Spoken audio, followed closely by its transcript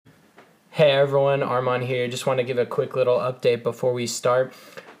Hey everyone, Armand here. Just want to give a quick little update before we start.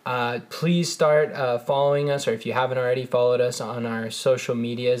 Please start following us, or if you haven't already, followed us on our social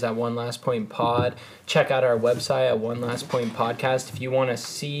medias at One Last Point Pod. Check out our website at One Last Point Podcast if you want to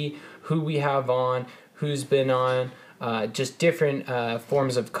see who we have on, who's been on, just different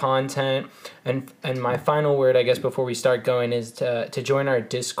forms of content. And my final word, I guess, before we start going is to join our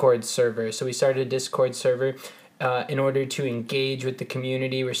Discord server. So we started a Discord server. In order to engage with the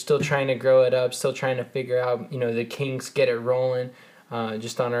community. We're still trying to grow it up, still trying to figure out, the kinks, get it rolling,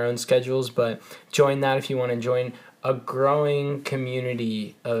 just on our own schedules. But join that if you want to join a growing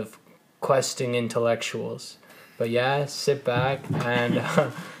community of questing intellectuals. But yeah, sit back and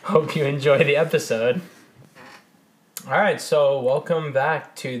hope you enjoy the episode. All right, so welcome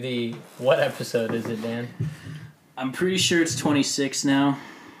back to what episode is it, Dan? I'm pretty sure it's 26 now.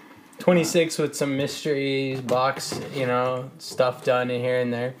 26 with some mysteries, box, stuff done in here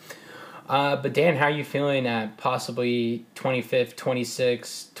and there. But Dan, how are you feeling at possibly 25th,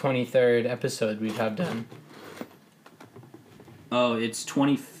 26th, 23rd episode we have done? Oh, it's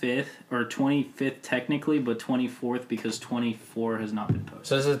 25th, or 25th technically, but 24th because 24 has not been posted.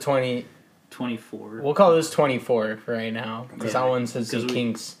 So this is 24. We'll call this 24 for right now, because that one says some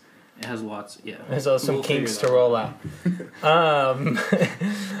kinks. It has lots, yeah. There's also some kinks to roll out.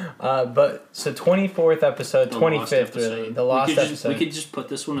 But so 24th episode, 25th really, the lost episode. We could just put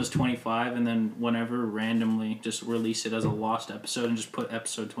this one as 25 and then whenever randomly just release it as a lost episode and just put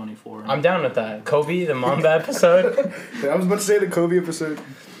episode 24. I'm down with that. Kobe, the Mamba episode. I was about to say the Kobe episode.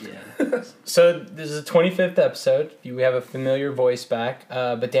 Yeah. So this is the 25th episode. We have a familiar voice back.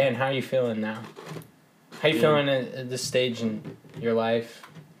 But Dan, how are you feeling now? How are you feeling at this stage in your life?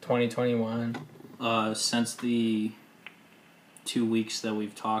 2021. Since the 2 weeks that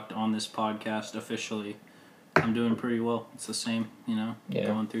we've talked on this podcast officially, I'm doing pretty well. It's the same, Yeah.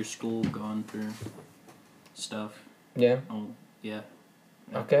 Going through school, going through stuff. Yeah. Oh, yeah.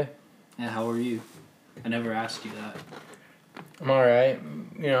 Okay. Yeah, how are you? I never asked you that. I'm alright.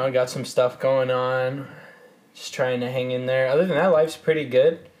 I got some stuff going on. Just trying to hang in there. Other than that, life's pretty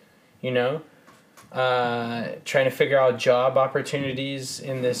good. Trying to figure out job opportunities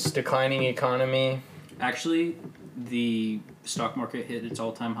in this declining economy. Actually, the stock market hit its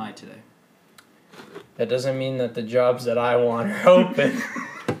all-time high today. That doesn't mean that the jobs that I want are open.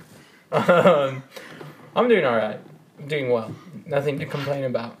 I'm doing alright. I'm doing well. Nothing to complain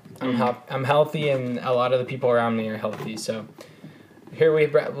about. I'm healthy, and a lot of the people around me are healthy. So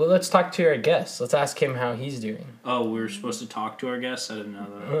let's talk to our guest. Let's ask him how he's doing. Oh, we were supposed to talk to our guests? I didn't know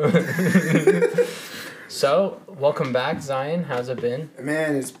that. So, welcome back, Zion. How's it been?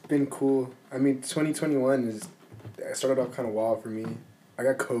 Man, it's been cool. I mean, 2021 started off kind of wild for me. I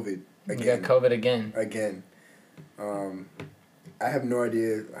got COVID again. You got COVID again. Again. I have no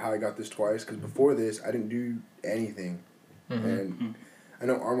idea how I got this twice, because before this, I didn't do anything. Mm-hmm. And I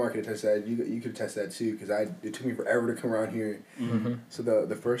know Armand could attest that. You could attest that too, because it took me forever to come around here. Mm-hmm. So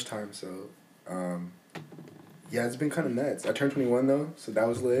the first time, yeah, it's been kind of nuts. I turned 21 though, so that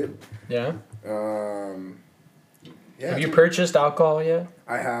was lit. Yeah. Yeah. Have you purchased alcohol yet?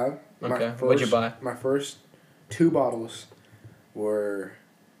 I have. Okay. What'd you buy? My first 2 bottles were.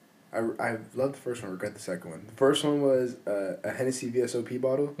 I love the first one. Regret the second one. The first one was a Hennessy VSOP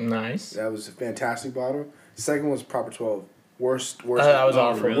bottle. Nice. That was a fantastic bottle. The second one was Proper 12. Worst. That was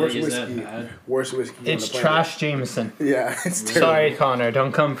awful. Really? Worst Is whiskey. that bad? Worst whiskey. It's on the planet. trash, Jameson. Yeah, it's terrible. Sorry, Connor.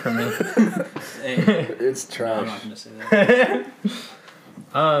 Don't come for me. Hey, It's no, I'm not trash. going to say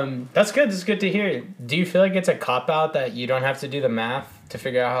that. That's good. That's good to hear. Do you feel like it's a cop-out that you don't have to do the math to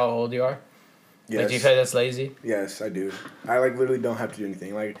figure out how old you are? Yes. Like, do you feel like that's lazy? Yes, I do. I literally don't have to do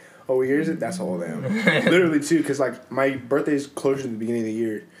anything. Here's it. That's how old I am. Literally too, because my birthday is closer to the beginning of the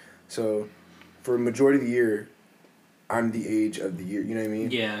year, so for a majority of the year, I'm the age of the year. You know what I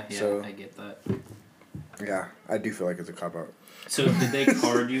mean? Yeah, So, I get that. yeah, I do feel like it's a cop out. So did they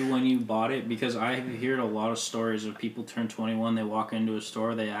card you when you bought it? Because I have heard a lot of stories of people turn 21, they walk into a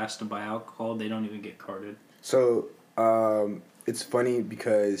store, they ask to buy alcohol, they don't even get carded. So, it's funny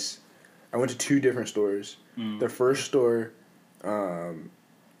because I went to 2 different stores. The first store,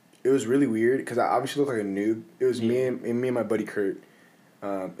 it was really weird because I obviously looked like a noob. It was me and my buddy Kurt,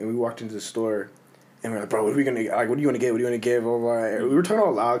 and we walked into the store, and we were like, "Bro, what are we gonna what do you want to get? What do you want to get?" Blah, blah, blah. We were talking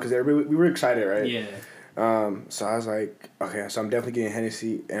all loud because we were excited, right? Yeah. So I was like, okay, so I'm definitely getting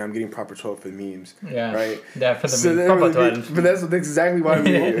Hennessy, and I'm getting Proper 12 for the memes. Yeah. Right? Yeah, for the So memes. but that's exactly why I'm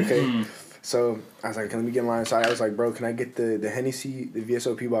doing it, okay? So I was like, let me get in line. So I was like, bro, can I get the Hennessy, the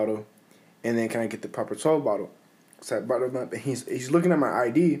VSOP bottle, and then can I get the Proper 12 bottle? So I brought him up, and he's looking at my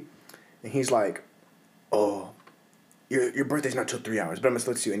ID, and he's like, oh, your birthday's not till 3 hours, but I'm gonna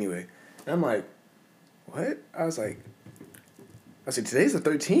let you anyway. And I'm like, what? I said, today's the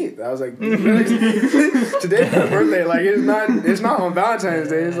 13th. I was like, today's my birthday. Like, it's not on Valentine's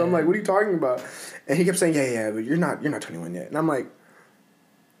Day. So I'm like, what are you talking about? And he kept saying, yeah, but you're not 21 yet. And I'm like,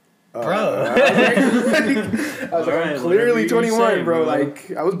 bro. I was like, I'm clearly 21, say, bro.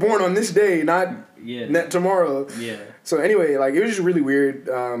 Like, I was born on this day, not tomorrow. Yeah. So anyway, like, it was just really weird.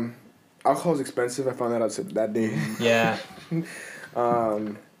 Alcohol's expensive. I found that out that day. Yeah.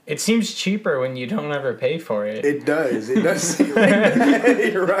 It seems cheaper when you don't ever pay for it. It does. It does seem like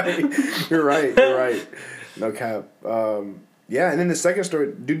that. You're right. No cap. Yeah, and then the second story,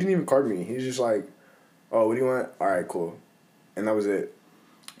 dude didn't even card me. He was just like, oh, what do you want? All right, cool. And that was it.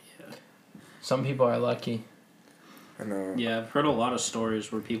 Yeah. Some people are lucky. I know. Yeah, I've heard a lot of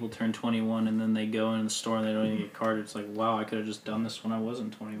stories where people turn 21 and then they go in the store and they don't even get carded. It's like, wow, I could have just done this when I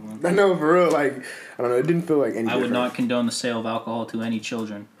wasn't 21. I know, for real. Like, I don't know. It didn't feel like anything. I would not condone the sale of alcohol to any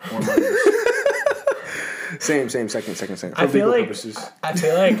children or minors. Same. Second. I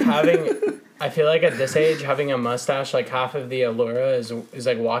feel like at this age, having a mustache, like half of the allure is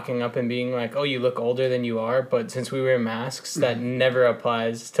like walking up and being like, oh, you look older than you are. But since we wear masks, that never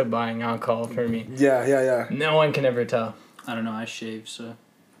applies to buying alcohol for me. Yeah. No one can ever tell. I don't know, I shave, so.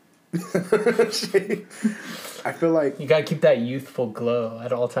 I feel like you gotta keep that youthful glow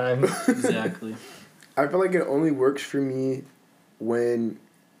at all times. Exactly. I feel like it only works for me when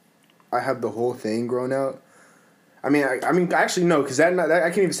I have the whole thing grown out. I mean, actually no, because that night I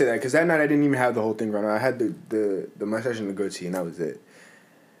can't even say that because that night I didn't even have the whole thing grown out. I had the mustache and the goatee, and that was it.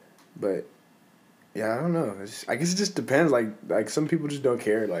 But yeah, I don't know. I guess it just depends. Like some people just don't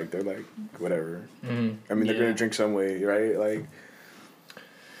care. Like they're like whatever. Mm-hmm. I mean, they're gonna drink some way, right? Like.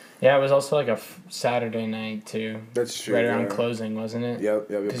 Yeah, it was also like a Saturday night too. That's true. Right around closing, wasn't it? Yep.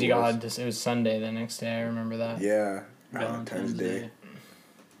 Because it was Sunday the next day. I remember that. Yeah. Valentine's Day.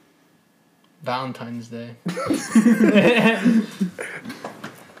 Valentine's Day.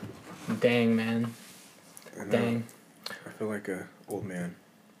 Dang, man. Dang. I feel like a old man.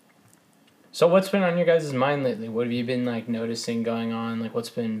 So what's been on your guys' mind lately? What have you been like noticing going on? Like it's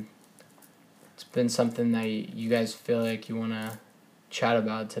been something that you guys feel like you want to chat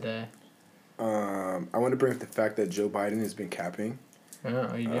about today? I want to bring up the fact that Joe Biden has been capping.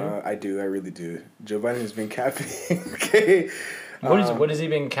 Oh, you do? I do. I really do. Joe Biden has been capping. Okay. What has he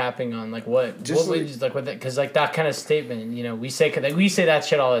been capping on? Like what? Just what with that? Because like that kind of statement, we say that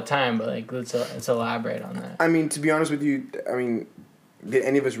shit all the time, but like let's elaborate on that. I mean, to be honest with you, did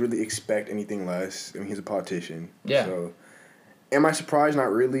any of us really expect anything less? I mean, he's a politician. Yeah. So, am I surprised?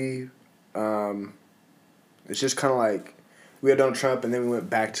 Not really. It's just kind of like we had Donald Trump, and then we went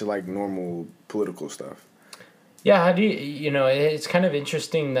back to like normal political stuff. Yeah. How do it's kind of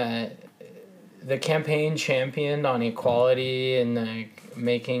interesting that the campaign championed on equality and like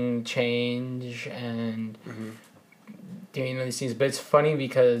making change and doing these things, but it's funny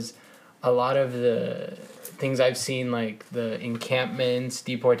because a lot of the things I've seen, like the encampments,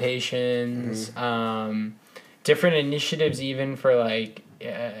 deportations, different initiatives, even for like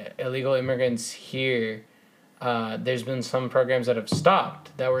illegal immigrants here. There's been some programs that have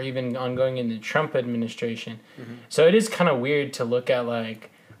stopped that were even ongoing in the Trump administration. So it is kind of weird to look at like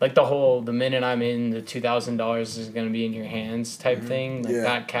the minute I'm in, the $2,000 is going to be in your hands type thing, like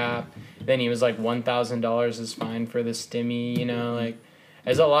that cap. Then he was like $1,000 is fine for the stimmy, like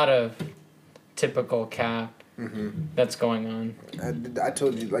there's a lot of typical cap that's going on. I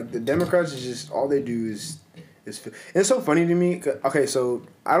told you, like the Democrats is just all they do is and it's so funny to me. Okay, so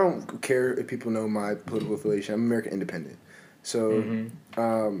I don't care if people know my political affiliation. I'm American Independent. So,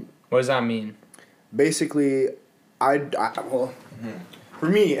 what does that mean? Basically, for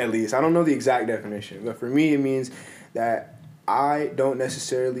me at least, I don't know the exact definition, but for me it means that I don't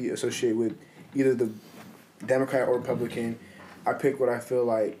necessarily associate with either the Democrat or Republican. I pick what I feel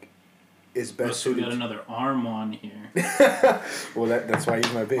like is best suited. We got another Armon here. Well, that's why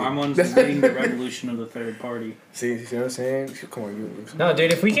he's my big. Armon's leading the revolution of the third party. See what I'm saying? Come on, No,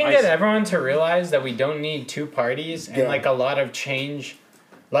 dude. If we can get everyone to realize that we don't need two parties and like a lot of change,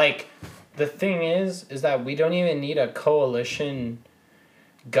 like the thing is that we don't even need a coalition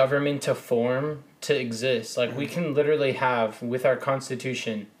government to form to exist. Like we can literally have with our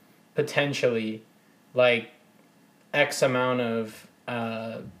constitution potentially like X amount of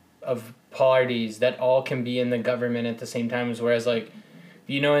parties that all can be in the government at the same time. Whereas like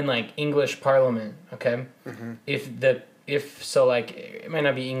in like English Parliament, okay, like it might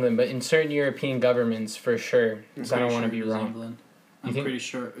not be England, but in certain European governments for sure. Because I don't want to be wrong. England. I'm pretty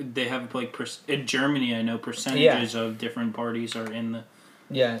sure they have like in Germany. I know percentages of different parties are in the.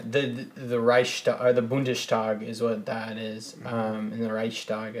 Yeah, the Reichstag or the Bundestag is what that is. And the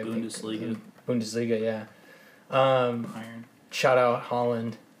Reichstag. Bundesliga. Bundesliga, yeah. Bayern. Shout out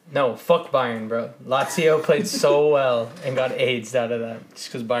Holland. No, fuck Bayern, bro. Lazio played so well and got AIDS out of that just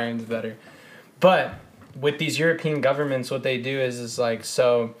because Bayern's better. But with these European governments, what they do is like,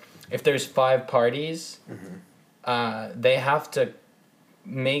 so if there's 5 parties, they have to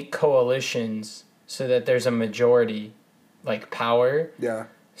make coalitions so that there's a majority, like power. Yeah.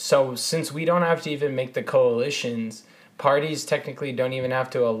 So since we don't have to even make the coalitions, parties technically don't even have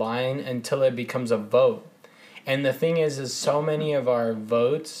to align until it becomes a vote. And the thing is so many of our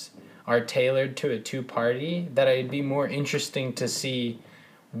votes are tailored to a 2-party that it'd be more interesting to see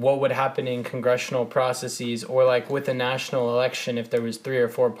what would happen in congressional processes, or like with a national election, if there was 3 or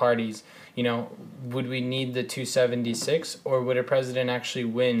 4 parties, you know, would we need the 276, or would a president actually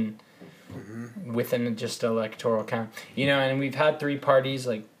win within just electoral count? You know, and we've had 3 parties,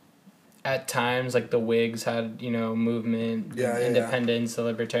 like at times, like the Whigs had, you know, movement, independents, the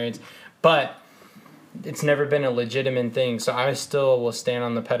Libertarians, but it's never been a legitimate thing. So I still will stand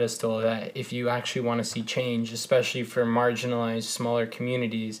on the pedestal that if you actually want to see change, especially for marginalized smaller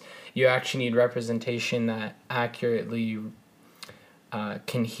communities, you actually need representation that accurately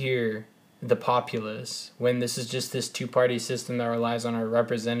can hear the populace. When this is just this 2-party system that relies on our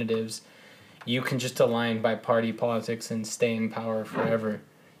representatives, you can just align by party politics and stay in power forever,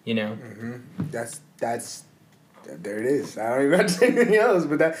 you know? That's there it is. I don't even have to say anything else,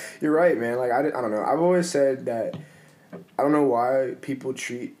 but you're right, man. Like, I don't know. I've always said that I don't know why people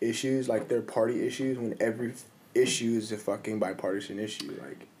treat issues like they're party issues when every issue is a fucking bipartisan issue.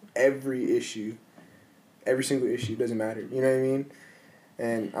 Like, every issue, every single issue doesn't matter. You know what I mean?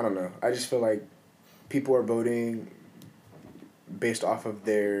 And I don't know. I just feel like people are voting based off of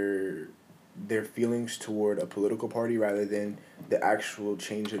their feelings toward a political party rather than the actual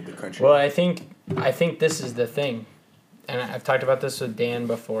change of the country. Well, I think this is the thing, and I've talked about this with Dan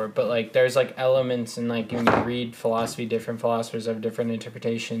before, but like there's like elements in like when you read philosophy, different philosophers have different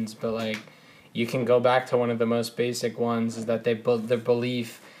interpretations, but like you can go back to one of the most basic ones is that their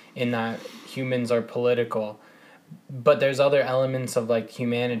belief in that humans are political. But there's other elements of like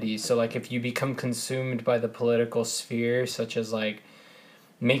humanity. So like if you become consumed by the political sphere, such as like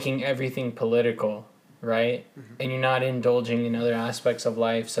making everything political, right? And you're not indulging in other aspects of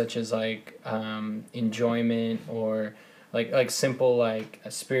life, such as like enjoyment or like simple like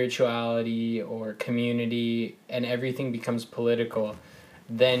spirituality or community, and everything becomes political,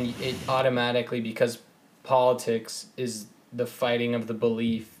 then it automatically, because politics is the fighting of the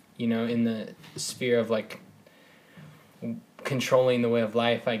belief, you know, in the sphere of like controlling the way of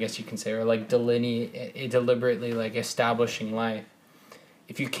life, I guess you can say, or like deliberately like establishing life.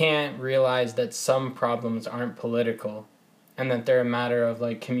 If you can't realize that some problems aren't political and that they're a matter of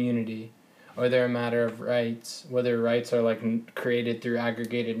like community, or they're a matter of rights, whether rights are like created through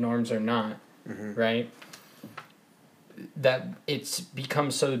aggregated norms or not, right? That it's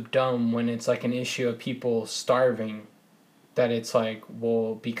become so dumb when it's like an issue of people starving, that it's like,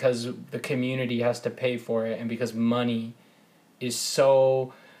 well, because the community has to pay for it and because money is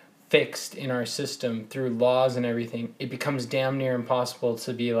so fixed in our system through laws and everything, it becomes damn near impossible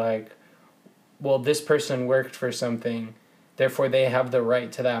to be like, well, this person worked for something, therefore they have the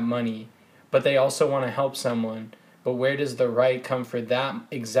right to that money, but they also want to help someone. But where does the right come for that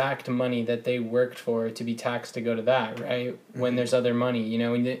exact money that they worked for to be taxed to go to that, right? When there's other money, you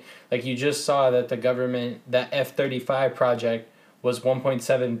know, like you just saw that the government, that F-35 project was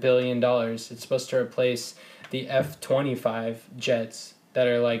 $1.7 billion. It's supposed to replace the F-25 jets that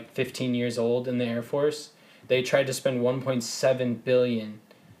are like 15 years old in the Air Force. They tried to spend $1.7 billion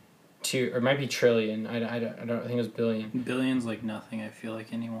or it might be trillion. I don't think it was billion. Billion's like nothing, I feel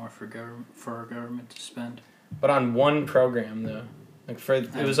like, anymore for our government to spend. But on one program though, like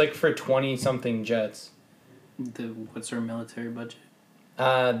it was like for 20-something jets. What's our military budget?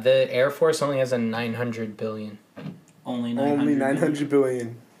 The Air Force only has a $900 billion. Only 900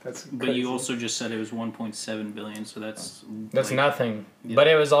 billion. That's crazy. But you also just said it was 1.7 billion, so that's like, nothing. Yeah. But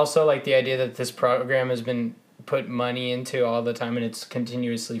it was also like the idea that this program has been put money into all the time and it's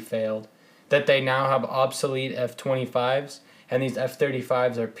continuously failed. That they now have obsolete F-25s and these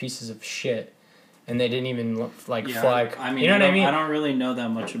F-35s are pieces of shit. And they didn't even fly. I mean, you know what I mean? I don't really know that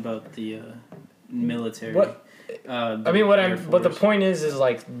much about the military. But the point is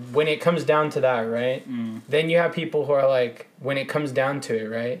like when it comes down to that, right? Then you have people who are like, when it comes down to it,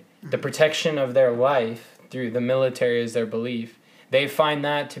 right? The protection of their life through the military is their belief. They find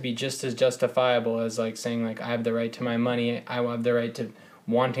that to be just as justifiable as like saying like, I have the right to my money. I have the right to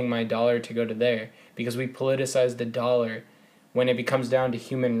wanting my dollar to go to there, because we politicize the dollar when it becomes down to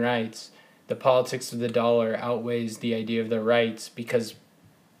human rights, the politics of the dollar outweighs the idea of the rights because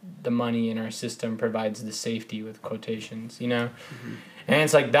the money in our system provides the safety with quotations, you know? Mm-hmm. And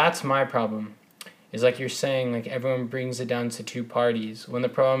it's like, that's my problem. Is like you're saying, like everyone brings it down to two parties when the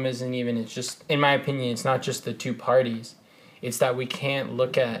problem isn't even, it's just, in my opinion, it's not just the two parties. It's that we can't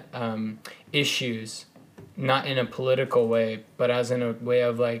look at issues not in a political way, but as in a way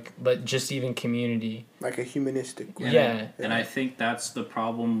of like, but just even community. Like a humanistic way. Yeah. And I think that's the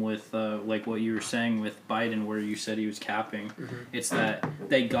problem with, like what you were saying with Biden, where you said he was capping. Mm-hmm. It's that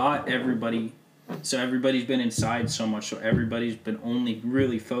they got everybody, so everybody's been inside so much, so everybody's been only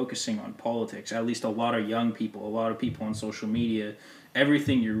really focusing on politics. At least a lot of young people, a lot of people on social media,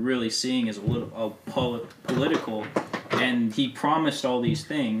 everything you're really seeing is a little political. And he promised all these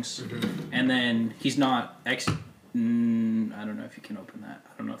things, and then he's not I don't know if you can open that.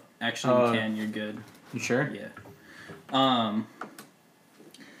 I don't know. Actually, you can. You're good. You sure? Yeah.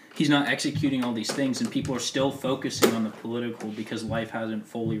 He's not executing all these things, and people are still focusing on the political because life hasn't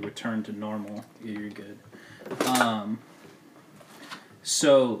fully returned to normal. Yeah, you're good.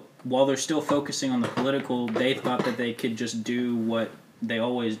 So while they're still focusing on the political, they thought that they could just do what they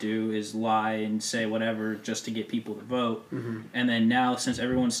always do, is lie and say whatever just to get people to vote. Mm-hmm. And then now, since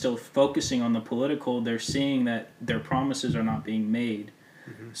everyone's still focusing on the political, they're seeing that their promises are not being made.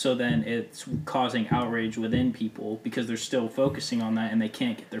 Mm-hmm. So then it's causing outrage within people because they're still focusing on that and they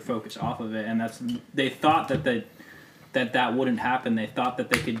can't get their focus off of it. And they thought that wouldn't happen. They thought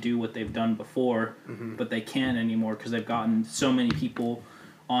that they could do what they've done before, mm-hmm. but they can't anymore because they've gotten so many people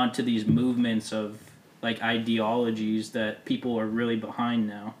onto these movements of like ideologies that people are really behind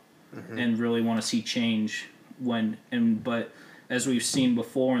now, mm-hmm. and really want to see change. But as we've seen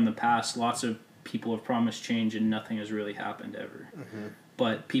before in the past, lots of people have promised change and nothing has really happened ever. Mm-hmm.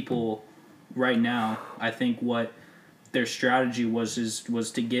 But people right now, I think what their strategy was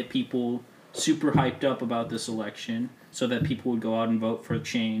to get people super hyped up about this election so that people would go out and vote for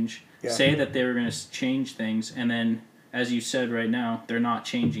change, say that they were going to change things, and then, as you said right now, they're not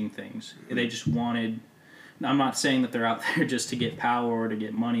changing things. Mm-hmm. They just wanted... I'm not saying that they're out there just to get power or to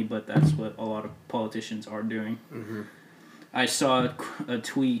get money, but that's what a lot of politicians are doing. Mm-hmm. I saw a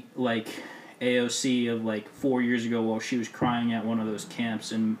tweet like AOC of like 4 years ago while she was crying at one of those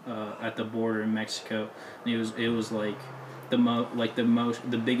camps at the border in Mexico, and it was like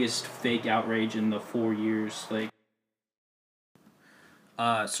the biggest fake outrage in the 4 years.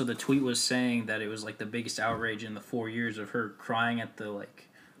 So the tweet was saying that it was like the biggest outrage in the 4 years of her crying at the like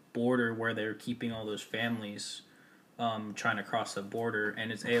border where they're keeping all those families trying to cross the border, and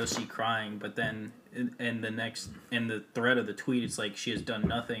it's AOC crying, but then in the thread of the tweet, it's like she has done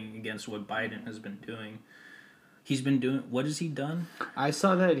nothing against what Biden has been doing. He's been doing... What has he done? I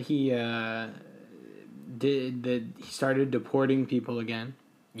saw that he he started deporting people again.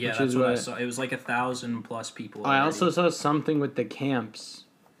 Yeah, that's what I saw. It was like 1,000+ people already. I also saw something with the camps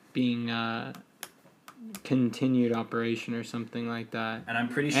being continued operation or something like that. And I'm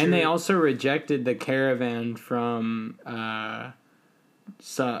pretty sure... And they also rejected the caravan from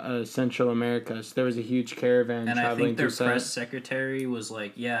Central America. So there was a huge caravan and traveling through... And I think their press secretary was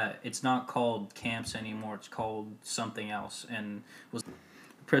like, yeah, it's not called camps anymore. It's called something else. And the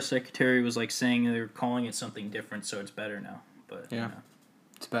press secretary was like saying they're calling it something different, so it's better now. But yeah,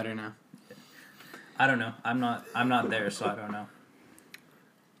 it's better now. Yeah. I don't know. I'm not there, so I don't know.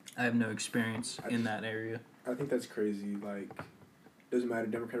 I have no experience in that area. I think that's crazy. Like, doesn't matter.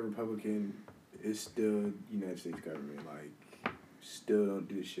 Democrat or Republican, it's still United States government. Like, still don't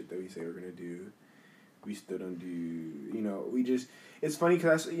do the shit that we say we're gonna do. We still don't do. We just. It's funny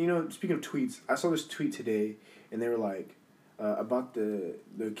because speaking of tweets, I saw this tweet today, and they were like, about the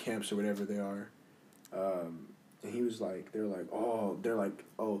camps or whatever they are, and he was like,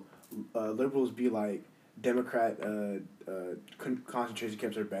 liberals be like, Democrat concentration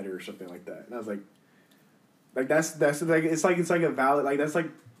camps are better or something like that, and I was like that's like it's like a valid, like that's like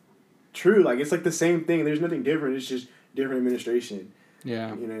true, like it's like the same thing. There's nothing different. It's just different administration.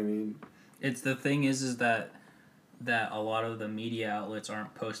 Yeah, you know what I mean. It's the thing is that a lot of the media outlets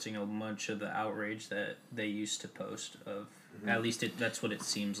aren't posting a bunch of the outrage that they used to post of. Mm-hmm. At least that's what it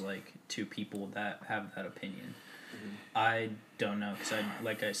seems like to people that have that opinion. I don't know, because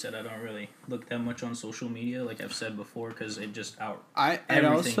like I said, I don't really look that much on social media, like I've said before, because it just I'd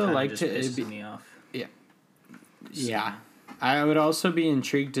also like to pisses me off. Yeah. So. Yeah. I would also be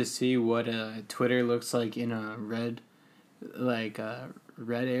intrigued to see what Twitter looks like in a red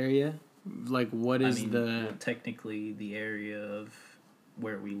area. Like, what is technically the area of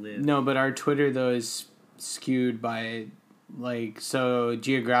where we live. No, but our Twitter, though, is skewed by like, so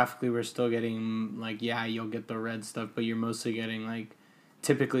geographically we're still getting, like, yeah, you'll get the red stuff, but you're mostly getting, like,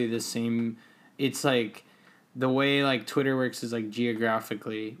 typically the same. It's like the way, like, Twitter works is, like,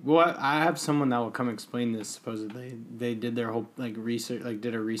 geographically. Well, I have someone that will come explain this. Supposedly they did their whole, like, research, like,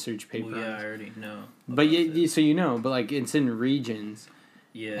 did a research paper. Well, yeah, I already know. But so you know, but, like, it's in regions.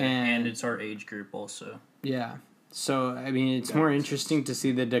 Yeah, and it's our age group also. Yeah. So I mean, it's more interesting to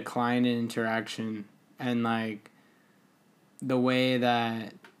see the decline in interaction and, like, the way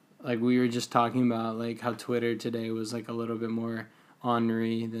that, like, we were just talking about, like, how Twitter today was, like, a little bit more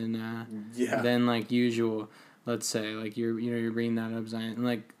ornery than like usual. Let's say, like, you're bringing that up, Zion, and,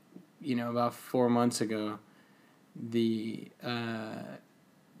 like, about 4 months ago, the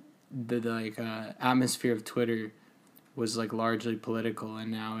atmosphere of Twitter was, like, largely political,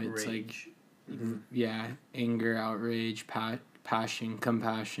 and now it's rage. Like, anger, outrage, passion,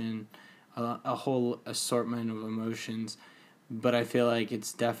 compassion, a whole assortment of emotions. But I feel like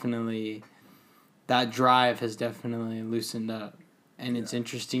it's definitely, that drive has definitely loosened up. And it's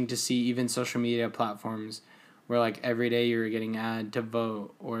interesting to see even social media platforms where, like, every day you're getting ad to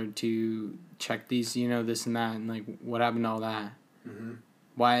vote or to check these, this and that. And, like, what happened to all that? Mm-hmm.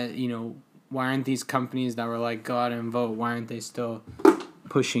 Why aren't these companies that were like, go out and vote, why aren't they still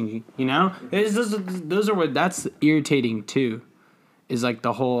pushing, Those are that's irritating too, is, like,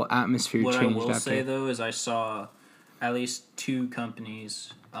 the whole atmosphere changed. What I will say, though, is I saw at least 2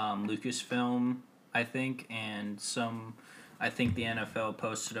 companies, Lucasfilm, I think, and I think the NFL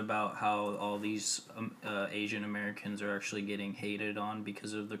posted about how all these Asian Americans are actually getting hated on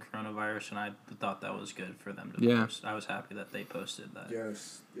because of the coronavirus, and I thought that was good for them to post. I was happy that they posted that.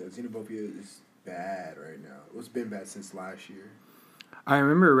 Yes, xenophobia is bad right now. It's been bad since last year. I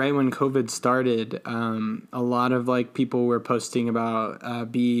remember right when COVID started, a lot of, like, people were posting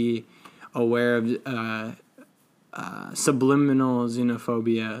about be aware of subliminal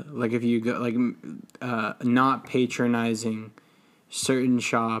xenophobia, like, if you go, like, not patronizing certain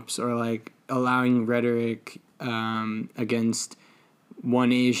shops or, like, allowing rhetoric against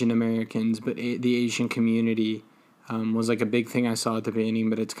Asian Americans, but the Asian community was, like, a big thing I saw at the beginning,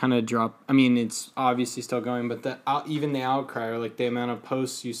 but it's kind of dropped. I mean, it's obviously still going, but even the outcry, or, like, the amount of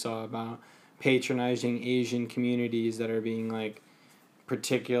posts you saw about patronizing Asian communities that are being, like,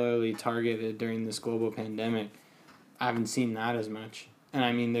 particularly targeted during this global pandemic, I haven't seen that as much. And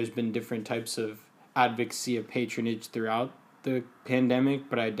I mean, there's been different types of advocacy of patronage throughout the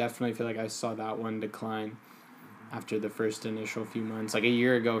pandemic, but I definitely feel like I saw that one decline after the first initial few months, like a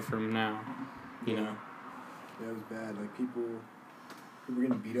year ago from now, you know. Yeah, it was bad. Like, people were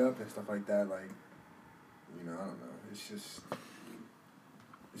getting beat up and stuff like that. Like, I don't know. It's just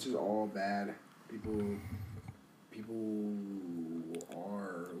all bad. People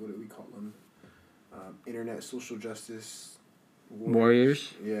are, what do we call them? Internet social justice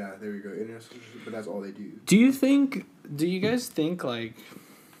warriors. Yeah, there we go. Internet social justice, but that's all they do. Do you guys think, like,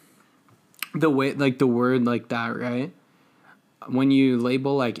 the way, like, the word like that, right? When you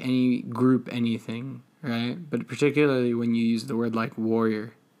label, like, any group anything, right? But particularly when you use the word, like,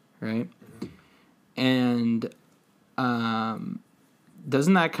 warrior, right? Mm-hmm. And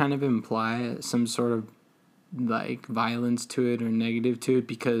doesn't that kind of imply some sort of, like, violence to it or negative to it?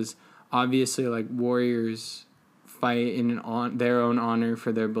 Because obviously, like, warriors fight in their own honor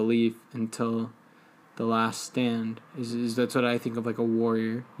for their belief until the last stand. Is that's what I think of, like, a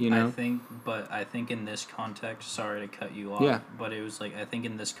warrior, I think in this context, sorry to cut you off, but it was like, I think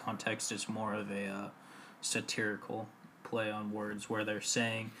in this context it's more of a satirical play on words, where they're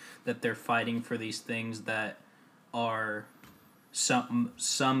saying that they're fighting for these things that are,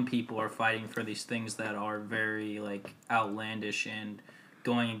 some people are fighting for these things that are very, like, outlandish and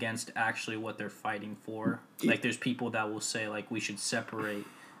going against actually what they're fighting for. Like, there's people that will say, like, we should separate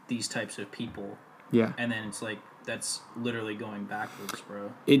these types of people. Yeah. And then it's like, that's literally going backwards,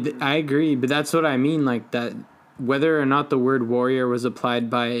 bro. I agree, but that's what I mean, like, that whether or not the word warrior was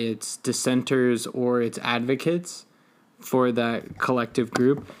applied by its dissenters or its advocates for that collective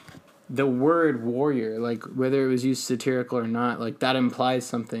group, the word warrior, like, whether it was used satirical or not, like, that implies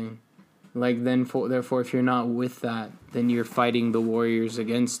something. Like, therefore, if you're not with that, then you're fighting the warriors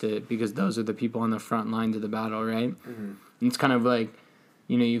against it, because those are the people on the front lines of the battle, right? Mm-hmm. And it's kind of like,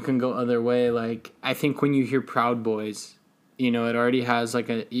 you can go other way. Like, I think when you hear Proud Boys, it already has, like,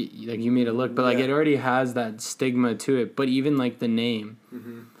 you made it look, but, like, it already has that stigma to it. But even, like, the name,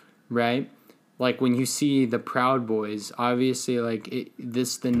 mm-hmm. right? Like, when you see the Proud Boys, obviously, like,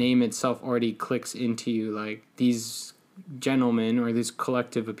 the name itself already clicks into you, like, these gentlemen or this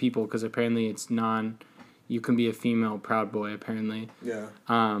collective of people, because apparently you can be a female Proud Boy, apparently. Yeah.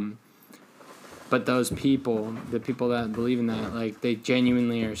 But those people, the people that believe in that, like, they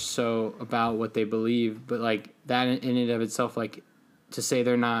genuinely are so about what they believe. But, like, that in and of itself, like, to say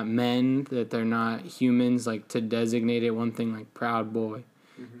they're not men, that they're not humans, like, to designate it one thing, like, Proud Boy,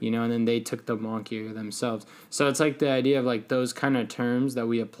 you know, and then they took the moniker themselves. So it's like the idea of, like, those kind of terms that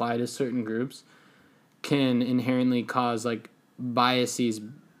we apply to certain groups can inherently cause, like, biases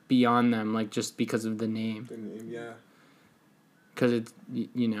beyond them, like, just because of the name. Yeah. Because it's,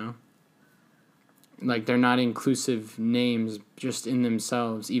 you know, like, they're not inclusive names just in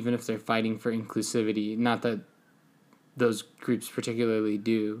themselves, even if they're fighting for inclusivity. Not that those groups particularly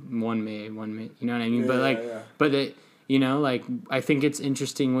do. One may, you know what I mean? Yeah, But, like, yeah. but it, you know, like, I think it's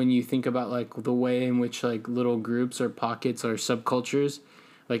interesting when you think about, like, the way in which, like, little groups or pockets or subcultures,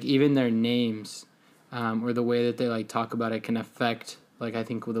 like, even their names, or the way that they, like, talk about it can affect, like, I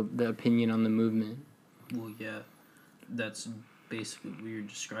think the opinion on the movement. Well, yeah, that's basically what you're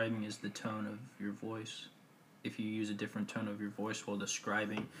describing is the tone of your voice. If you use a different tone of your voice while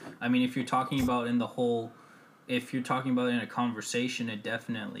describing, I mean, if you're talking about in a conversation, it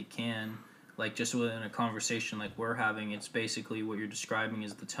definitely can. Like, just within a conversation like we're having, it's basically what you're describing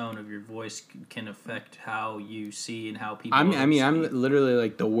is the tone of your voice can affect how you see and how people. I'm literally,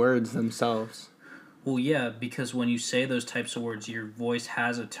 like, the words themselves. Well, yeah, because when you say those types of words, your voice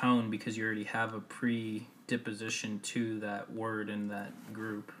has a tone because you already have a predisposition to that word in that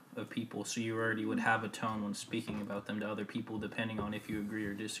group of people. So you already would have a tone when speaking about them to other people, depending on if you agree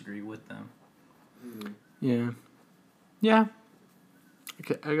or disagree with them. Yeah. Yeah. I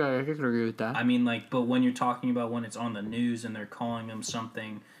could agree with that. I mean, like, but when you're talking about when it's on the news and they're calling them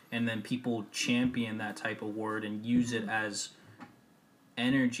something, and then people champion that type of word and use it as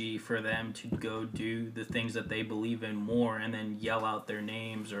energy for them to go do the things that they believe in more, and then yell out their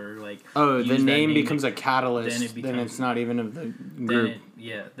names or, like, the name becomes a catalyst. Then it's not even of the group.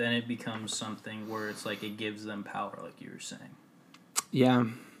 Then it becomes something where it's like it gives them power, like you were saying. Yeah.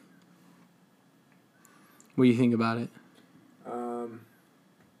 What do you think about it?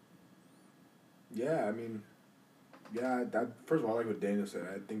 Yeah, I mean, first of all, I like what Daniel said.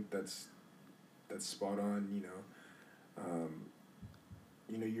 I think that's spot on.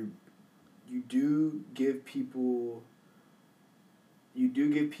 You know, you do give people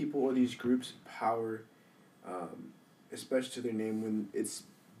or these groups power, especially to their name when it's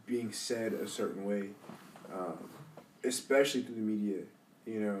being said a certain way, especially through the media.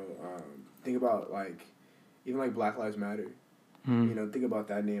 You know, think about, like, even like Black Lives Matter. You know, think about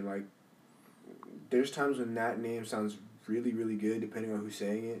that name. Like, there's times when that name sounds really, really good, depending on who's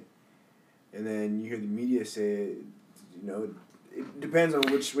saying it, and then you hear the media say it. You know, it depends on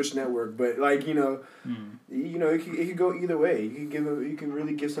which network, but, like, you know, it could go either way. You can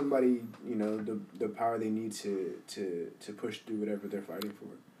really give somebody, you know, the power they need to push through whatever they're fighting for.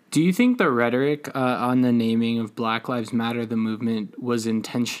 Do you think the rhetoric on the naming of Black Lives Matter, the movement, was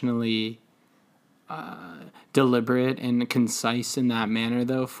intentionally deliberate and concise in that manner,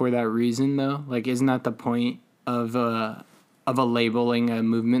 though, for that reason, though? Like, isn't that the point of a labeling a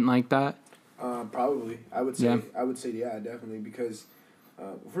movement like that? Probably. I would say, yeah, definitely, because,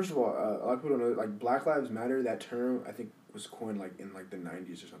 first of all, a lot of people don't know, like, Black Lives Matter, that term, I think, was coined, like, in, like, the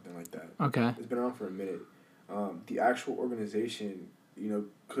 90s or something like that. Okay. It's been around for a minute. The actual organization, you know,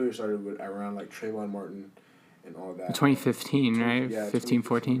 clearly started around, like, Trayvon Martin and all that. 2015, right? Yeah, 15,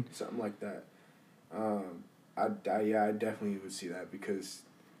 14? Something like that. I definitely would see that, because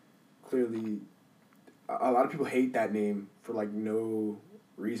clearly a lot of people hate that name for, like, no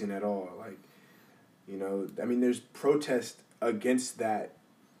reason at all. Like, you know, I mean, there's protest against that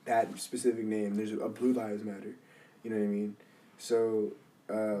specific name. There's a Blue Lives Matter. You know what I mean? So,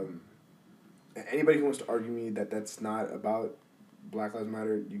 anybody who wants to argue me that that's not about Black Lives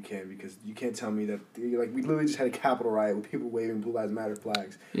Matter, you can, because you can't tell me that, like, we literally just had a Capitol riot with people waving Blue Lives Matter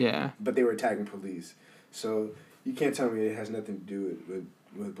flags. Yeah. But they were attacking police. So you can't tell me it has nothing to do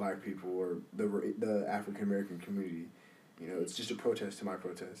with black people or the African American community. You know, it's just a protest to my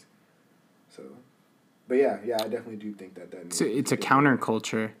protest. So, but yeah, I definitely do think that it's a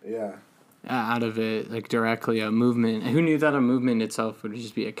counterculture. Yeah. Out of it, like, directly a movement. Who knew that a movement itself would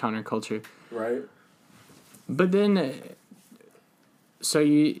just be a counterculture? Right. But then, so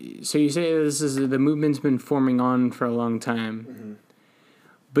you say the movement's been forming on for a long time. Mm-hmm.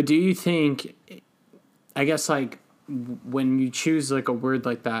 But do you think, I guess, like, when you choose, like, a word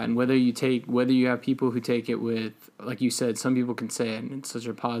like that, and whether you have people who take it with, like you said, some people can say it and it's such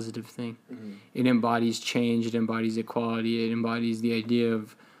a positive thing. Mm-hmm. It embodies change, it embodies equality, it embodies the idea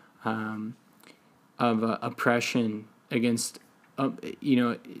of oppression against, you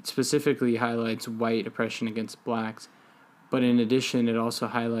know, it specifically highlights white oppression against blacks. but in addition, it also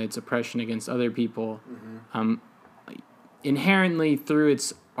highlights oppression against other people, inherently through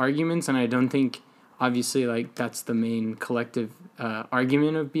its arguments. And I don't think, obviously, like that's the main collective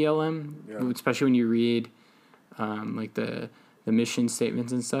argument of BLM, especially when you read like the mission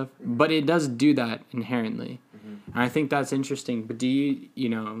statements and stuff. But it does do that inherently, and I think that's interesting. But do you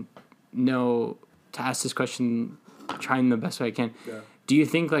know to ask this question, trying the best way I can? Yeah. Do you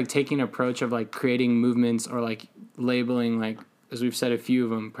think like taking an approach of like creating movements or like labeling, like as we've said a few of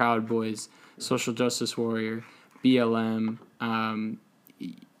them, Proud Boys, Social Justice Warrior, BLM,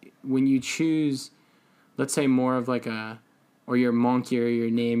 when you choose, let's say more of like or your monkey or your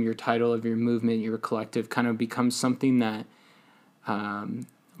name, your title of your movement, your collective kind of becomes something that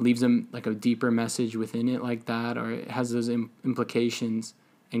leaves them like a deeper message within it like that, or it has those implications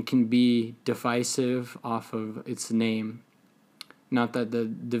and can be divisive off of its name. Not that the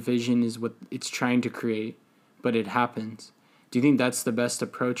division is what it's trying to create, but it happens. Do you think that's the best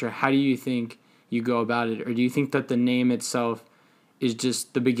approach, or how do you think you go about it? Or do you think that the name itself is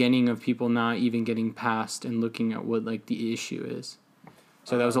just the beginning of people not even getting past and looking at what like the issue is?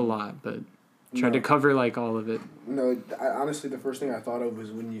 So that was a lot, but tried to cover like all of it. No, honestly, the first thing I thought of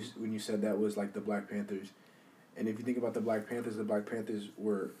was when you said that was like the Black Panthers. And if you think about the Black Panthers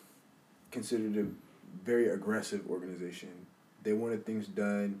were considered a very aggressive organization. They wanted things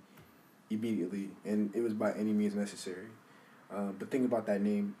done immediately, and it was by any means necessary. But think about that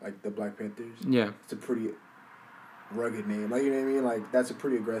name, like the Black Panthers. Yeah. It's a pretty rugged name. Like, you know what I mean? Like, that's a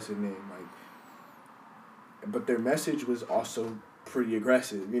pretty aggressive name. Like, but their message was also pretty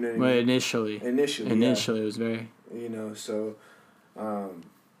aggressive. You know what I mean? Well, initially, it was very. You know, so,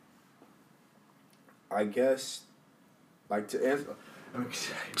 I guess, like to answer.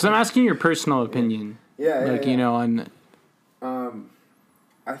 Because I'm asking your personal opinion. Yeah. You know, on.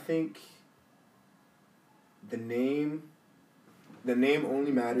 I think the name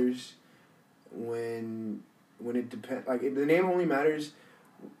only matters when it depends. Like, the name only matters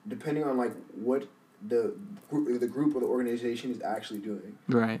depending on like what the group or the organization is actually doing.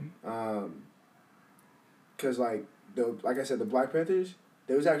 Right. Because like I said, the Black Panthers,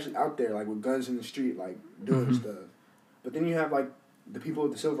 they was actually out there like with guns in the street, like doing stuff. But then you have like the people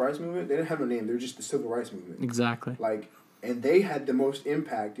of the Civil Rights Movement. They didn't have no name. They were just the Civil Rights Movement. Exactly. Like, and they had the most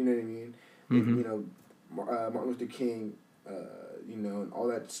impact. You know what I mean? You know, Martin Luther King. You know, and all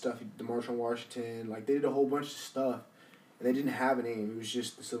that stuff. The March on Washington. Like, they did a whole bunch of stuff, and they didn't have a name. It was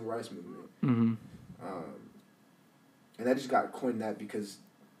just the Civil Rights Movement. And that just got coined that because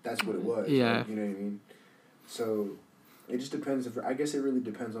that's what it was. Yeah. Like, you know what I mean? So it just depends. I guess it really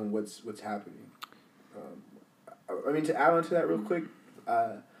depends on what's happening. I mean, to add on to that real quick,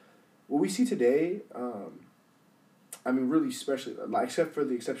 what we see today, I mean, really, especially, like, except for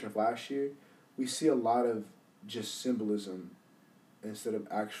the exception of last year, we see a lot of just symbolism instead of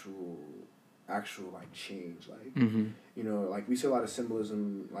actual like change. Like, you know, like we see a lot of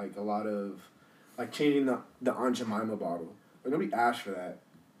symbolism, like a lot of like changing the Aunt Jemima bottle. Like, nobody asked for that.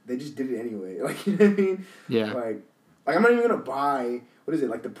 They just did it anyway. Like, you know what I mean? Yeah. Like I'm not even gonna buy, what is it,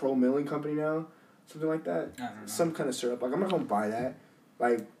 like the Pro Milling Company now, something like that. I don't know. Some kind of syrup. Like, I'm not gonna buy that.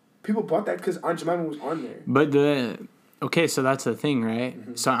 Like, people bought that because Aunt Jemima was on there. But okay, so that's the thing, right?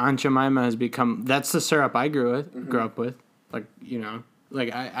 So Aunt Jemima has become, that's the syrup I grew up with. Like, you know,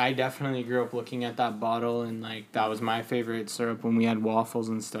 like I definitely grew up looking at that bottle, and like that was my favorite syrup when we had waffles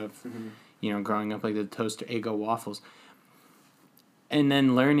and stuff. You know, growing up, like the toaster Eggo waffles. And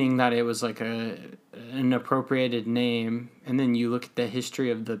then learning that it was like an appropriated name, and then you look at the history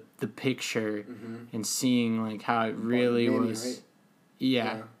of the picture and seeing like how it really was. Right?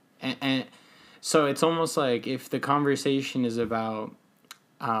 Yeah. And so it's almost like if the conversation is about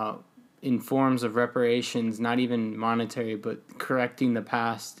in forms of reparations, not even monetary, but correcting the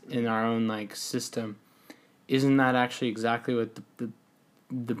past in our own like system, isn't that actually exactly what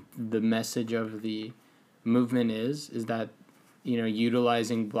the message of the movement is? Is that, you know,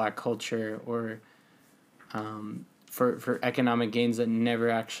 utilizing Black culture or for economic gains that never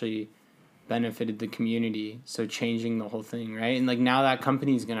actually benefited the community, so changing the whole thing, right? And like now that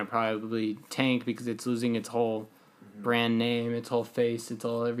company's gonna probably tank because it's losing its whole brand name, its whole face, its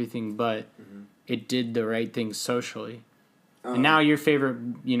all everything, but it did the right thing socially. And now your favorite,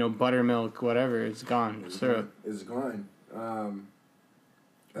 you know, buttermilk, whatever, is gone. Syrup. It's gone.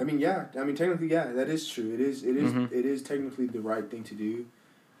 I mean, yeah. I mean, technically, yeah, that is true. It is technically the right thing to do.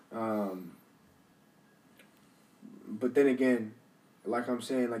 But then again, like I'm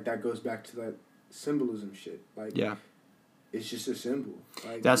saying, like that goes back to that symbolism shit. Like, yeah, it's just a symbol.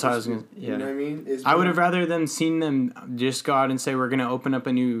 Like, that's what I was gonna. Yeah. You know what I mean? I would have rather them seen them just go out and say we're gonna open up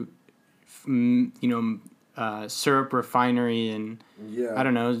a new, you know, syrup refinery in Yeah. I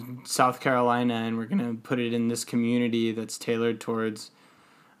don't know, South Carolina, and we're gonna put it in this community that's tailored towards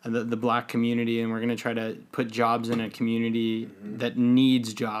the black community, and we're gonna try to put jobs in a community that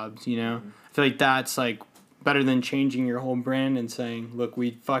needs jobs. You know, I feel like that's like better than changing your whole brand and saying, look,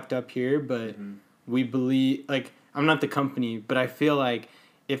 we fucked up here, but we believe, like, I'm not the company, but I feel like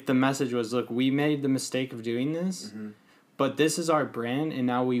if the message was, look, we made the mistake of doing this, but this is our brand, and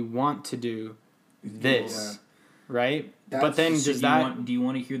now we want to do this, right? But then So does do you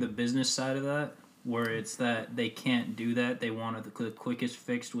want to hear the business side of that? Where it's that they can't do that, they want the quickest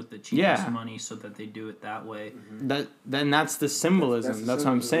fix with the cheapest money, so that they do it that way. then that's the symbolism. That's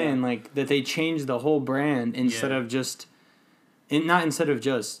what I'm saying. Yeah. Like that they change the whole brand instead of just,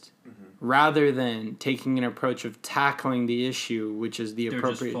 rather than taking an approach of tackling the issue, which is the They're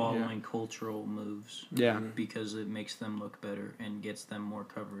appropriate. just following cultural moves. Yeah. Because it makes them look better and gets them more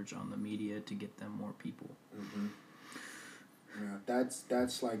coverage on the media to get them more people. Yeah,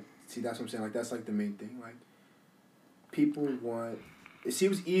 that's like, see, that's what I'm saying. Like, that's like the main thing. Like, people want. See, it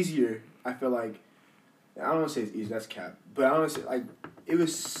was easier. I feel like, I don't want to say it's easy. That's cap. But I want to say, like, it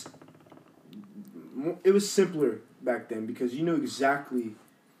was simpler back then because you knew exactly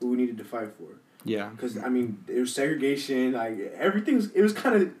what we needed to fight for. Yeah. Because I mean, there was segregation. Like, it was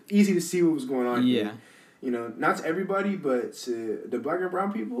kind of easy to see what was going on. Yeah. Here. You know, not to everybody, but to the black and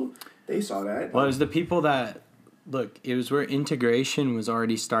brown people, they saw that. Well, it was the people that. Look, it was where integration was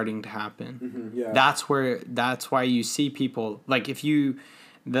already starting to happen. Yeah. That's why you see people like if you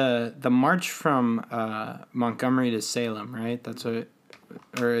the march from Montgomery to Salem, right? That's what,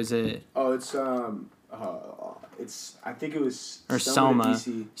 or is it? Oh, it's I think it was Or Selma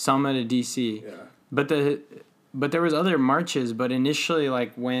Selma to DC. Yeah. But there was other marches, but initially,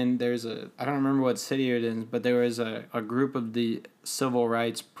 like when there's I don't remember what city it is, but there was a group of the civil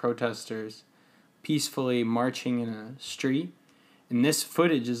rights protesters peacefully marching in a street, and this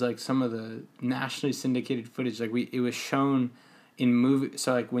footage is like some of the nationally syndicated footage. Like it was shown in movie.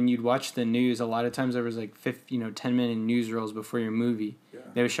 So like when you'd watch the news, a lot of times there was like 10-minute newsreels before your movie. Yeah.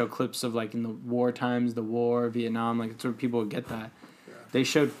 They would show clips of like in the war times, the war, Vietnam. Like that's where people would get that. Yeah. They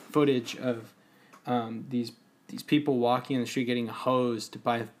showed footage of these people walking in the street getting hosed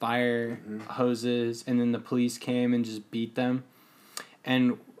by fire hoses, and then the police came and just beat them.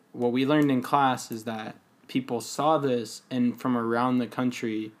 And what we learned in class is that people saw this and from around the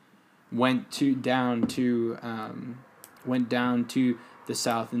country went down to the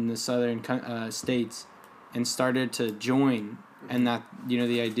South and the southern states and started to join. And that,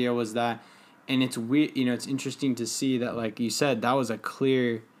 the idea was that, and it's weird, it's interesting to see that, like you said, that was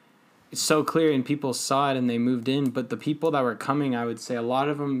it's so clear and people saw it and they moved in. But the people that were coming, I would say a lot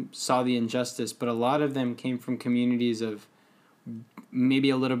of them saw the injustice, but a lot of them came from communities of maybe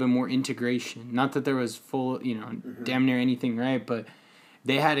a little bit more integration. Not that there was full, damn near anything right, but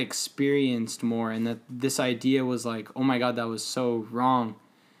they had experienced more, and that this idea was like, oh my God, that was so wrong,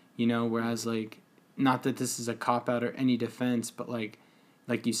 whereas like, not that this is a cop-out or any defense, but like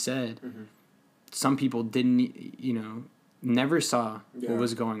you said, some people didn't, never saw what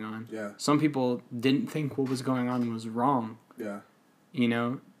was going on. Yeah. Some people didn't think what was going on was wrong. Yeah.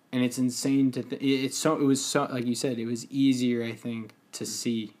 And it's insane to it was so like you said, it was easier, I think, to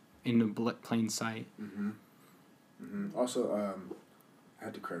see in the plain sight. Also, I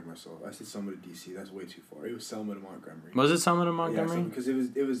had to correct myself. I said Selma to DC. That's way too far. It was Selma to Montgomery. Was it Selma to Montgomery? Yeah, because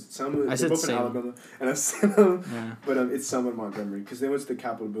it was Selma. I said both in Salem. Alabama, and I said Yeah. but it's Selma to Montgomery because they went to the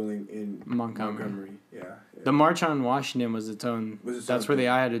Capitol building in Montgomery. Yeah. The March on Washington was its own. Was its That's own where the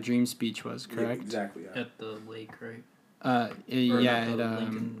thing. I Had a Dream speech was, Yeah, correct? exactly. Yeah. At the lake, right? Yeah.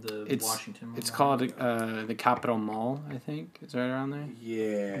 The Washington Mall. It's called the Capitol Mall, I think. Is right around there.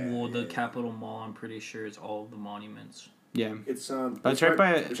 Yeah. Well, the Capitol Mall, I'm pretty sure it's all of the monuments. Yeah. It's But it's right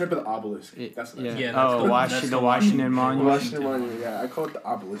by. It's right by the obelisk. That's what Yeah. Yeah, that's The Washington Monument. Washington Monument. Yeah, I call it the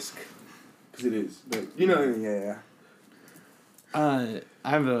obelisk because it is. But yeah. I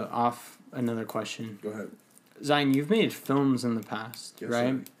have another question. Go ahead. Zion, you've made films in the past, Yes,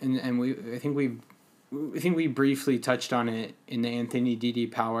 right? sir. And I think we briefly touched on it in the Anthony Didi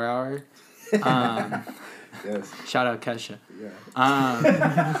Power Hour. Yes. Shout out Kesha.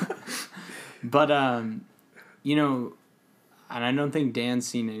 Yeah. But and I don't think Dan's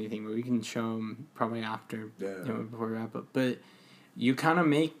seen anything, but we can show him probably after, before we wrap up. But you kind of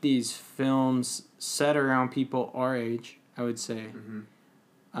make these films set around people our age, I would say.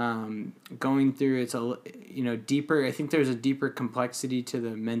 Going through it's a deeper. I think there's a deeper complexity to the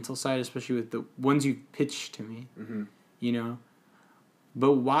mental side, especially with the ones you pitched to me.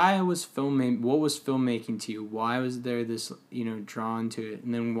 But why was filmmaking? What was filmmaking to you? Why was there this drawn to it?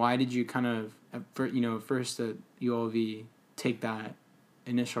 And then why did you kind of at first at ULV take that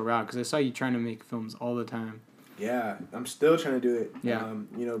initial route? Because I saw you trying to make films all the time. Yeah, I'm still trying to do it. Yeah.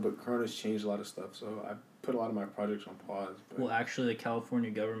 But Corona's changed a lot of stuff, so I put a lot of my projects on pause. But Well, actually, the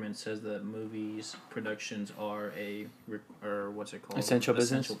California government says that movies productions are what's it called? Essential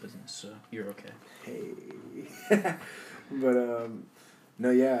business? Essential business. So you're okay. hey, but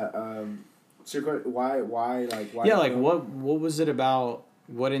no, yeah. So why Yeah, like film? what was it about?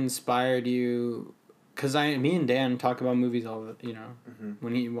 What inspired you? Because me and Dan talk about movies all the Mm-hmm.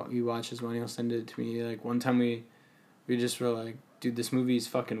 when he watches one, he'll send it to me. Like one time we just were like, dude, this movie is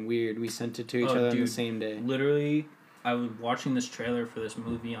fucking weird. We sent it to each other on the same day. Literally, I was watching this trailer for this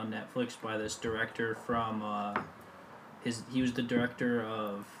movie on Netflix by this director from he was the director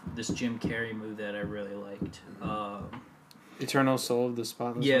of this Jim Carrey movie that I really liked. Eternal Soul of the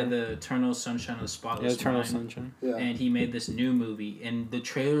Spotless Mind. The Eternal Sunshine of the Spotless Eternal Mind. Sunshine. Yeah. And he made this new movie, and the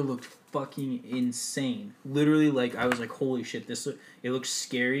trailer looked fucking insane. Literally, like, I was like, holy shit, it looks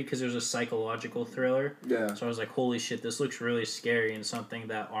scary because there's a psychological thriller. Yeah. So I was like, holy shit, this looks really scary and something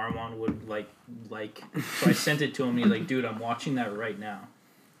that Armand would like. So I sent it to him, and he's like, dude, I'm watching that right now.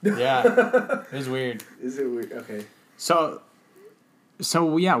 Yeah. It was weird. Is it weird? Okay. So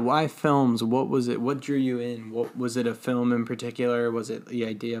yeah, why films? What was it? What drew you in? What was it? A film in particular? Was it the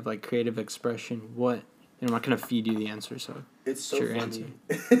idea of like creative expression? What? I'm not gonna feed you the answer. So It's so your funny.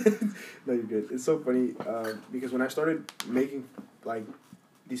 No, you're good. It's so funny because when I started making like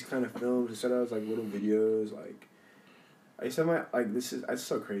these kind of films, instead of like little videos, like I used to have it's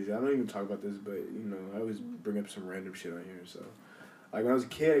so crazy. I don't even talk about this, but I always bring up some random shit on here. So like when I was a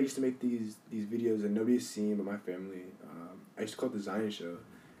kid, I used to make these videos that nobody's seen but my family. I used to call it the Zion Show,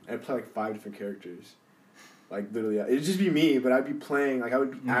 and I'd play like 5 different characters. Like literally, it'd just be me, but I'd be playing I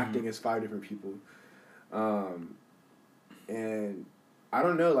would be acting as 5 different people. And I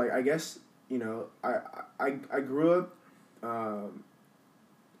don't know, like I guess I grew up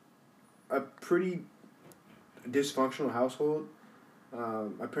a pretty dysfunctional household.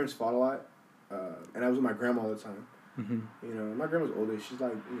 My parents fought a lot, and I was with my grandma all the time. Mm-hmm. My grandma's older. She's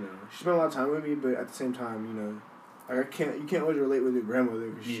like, she spent a lot of time with me, but at the same time, like you can't always relate with your grandmother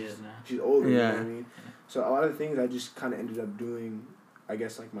because she's older. Yeah. You know what I mean? So a lot of the things I just kind of ended up doing, I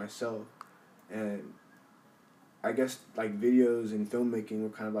guess, like myself, and I guess like videos and filmmaking were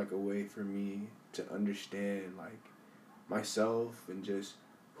kind of like a way for me to understand like myself and just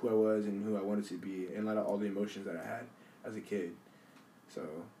who I was and who I wanted to be and like all the emotions that I had as a kid. So.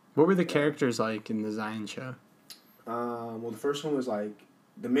 What were the characters like in the Zion Show? Well, the first one was like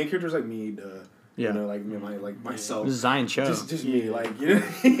the main character was like me, like me, myself. The Zion Show. Just me, like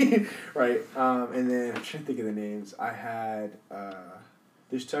right. And then I'm trying to think of the names. I had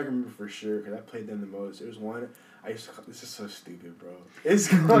there's 2 I can remember for sure because I played them the most. There was one I used to call, this is so stupid, bro. It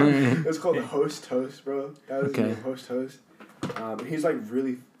was called the Host Toast, bro. That was the name, Host Toast. And he's like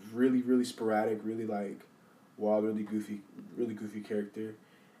really, really, really sporadic, really like wild, really goofy character.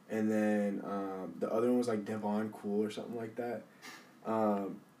 And then the other one was like Devon Cool or something like that.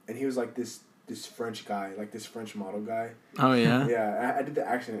 And he was like this French guy, like this French model guy. Oh yeah. Yeah, I did the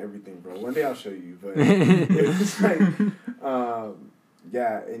accent and everything, bro. One day I'll show you, but it was like,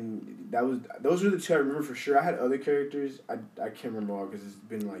 yeah, and those were the 2 I remember for sure. I had other characters, I can't remember all because it's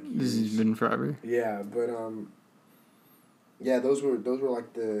been like years. This has been forever. Yeah, but yeah, those were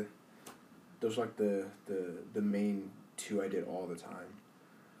like the main 2 I did all the time.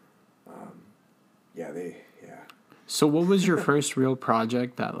 Yeah. So what was your first real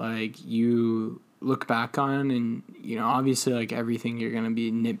project that like you look back on and obviously like everything you're gonna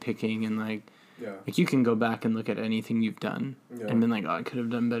be nitpicking and like like you can go back and look at anything you've done and been like, oh, I could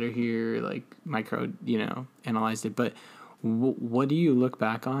have done better here, like micro analyzed it, but what do you look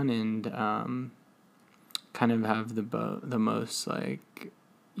back on and kind of have the most like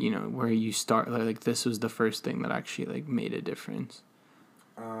where you start like this was the first thing that actually like made a difference?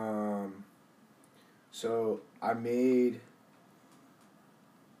 So I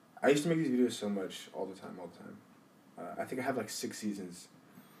used to make these videos so much all the time. I think I have like 6 seasons.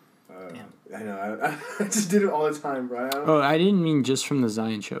 I know. I just did it all the time, bro. I didn't mean just from the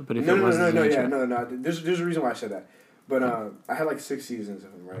Zion Show, but if no, it was no. There's a reason why I said that, but I had like 6 seasons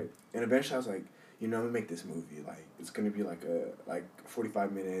of them, right? And eventually I was like, I'm gonna make this movie. Like it's gonna be like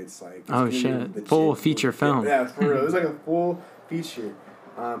 45 minutes. Like full feature film. Yeah, for real. It was like a full feature.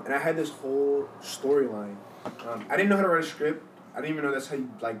 And I had this whole storyline. I didn't know how to write a script. I didn't even know that's how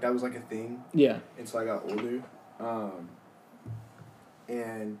that was like a thing. Yeah. Until I got older.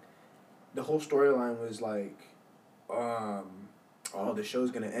 And the whole storyline was like, oh, the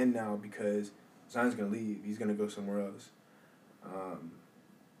show's gonna end now because Zion's gonna leave. He's gonna go somewhere else. I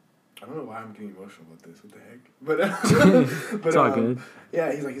don't know why I'm getting emotional about this. What the heck? But it's all good.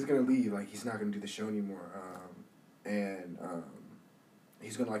 Yeah, he's gonna leave. Like he's not gonna do the show anymore. And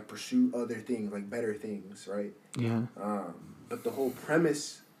he's gonna like pursue other things, like better things, right? Yeah. But the whole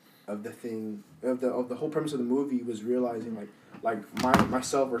premise of the thing, of the whole premise of the movie was realizing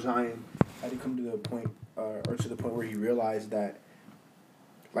myself or Zion had to come to the point, or to the point where he realized that,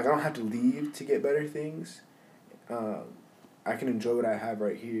 like, I don't have to leave to get better things. I can enjoy what I have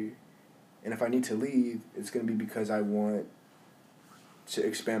right here. And if I need to leave, it's going to be because I want to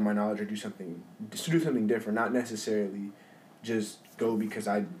expand my knowledge or do something different, not necessarily just go because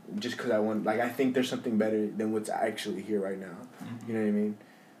I want, like, I think there's something better than what's actually here right now. Mm-hmm. You know what I mean?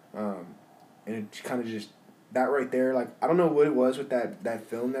 And it kind of just, that right there, like, I don't know what it was with that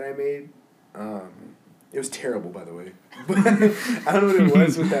film that I made. It was terrible, by the way. But I don't know what it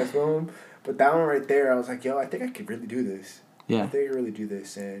was with that film. But that one right there, I was like, yo, I think I could really do this. Yeah. I think I could really do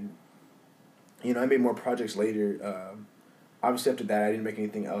this. And, you know, I made more projects later. Obviously, after that, I didn't make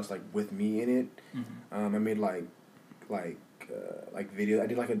anything else, like, with me in it. Mm-hmm. I made, like videos. I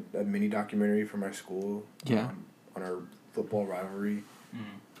did, like, a mini documentary for my school. Yeah. On our football rivalry.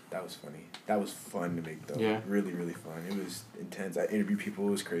 Mm-hmm. That was funny. That was fun to make, though. Yeah. Really, really fun. It was intense. I interviewed people.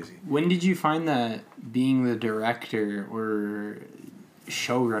 It was crazy. When did you find that being the director or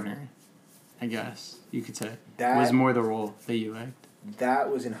showrunner, I guess you could say, that was more the role that you liked? That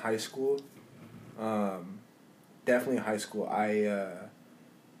was in high school. Definitely in high school.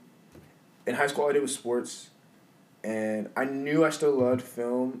 In high school, all I did was sports. And I knew I still loved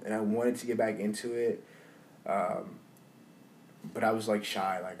film, and I wanted to get back into it. But I was, like,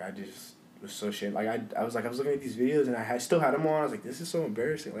 shy. Like, I just was so ashamed. Like, I was looking at these videos, and I still had them on. I was like, this is so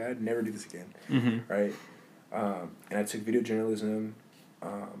embarrassing. Like, I'd never do this again. Mm-hmm. Right? And I took video journalism,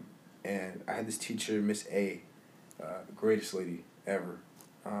 and I had this teacher, Miss A, the greatest lady ever.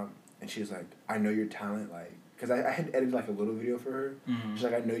 And she was like, I know your talent, like, because I had edited, like, a little video for her. Mm-hmm. She's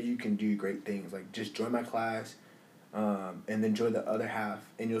like, I know you can do great things. Like, just join my class, and then join the other half,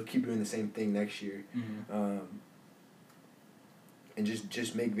 and you'll keep doing the same thing next year. Mm-hmm. And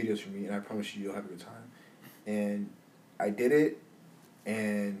just make videos for me, and I promise you'll have a good time. And I did it,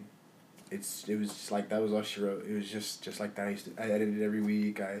 and it was just like, that was all she wrote. It was just like that. I edited every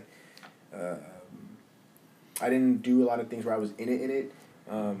week. I didn't do a lot of things where I was in it.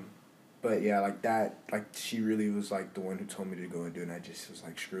 But yeah, like that, like she really was like the one who told me to go and do it, and I just was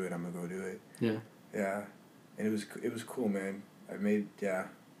like, screw it, I'm gonna go do it. Yeah. Yeah. And it was cool, man.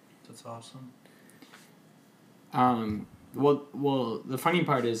 That's awesome. Well, the funny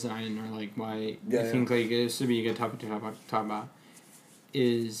part is, and I didn't know, like, why I think, like, this would be a good topic to talk about,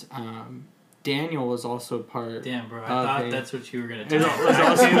 is, Daniel was also part. Damn, bro! I thought that's what you were gonna tell me.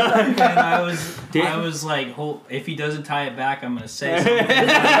 And I was like, if he doesn't tie it back, I'm gonna say something.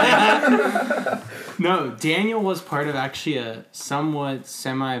 No, Daniel was part of actually a somewhat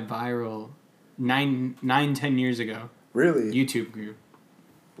semi-viral 10 years ago. Really? YouTube group.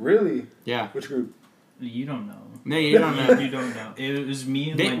 Really? Yeah. Which group? You don't know. No, you don't know. You don't know. It was me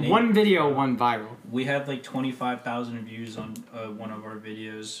and my neighbor. One video went viral. We had like 25,000 views on one of our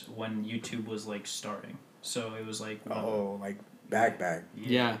videos when YouTube was like starting. So it was like... Wow. Like back.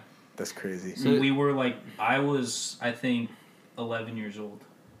 Yeah. That's crazy. So we were like... I was, I think, 11 years old.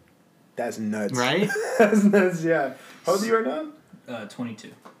 That's nuts. Right? That's nuts, yeah. How old are you right now?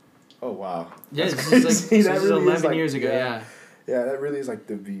 22. Oh, wow. Yeah, this is 11 years ago, yeah. Yeah, that really is like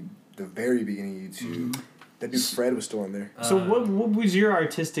the very beginning of YouTube. Mm-hmm. That dude Fred was still on there. So what was your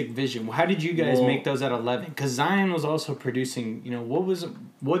artistic vision? How did you guys make those at 11? Because Zion was also producing. You know,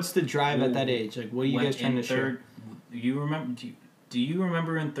 what's the drive at that age? Like, what are you guys trying to show? You remember? Do you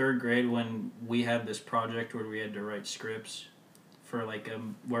remember in third grade when we had this project where we had to write scripts for like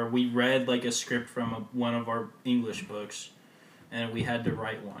where we read like a script from one of our English books, and we had to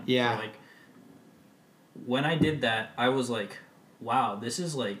write one. Yeah. Like, when I did that, I was like, wow, this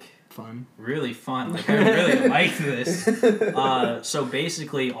is like fun. Really fun. Like, I really like this. So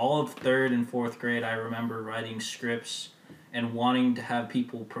basically, all of third and fourth grade, I remember writing scripts and wanting to have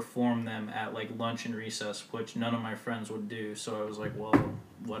people perform them at like lunch and recess, which none of my friends would do. So I was like, well,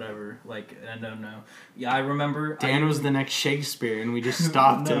 whatever. Like, I don't know. Yeah, I remember. Dan was the next Shakespeare, and we just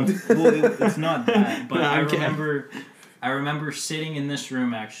stopped him. Well, it's not that. But no, I remember sitting in this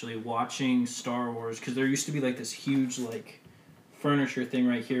room actually watching Star Wars, because there used to be like this huge like furniture thing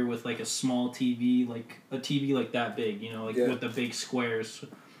right here with like a small TV, like a TV like that big, you know, like with the big squares.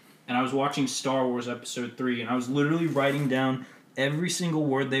 And I was watching Star Wars Episode 3, and I was literally writing down every single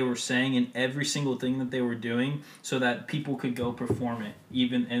word they were saying and every single thing that they were doing so that people could go perform it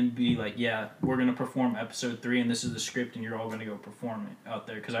even and be like, yeah, we're going to perform episode 3 and this is the script and you're all going to go perform it out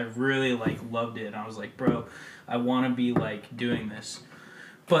there, because I really like loved it and I was like, bro, I want to be like doing this.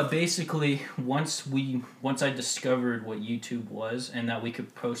 But basically, once I discovered what YouTube was and that we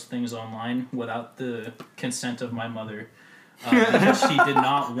could post things online without the consent of my mother, because she did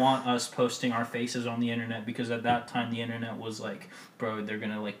not want us posting our faces on the internet, because at that time the internet was like, bro, they're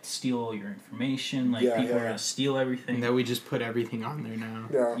gonna like steal all your information, like people are gonna steal everything. And then we just put everything on there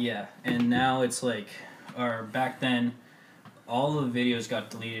now. Yeah, and now it's like, or back then, all the videos got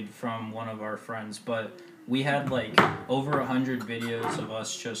deleted from one of our friends, but we had like over 100 videos of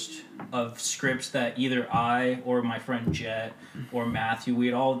us just of scripts that either I or my friend Jet or Matthew,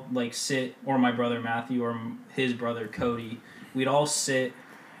 we'd all like sit, or my brother Matthew or his brother Cody, we'd all sit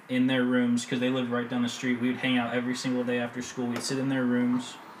in their rooms because they lived right down the street. We'd hang out every single day after school. We'd sit in their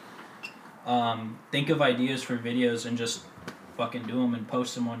rooms, think of ideas for videos, and just fucking do them and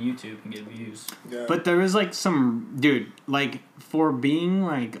post them on YouTube and get views. Yeah. But there was like some dude, like for being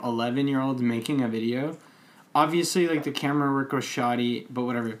like 11-year-olds making a video, obviously like the camera work was shoddy, but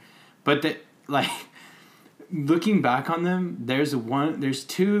whatever. But the like looking back on them, there's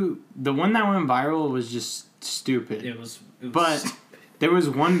two. The one that went viral was just stupid. It was but there was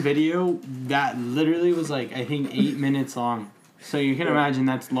one video that literally was like, I think 8 minutes long. So you can imagine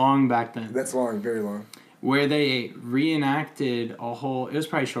that's long back then. That's long, very long. Where they reenacted a whole... It was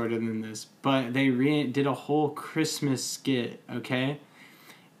probably shorter than this, but they did a whole Christmas skit, okay?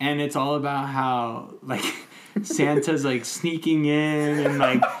 And it's all about how, like, Santa's, like, sneaking in and,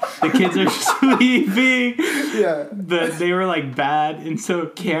 like, the kids are sleeping. Yeah. But they were, like, bad. And so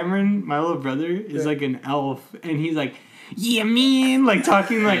Cameron, my little brother, is, like, an elf. And he's, like, yeah, man, like,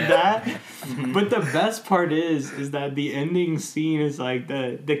 talking like that. But the best part is that the ending scene is, like,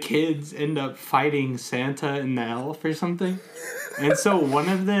 the kids end up fighting Santa and the elf or something. And so one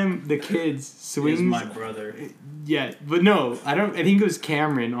of them, the kids, swings... Is my brother. Yeah, but no, I think it was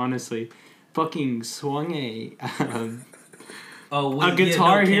Cameron, honestly. Fucking swung a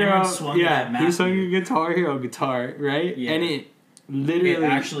Guitar Hero. He swung a Guitar Hero guitar, right? Yeah. And it literally it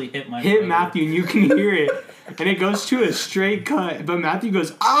actually hit Matthew, and you can hear it. And it goes to a straight cut, but Matthew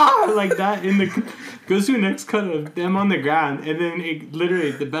goes, ah, like that, goes to a next cut of them on the ground. And then it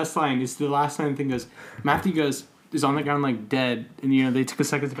literally, the best line is the last line thing goes, Matthew is on the ground like dead. And, you know, they took a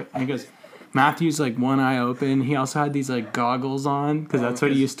second to, and he goes, Matthew's like one eye open. He also had these like goggles on because that's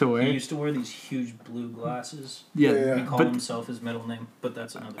what he used to wear. He used to wear these huge blue glasses. Yeah. He called himself his middle name, but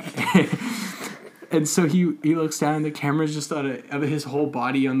that's another story. And so he looks down, and the camera's just of his whole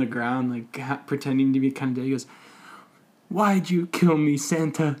body on the ground, like pretending to be kind of dead. He goes, "Why'd you kill me,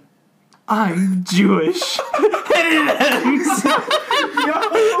 Santa? I'm Jewish." And it ends.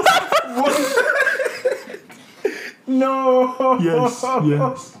 No. Yes.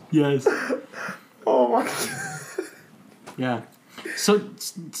 Oh my God. Yeah. So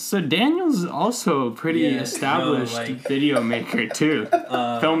Daniel's also a pretty established video maker too,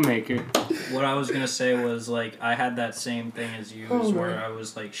 filmmaker. What I was gonna say was like I had that same thing as you, where I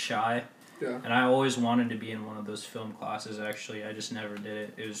was like shy, and I always wanted to be in one of those film classes. Actually, I just never did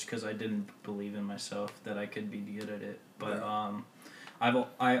it. It was because I didn't believe in myself that I could be good at it. But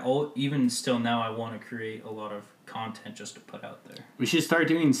even still now I want to create a lot of content just to put out there. We should start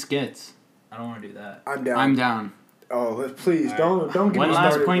doing skits. I don't want to do that. I'm down. Oh, please don't get me started. One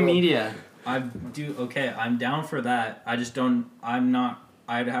Last Point Media. I'm down for that. I just don't.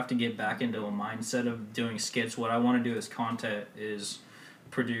 I'd have to get back into a mindset of doing skits. What I want to do as content is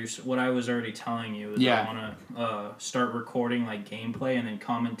produce. What I was already telling you is I want to start recording like gameplay and then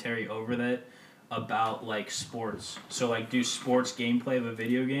commentary over that about like sports. So like do sports gameplay of a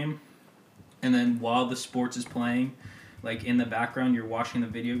video game, and then while the sports is playing, like in the background you're watching the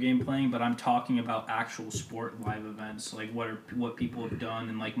video game playing, but I'm talking about actual sport live events, like what people have done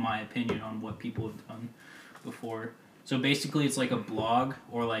and like my opinion on what people have done before. So basically it's like a blog,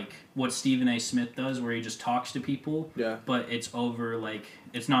 or like what Stephen A. Smith does where he just talks to people, but it's over, like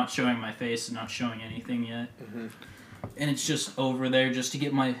it's not showing my face and not showing anything yet. And it's just over there just to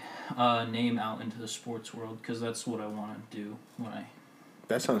get my name out into the sports world, because that's what I want to do when I...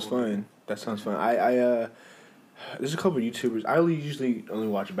 That sounds fun. I there's a couple of YouTubers. I usually only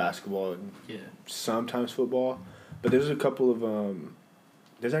watch basketball and sometimes football, but there's a couple of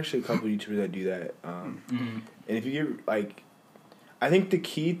there's actually a couple of YouTubers that do that. And if you get like, I think the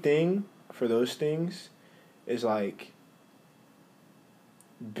key thing for those things is like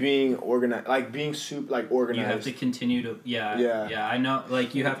being organized, like being organized. You have to continue to yeah. I know,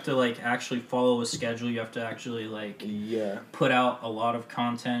 like you have to like actually follow a schedule. You have to actually like put out a lot of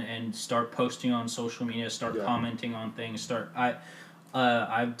content and start posting on social media. Start commenting on things.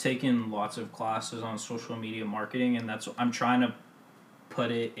 I've taken lots of classes on social media marketing, and I'm trying to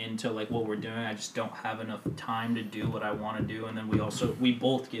put it into like what we're doing. I just don't have enough time to do what I want to do, and then we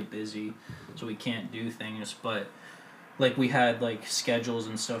both get busy, so we can't do things, but. Like, we had, like, schedules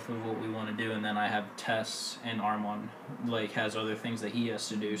and stuff of what we want to do, and then I have tests, and Armand, like, has other things that he has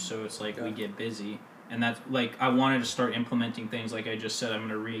to do, so it's like we get busy. And that's, like, I wanted to start implementing things, like I just said, I'm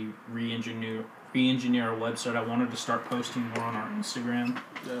going to re-engineer our website. I wanted to start posting more on our Instagram.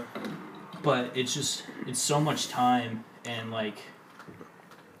 Yeah. But it's so much time, and, like,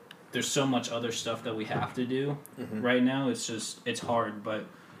 there's so much other stuff that we have to do right now. It's hard, but...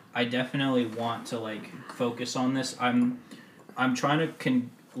 I definitely want to like focus on this. I'm trying to kind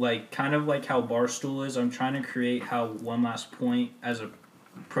of like how Barstool is. I'm trying to create how One Last Point as a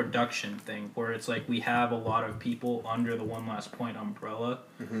production thing, where it's like we have a lot of people under the One Last Point umbrella,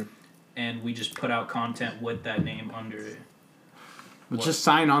 and we just put out content with that name under it. Well, just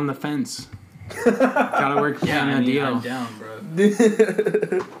sign On the Fence. Gotta work a deal. I'm down, bro.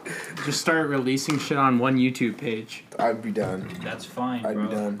 Just start releasing shit on one YouTube page. I'd be done. That's fine, bro. I'd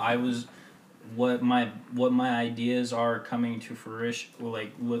be done. What my ideas are coming to fruition.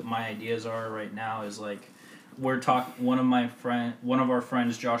 Like what my ideas are right now is like we're talking. One of our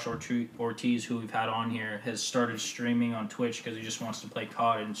friends, Josh Ortiz, who we've had on here, has started streaming on Twitch because he just wants to play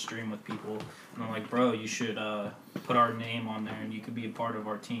COD and stream with people. And I'm like, bro, you should put our name on there, and you could be a part of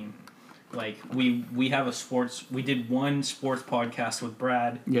our team. Like, we have we did one sports podcast with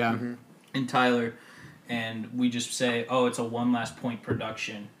Brad and Tyler, and we just say, oh, it's a One Last Point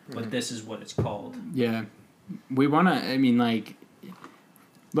production, but this is what it's called. Yeah. We want to, I mean, like,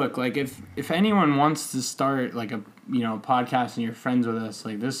 look, like, if anyone wants to start, like, a podcast and you're friends with us,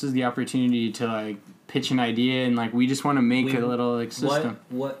 like, this is the opportunity to, like, pitch an idea, and, like, we just want to make a little, like, system.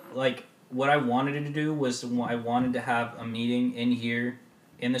 What I wanted to do was I wanted to have a meeting in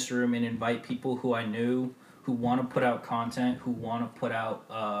this room and invite people who I knew who want to put out content, who want to put out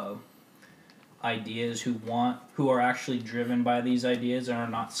ideas, who are actually driven by these ideas and are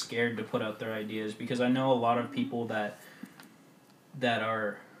not scared to put out their ideas. Because I know a lot of people that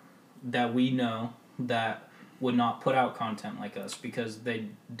we know that would not put out content like us because they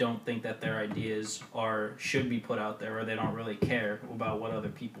don't think that their ideas should be put out there, or they don't really care about what other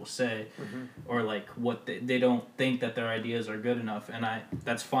people say, or like what they don't think that their ideas are good enough. And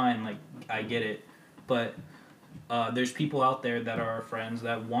that's fine, like I get it, but there's people out there that are our friends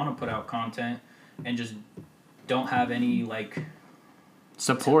that want to put out content and just don't have any like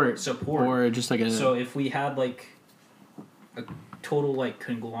support or just like so if we had like a total like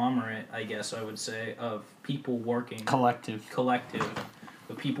conglomerate, I guess I would say, of people working collective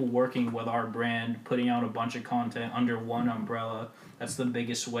the people working with our brand, putting out a bunch of content under one umbrella. That's the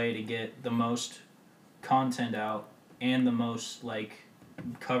biggest way to get the most content out and the most like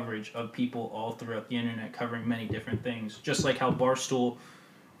coverage of people all throughout the internet covering many different things. Just like how Barstool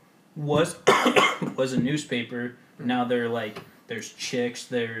was a newspaper, now they're like there's Chicks,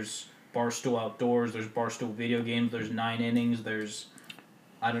 there's Barstool Outdoors, there's Barstool Video Games, there's 9 Innings, there's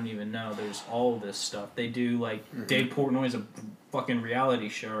I don't even know, there's all this stuff. They do like Dave Portnoy's a fucking reality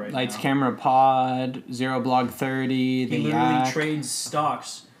show right Lights, now. Camera, Pod, Zero Blog 30, he literally trades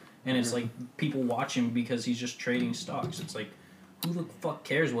stocks, and it's like people watch him because he's just trading stocks. It's like, who the fuck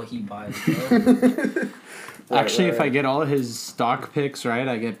cares what he buys, bro? Actually, if I get all his stock picks right,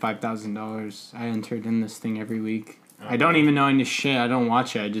 I get $5,000. I entered in this thing every week. I don't even know any shit. I don't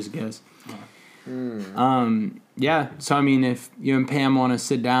watch it. I just guess. Yeah. So I mean, if you and Pam want to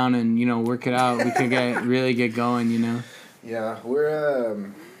sit down and work it out, we could really get going. Yeah,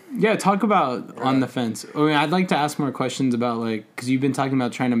 we're Yeah, talk about On the Fence. I mean, I'd like to ask more questions about like because you've been talking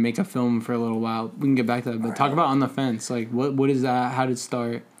about trying to make a film for a little while. We can get back to that, but talk about On the Fence. Like, what is that? How did it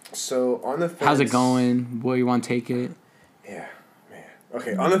start? So On the Fence. How's it going? Where you want to take it? Yeah, man.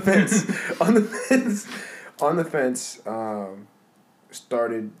 Okay, On the Fence. On the Fence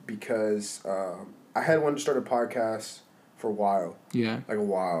started because I had wanted to start a podcast for a while. Yeah. Like a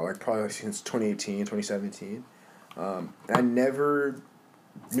while. Like probably since 2018, 2017. And I never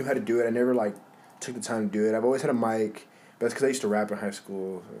knew how to do it. I never like took the time to do it. I've always had a mic, but that's because I used to rap in high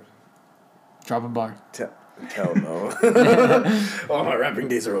school. Drop a bar. Hell no. All my rapping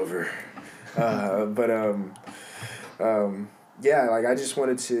days are over. Yeah, like I just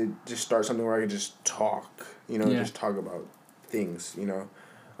wanted to just start something where I could just talk, just talk about things, and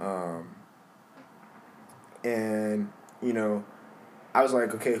I was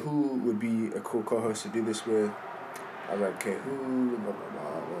like, okay, who would be a cool co-host to do this with? I was like, okay, who? Blah, blah,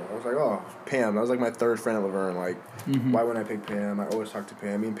 blah. I was like, oh, Pam. That was like my third friend at Laverne. Like, why wouldn't I pick Pam? I always talk to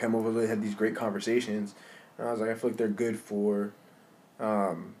Pam. Me and Pam over there had these great conversations. And I was like, I feel like they're good for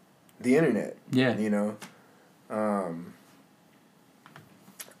the internet. Yeah. You know?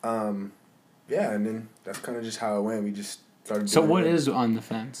 Yeah, and then that's kind of just how it went. We just started So doing what it. is On the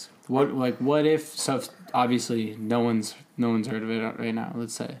Fence? What if, so obviously no one's heard of it right now,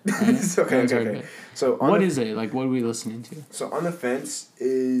 let's say. Right? It's okay, No one's heard okay. of it. So What is it? Like, what are we listening to? So On the Fence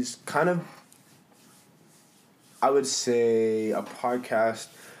is kind of, I would say, a podcast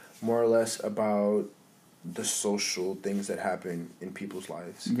more or less about the social things that happen in people's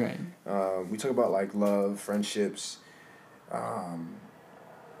lives. Right. We talk about like love, friendships,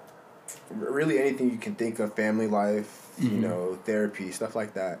 really anything you can think of, family life, you know, therapy, stuff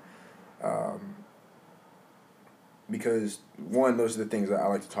like that. Because one, those are the things that I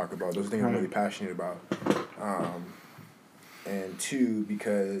like to talk about. Those are things I'm really passionate about. And two,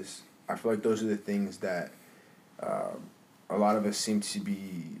 because I feel like those are the things that a lot of us seem to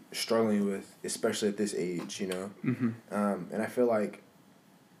be struggling with, especially at this age, you know? And I feel like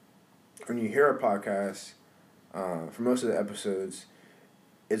when you hear a podcast, for most of the episodes,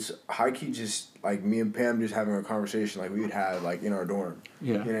 it's high-key just like me and Pam just having a conversation like we would have like in our dorm.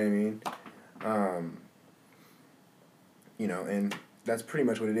 Yeah. You know what I mean? You know, and that's pretty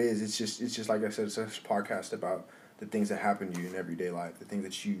much what it is. It's just like I said, it's a podcast about the things that happen to you in everyday life, the things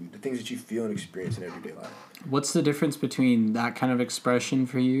that you feel and experience in everyday life. What's the difference between that kind of expression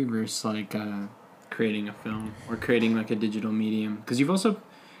for you versus like creating a film or creating like a digital medium? Because you've also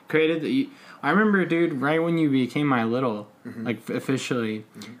created I remember, dude, right when you became My Little, like officially,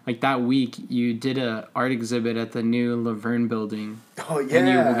 like that week, you did a art exhibit at the new Laverne building. Oh yeah, and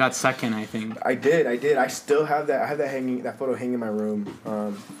you got second, I think. I did. I still have that. I have that photo hanging in my room.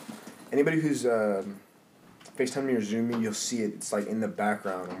 Anybody who's FaceTime me or Zoom me, you'll see it. It's like in the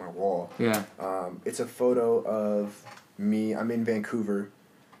background on my wall. Yeah. It's a photo of me. I'm in Vancouver,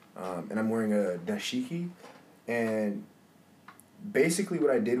 and I'm wearing a dashiki, and basically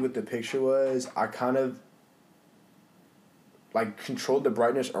what I did with the picture was I kind of like controlled the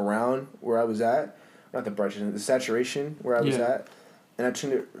brightness around where I was at. Not the brightness, the saturation where I was at. And I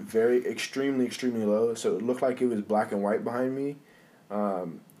turned it extremely low, so it looked like it was black and white behind me.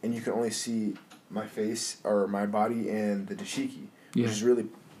 And you can only see my face or my body and the dashiki, which is really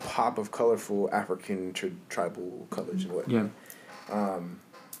pop of colorful African tribal colors and whatnot. And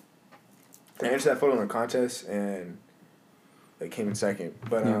I entered that photo in a contest, and it came in second.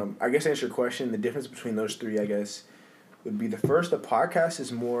 But I guess to answer your question, the difference between those three, I guess, would be the first, the podcast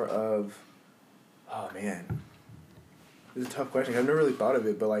is more of, oh man, this is a tough question. I've never really thought of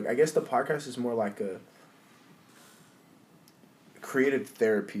it, but like I guess the podcast is more like a creative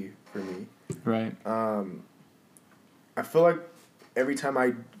therapy for me. Right. I feel like every time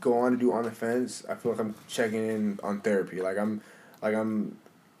I go on to do On the Fence, I feel like I'm checking in on therapy. Like I'm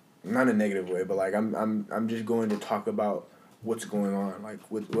not in a negative way, but like I'm just going to talk about what's going on, like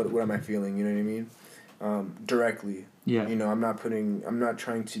what am I feeling, you know what I mean? Directly. Yeah. You know, I'm not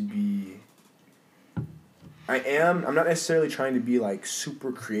trying to be, I'm not necessarily trying to be like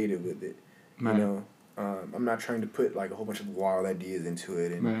super creative with it. Right. You know? I'm not trying to put like a whole bunch of wild ideas into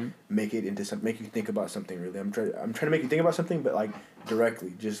it and make it into make you think about something really. I'm trying to make you think about something, but like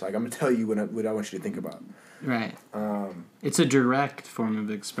directly, just like I'm gonna tell you what I want you to think about. Right. It's a direct form of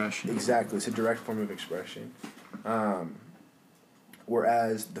expression. Exactly, it's a direct form of expression.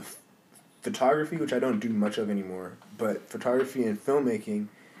 Whereas the photography, which I don't do much of anymore, but photography and filmmaking,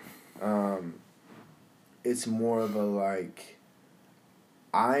 it's more of a like,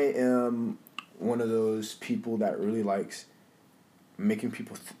 I am one of those people that really likes making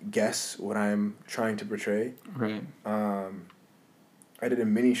people guess what I'm trying to portray. Right. I did a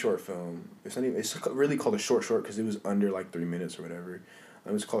mini short film. It's really called a short because it was under like 3 minutes or whatever.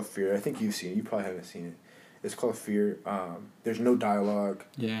 It was called Fear. I think you've seen it. You probably haven't seen it. It's called Fear. There's no dialogue.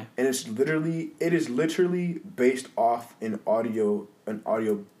 Yeah. And it is literally based off an audio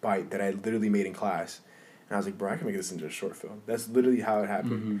bite that I literally made in class. And I was like, bro, I can make this into a short film. That's literally how it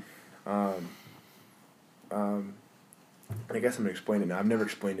happened. And I guess I'm gonna explain it now. I've never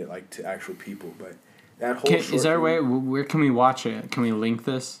explained it like to actual people, but that whole is there a way? Where can we watch it? Can we link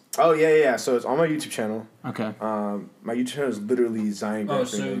this? Oh yeah. So it's on my YouTube channel. Okay. My YouTube channel is literally Zion Grant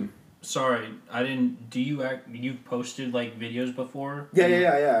Freeman. Sorry, I didn't. Do you've posted like videos before?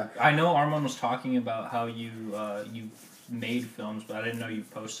 Yeah. I know Armand was talking about how you made films, but I didn't know you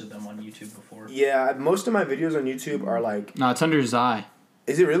posted them on YouTube before. Yeah, most of my videos on YouTube are like. No, it's under Zai.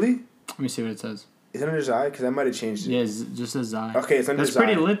 Is it really? Let me see what it says. Is it under Zai? Because I might have changed it. Yeah, it's just a Zai. Okay, it's under That's Zai.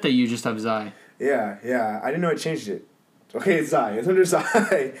 pretty lit that you just have Zai. Yeah. I didn't know I changed it. Okay, it's Zai. It's under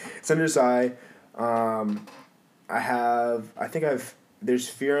Zai. It's under Zai. There's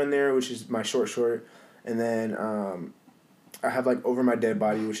Fear on there, which is my short. And then I have like Over My Dead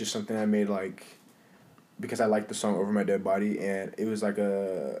Body, which is something I made like because I liked the song Over My Dead Body, and it was like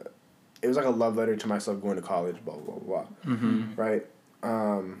a love letter to myself going to college, blah blah blah blah. Mm-hmm. Right.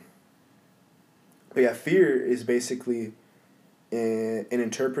 But yeah, Fear is basically an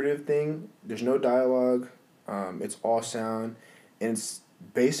interpretive thing. There's no dialogue. It's all sound, and it's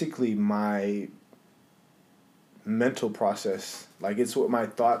basically my mental process. Like, it's what my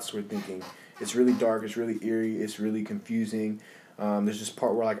thoughts were thinking. It's really dark. It's really eerie. It's really confusing. There's this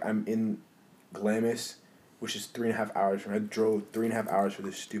part where like I'm in Glamis, which is 3.5 hours from. I drove 3.5 hours for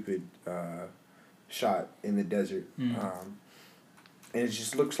this stupid shot in the desert, and it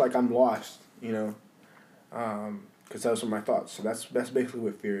just looks like I'm lost, you know, because those were my thoughts. So that's basically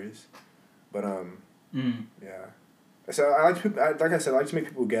what Fear is, but yeah. So I like to, like I said, I like to make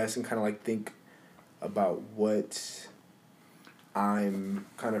people guess and kind of like think about what I'm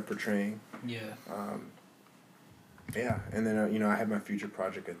kind of portraying. Yeah. Yeah, and then you know, I have my future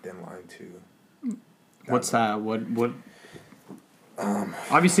project at Thin Line too. What's that? What?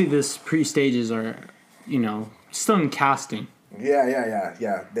 Obviously, this pre-stages are, you know, still in casting.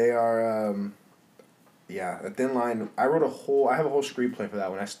 Yeah. They are. Yeah, a Thin Line. I have a whole screenplay for that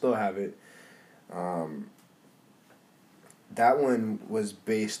one. I still have it. That one was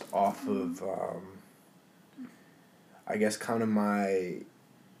based off of, I guess, kind of my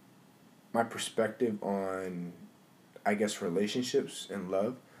perspective on, I guess, relationships and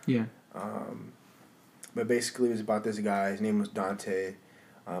love. Yeah. But basically, it was about this guy. His name was Dante.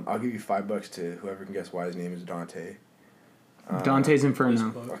 I'll give you $5 to whoever can guess why his name is Dante. Dante's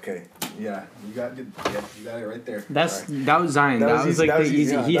Inferno. Okay. Yeah, you got it right there. That was Zion. That was like the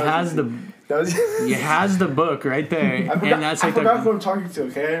easy. He has the book right there, and that's like I forgot who I'm talking to.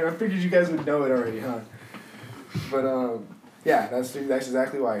 Okay, I figured you guys would know it already, huh? But yeah, that's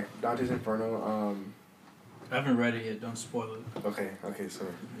exactly why Dante's Inferno. I haven't read it yet. Don't spoil it. Okay. So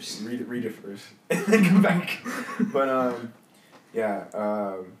read it first, and then come back. But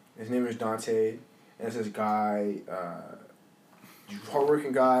yeah, his name is Dante, and it's this guy,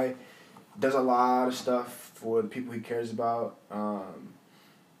 hardworking guy, does a lot of stuff for the people he cares about,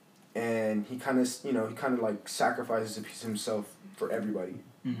 and he kind of like sacrifices a piece of himself for everybody,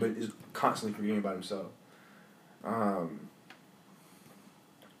 but is constantly forgetting about himself.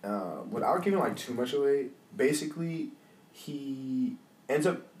 Without giving like too much away, basically, he ends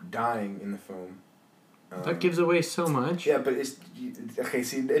up dying in the film. That gives away so much. Yeah, but it's okay.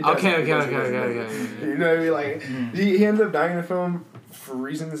 See, it Okay. You know what I mean? Like he ends up dying in the film for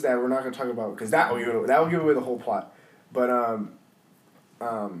reasons that we're not gonna talk about because that will give away the whole plot. But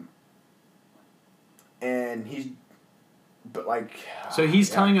and he's. But like, so he's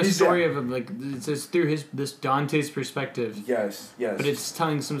telling a story of like it's just through this Dante's perspective. Yes. But it's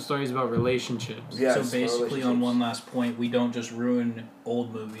telling some stories about relationships. Yes, so basically, on one last point, we don't just ruin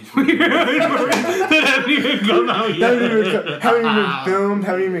old movies. That haven't even come out yet. Haven't even filmed.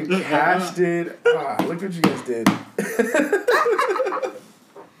 Haven't even casted. Look what you guys did.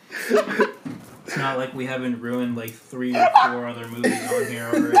 It's not like we haven't ruined like 3 or 4 other movies on here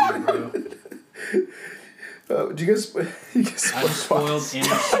already, bro. Do you guys I spoiled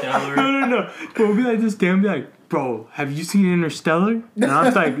Interstellar. No. We'll be like this guy and be like, bro, have you seen Interstellar? And I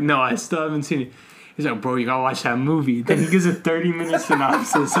was like, no, I still haven't seen it. He's like, bro, you gotta watch that movie. Then he gives a 30-minute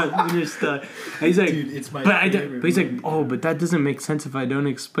synopsis of Interstellar. And he's like, dude, it's my favorite but he's like, oh, but that doesn't make sense if I don't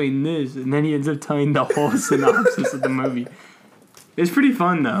explain this. And then he ends up telling the whole synopsis of the movie. It's pretty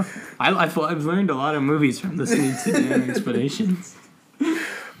fun though. I've learned a lot of movies from listening to the explanations.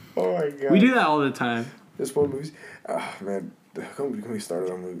 Oh my god. We do that all the time. There's 4 movies. Man, can we start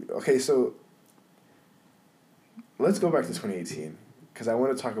on a movie? Okay, so let's go back to 2018 because I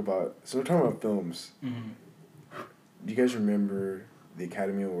want to talk about. So we're talking about films. Mm-hmm. Do you guys remember the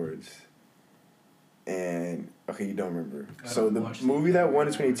Academy Awards? And okay, you don't remember. So the movie that won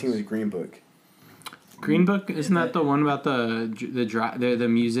in 2018 was Green Book. Green Book, isn't that the one about the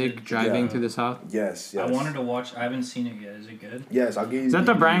music driving through the South? Yes. I wanted to watch. I haven't seen it yet. Is it good? Yes, I'll give you. Is that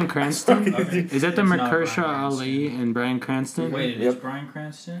the Bryan Cranston? Okay. Is that the Mahershala Ali and Bryan Cranston? Wait, it is Bryan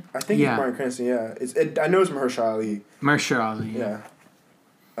Cranston? I think it's Bryan Cranston. Yeah, I know it's Mahershala Ali. Mahershala Ali. Yeah.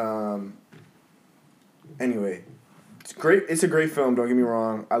 Anyway, it's great. It's a great film. Don't get me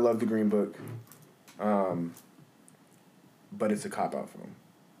wrong. I love the Green Book. But it's a cop-out film.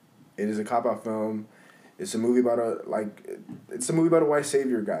 It is a cop-out film. It's a movie about a white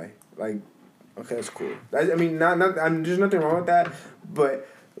savior guy. Like, Okay, that's cool. I mean, there's nothing wrong with that, but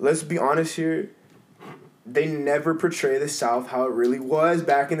let's be honest here. They never portray the South how it really was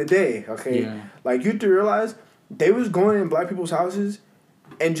back in the day, okay? Yeah. Like, you have to realize, they was going in black people's houses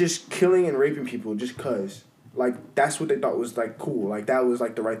and just killing and raping people just cause. Like, that's what they thought was, like, cool. Like, that was,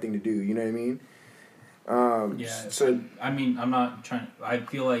 like, the right thing to do, you know what I mean? So I mean, I'm not trying. I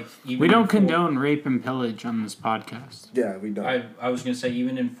feel like even We don't in condone rape and pillage on this podcast. yeah, we don't. I was gonna say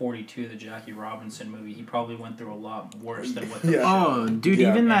even in 42, the Jackie Robinson movie, he probably went through a lot worse than what. Yeah. Oh, dude, Yeah.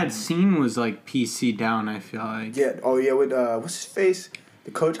 even that And- scene was like PC down, I feel like. Yeah. Oh yeah. With what's his face?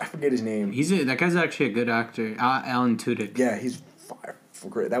 The coach. I forget his name. That guy's actually a good actor. Alan Tudyk. Yeah, he's fire for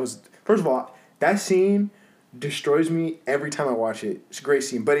great. That was first of all, that scene destroys me every time I watch it. It's a great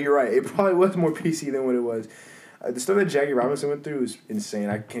scene, but you're right. It probably was more PC than what it was. The stuff that Jackie Robinson went through is insane.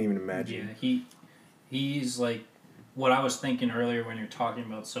 I can't even imagine. Yeah, he's like what I was thinking earlier when you're talking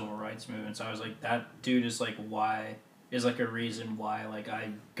about civil rights movements. I was like, that dude is like a reason why like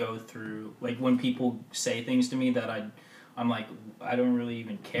I go through like when people say things to me that I'm like I don't really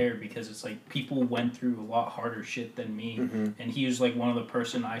even care because it's like people went through a lot harder shit than me, and he was like one of the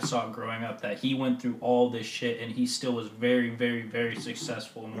person I saw growing up that he went through all this shit and he still was very very very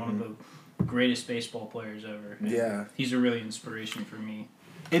successful and one of the greatest baseball players ever. And Yeah. he's a really inspiration for me.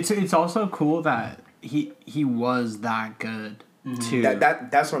 It's also cool that he was that good too.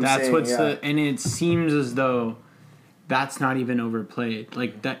 That's what I'm saying. And it seems as though that's not even overplayed.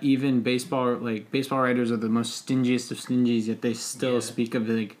 Like that even baseball writers are the most stingiest of stingies, yet they still speak of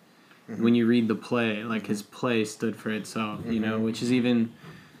like when you read the play, like his play stood for itself, you know, which is even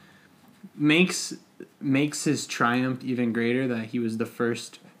makes his triumph even greater that he was the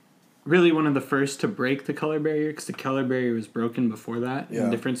first, really one of the first to break the color barrier, because the color barrier was broken before that in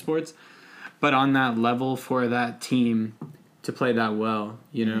different sports. But on that level for that team to play that well,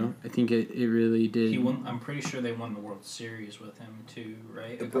 you know, I think it really did. He won. I'm pretty sure they won the World Series with him too,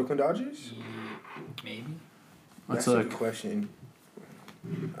 right? The Brooklyn Dodgers? Yeah, maybe. Let's That's a look. good question.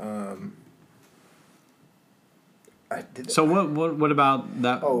 So what about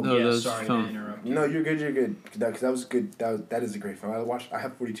that? Oh, those sorry to films? interrupt you. No, you're good. You're good. Because that was good. That is a great film. I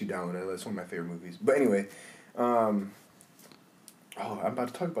have 42 downloaded. That's one of my favorite movies. But anyway, I'm about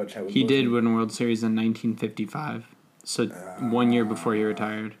to talk about Chadwick He Boseman. did win World Series in 1955, so 1 year before he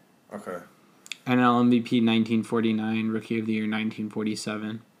retired. Okay. NL MVP 1949, Rookie of the Year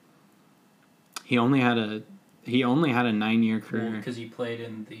 1947. He only had a 9-year career. Because he played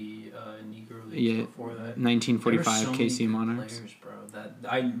in the Negro Leagues Yeah, before that. 1945 There were so KC many Monarchs. players, bro,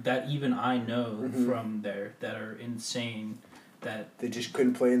 that even I know from there that are insane. That They just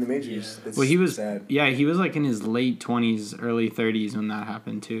couldn't play in the majors. Yeah. That's Well, he was sad. he was like in his late 20s, early 30s when that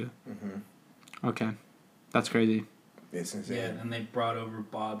happened too. Okay, that's crazy. It's insane. yeah, and they brought over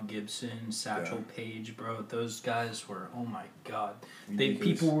Bob Gibson, Satchel Paige, bro. Those guys were oh my god.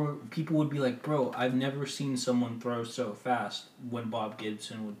 Ridiculous. People would be like, bro, I've never seen someone throw so fast. When Bob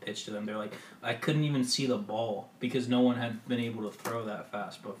Gibson would pitch to them, they're like, I couldn't even see the ball because no one had been able to throw that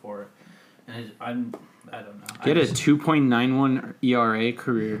fast before. And I don't know. He had a 2.91 ERA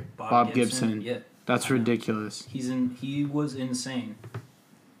career. Bob Gibson. Yeah, That's I know. ridiculous. He was insane.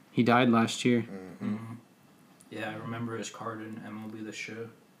 He died last year. Yeah, I remember his card in MLB The Show.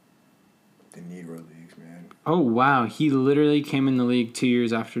 The Negro Leagues, man. Oh wow, he literally came in the league 2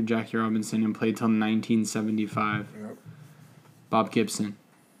 years after Jackie Robinson and played till 1975. Yep. Bob Gibson.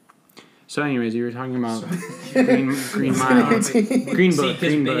 So, anyways, you were talking about Green Mile,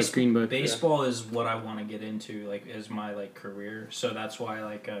 Green Book. Baseball is what I want to get into, like, as my like career. So that's why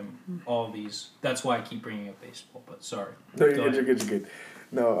all these. That's why I keep bringing up baseball. But sorry. No, Go ahead. you're good.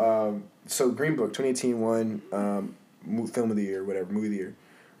 No, so Green Book 2018 won film of the year, whatever, movie of the year,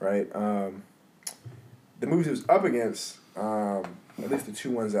 right? The movies it was up against, at least the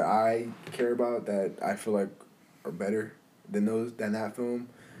two ones that I care about that I feel like are better than that film,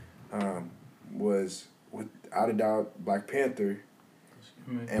 was without a doubt Black Panther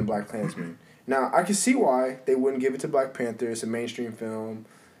and Black Klansman. Now I can see why they wouldn't give it to Black Panther. It's a mainstream film.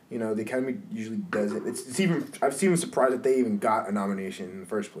 You know, the Academy usually does it. I was even surprised that they even got a nomination in the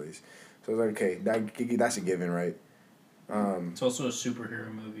first place. So I was like, okay, that's a given, right? It's also a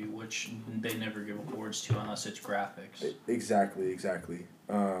superhero movie, which they never give awards to unless it's graphics. Exactly.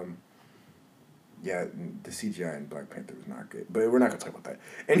 Yeah, the CGI in Black Panther was not good, but we're not gonna talk about that.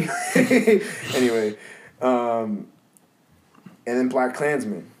 Anyway, and then Black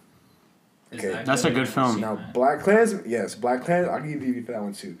Klansman. Okay. That's a good film. Now, Black Klansman, yes, Black Klansman, I'll give you for that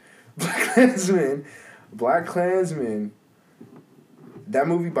one too. Black Klansman, that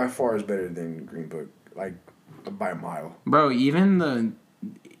movie by far is better than Green Book, like, by a mile. Bro, even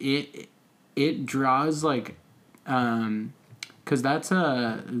it draws like, because that's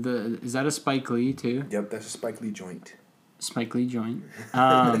is that a Spike Lee too? Yep, that's a Spike Lee joint. Spike Lee joint.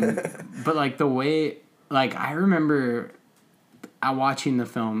 But like the way, like I remember watching the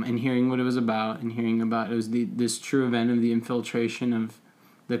film and hearing what it was about and hearing about it was this true event of the infiltration of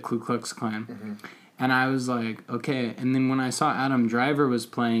the Ku Klux Klan. Mm-hmm. And I was like, okay. And then when I saw Adam Driver was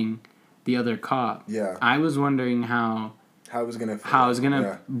playing the other cop, Yeah. I was wondering how it was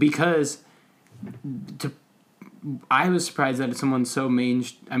gonna because I was surprised that someone so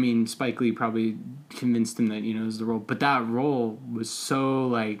I mean, Spike Lee probably convinced him that, it was the role, but that role was so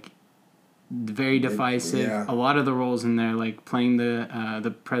like very divisive. Yeah. A lot of the roles in there, like playing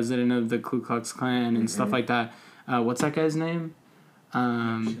the president of the Ku Klux Klan and stuff like that. What's that guy's name?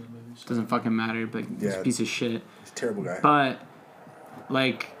 Doesn't fucking matter, but he's a piece of shit. He's a terrible guy. But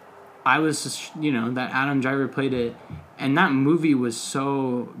like, I was just, that Adam Driver played it, and that movie was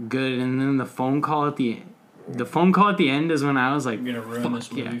so good. And then the phone call at the end is when I was like, You're gonna ruin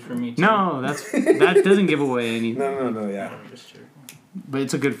this movie for me too. No, that doesn't give away anything. No, yeah. I'm just joking. But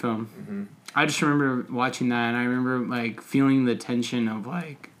it's a good film. Mm-hmm. I just remember watching that, and I remember like feeling the tension of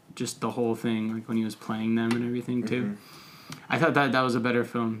like just the whole thing, like when he was playing them and everything too. Mm-hmm. I thought that was a better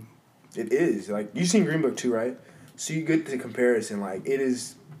film. It is. Like, you've seen Green Book too, right? So you get the comparison. Like, it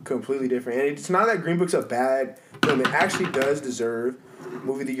is completely different. And it's not that Green Book's a bad film. It actually does deserve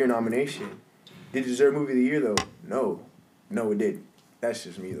Movie of the Year nomination. Did it deserve Movie of the Year, though? No, it didn't. That's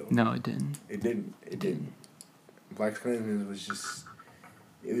just me, though. No, it didn't. It didn't. Black Klansman was just...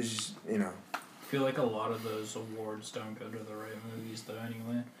 It was just, I feel like a lot of those awards don't go to the right movies, though,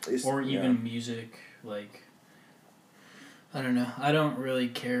 anyway. It's, Or even music, like... I don't know. I don't really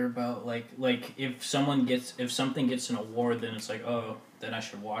care about like if something gets an award, then it's like, oh, then I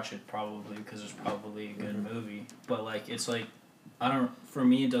should watch it probably because it's probably a good movie. But like it's like for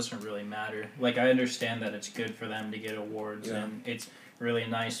me it doesn't really matter. Like I understand that it's good for them to get awards and it's really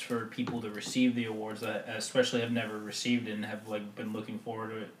nice for people to receive the awards that especially have never received it and have like been looking forward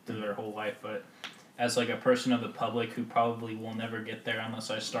to it through their whole life. But as like a person of the public who probably will never get there unless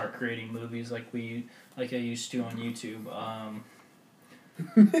I start creating movies like I used to on YouTube.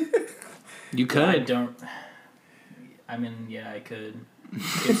 You could. I don't. I mean, yeah, I could.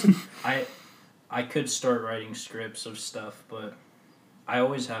 I could start writing scripts of stuff, but I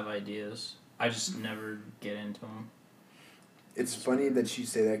always have ideas. I just never get into them. It's funny that you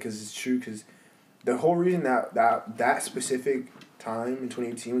say that because it's true. Because the whole reason that specific time in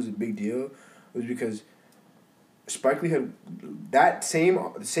 2018 was a big deal was because Spike Lee had that same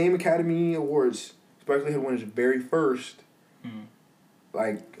Academy Awards. Spike Lee had won his very first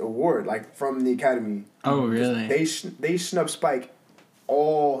award from the Academy. Oh, really? They snub Spike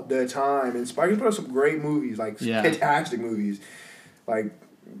all the time, and Spike put out some great movies, fantastic movies, like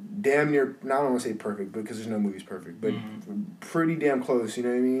damn near. I don't want to say perfect, because there's no movies perfect, but pretty damn close. You know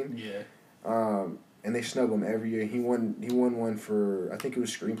what I mean? Yeah. And they snub him every year. He won one for, I think it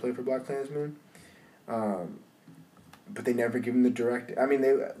was screenplay for Black Klansman. But they never give him the direct. I mean,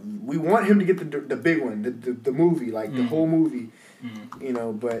 we want him to get the big one, the movie, the whole movie,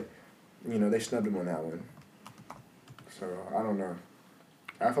 but they snubbed him on that one. So I don't know.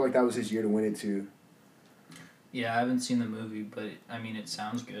 I feel like that was his year to win it too. Yeah, I haven't seen the movie, but I mean, it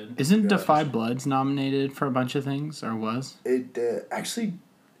sounds good. Isn't Defy Bloods nominated for a bunch of things, or was? It actually,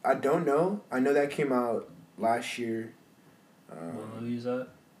 I don't know. I know that came out last year. What movie is that?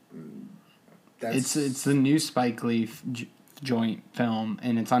 It's the new Spike Lee joint film,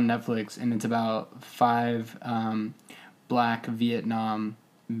 and it's on Netflix, and it's about 5 Black Vietnam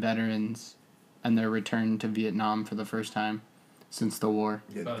veterans and their return to Vietnam for the first time since the war.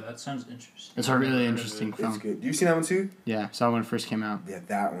 Yeah. Oh, that sounds interesting. It's a really interesting film. It's good. You seen that one too? Yeah, saw it when it first came out. Yeah,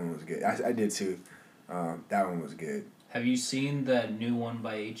 that one was good. I did too. That one was good. Have you seen that new one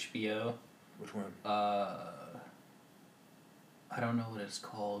by HBO? Which one? I don't know what it's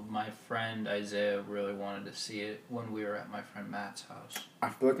called. My friend Isaiah really wanted to see it when we were at my friend Matt's house. I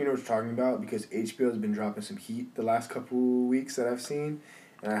feel like you know what you're talking about because HBO has been dropping some heat the last couple weeks that I've seen,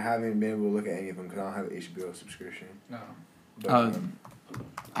 and I haven't been able to look at any of them because I don't have an HBO subscription. No. But,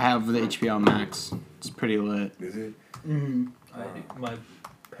 I have the HBO Max. It's pretty lit. is it? Mm-hmm. My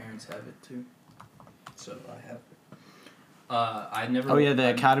parents have it too, so I have it. I never. Oh yeah, the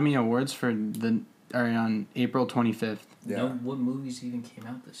Academy Awards are on April 25th. Yeah. No, what movies even came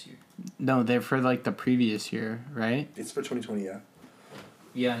out this year? No, they're for the previous year, right? It's for 2020, yeah.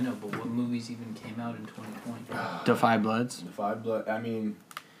 Yeah, I know, but what movies even came out in 2020? Defy Bloods. Defy Blood. I mean,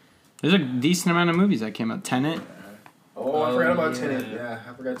 There's a decent amount of movies that came out. Tenet. I forgot about yeah. Tenet. Yeah,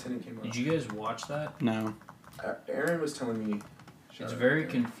 I forgot Tenet came out. Did you guys watch that? No. Aaron was telling me. It's very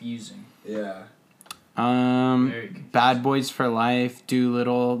confusing. Yeah. Very Bad Boys for Life,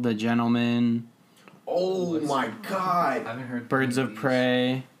 Doolittle, The Gentleman, Oh my I god. haven't heard Birds any of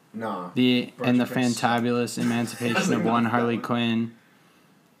these. Nah. Prey, Birds and the of Prey Fantabulous Emancipation of One Harley Quinn.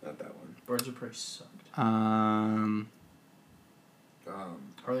 Not that one. Birds of Prey sucked.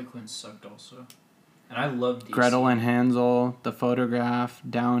 Harley Quinn sucked also. And I love DC. Gretel and Hansel, The Photograph,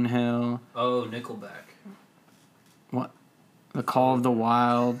 Downhill, Oh, Nickelback. The Call of the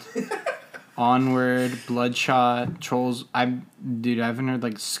Wild, Onward, Bloodshot, Trolls. I haven't heard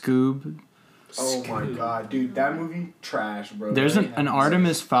like Scoob. Oh my god, dude, that movie trash, bro. There's Right. an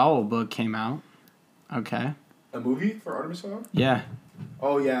Artemis Fowl book came out. Okay. a movie for Artemis Fowl? Yeah.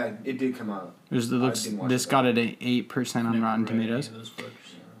 Oh yeah, it did come out. didn't watch This it, got it at 8% on Never Rotten read any Tomatoes. of those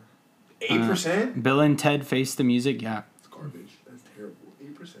books. 8%? Bill and Ted Face the Music. Yeah. It's garbage. That's terrible.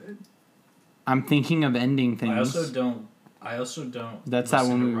 8%. I'm thinking of ending things. I also don't. That's that listen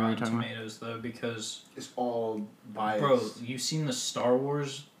one to we were Rotten talking about. Tomatoes though, because It's all biased. bro, you've seen the Star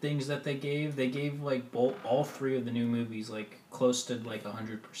Wars things that they gave. They gave like all three of the new movies like close to like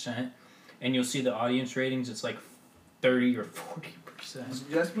 100%, and you'll see the audience ratings. It's like 30 or 40%.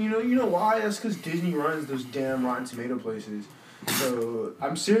 That's you know why? That's because Disney runs those damn Rotten Tomato places. So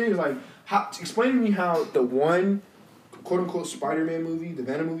I'm serious. Like, explain to me how the one quote unquote Spider-Man movie, the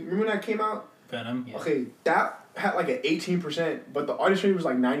Venom movie. Remember when that came out? Venom. Yeah. Okay, that had like an 18%, but the audience rating was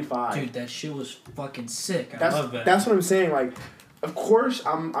like 95. Dude, that shit was fucking sick. I That's love Venom. that's what I'm saying. Like, of course,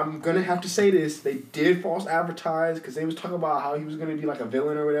 I'm gonna have to say this. They did false advertise because they was talking about how he was gonna be like a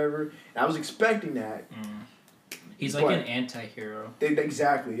villain or whatever. And I was expecting that. He's like But- an anti-hero.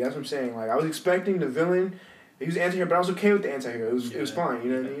 Exactly. That's what I'm saying. Like, I was expecting the villain. He was an anti-hero, but I was okay with the anti-hero. It was Yeah. fine.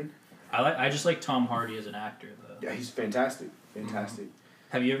 You know what I mean? I just like Tom Hardy as an actor though. Yeah, he's fantastic. Fantastic.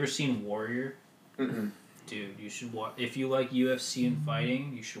 Have you ever seen Warrior? Mm-mm. Dude, you should watch. If you like UFC and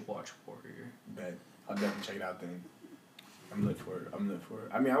fighting, you should watch Warrior. Bet. I'll definitely check it out then. I'm lit for it.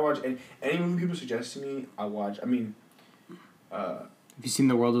 I mean, I watch any movie people suggest to me. I watch. I mean, Have you seen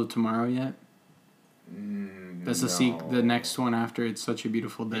The World of Tomorrow yet? That's the next one after It's Such a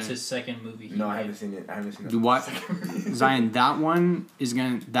Beautiful Day. It's his second movie. No, I haven't seen it. What? Zion, that one,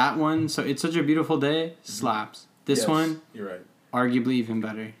 so It's Such a Beautiful Day slaps. This Yes, one, you're right. arguably even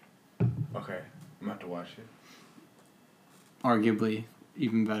better. Okay, I'm gonna have to watch it. Arguably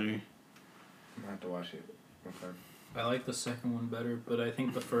even better. I'm gonna have to watch it. Okay. I like the second one better, but I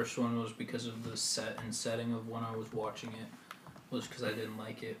think the first one was because of the set and setting of when I was watching it. Was because I didn't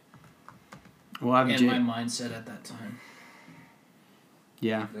like it. We'll have And my mindset at that time.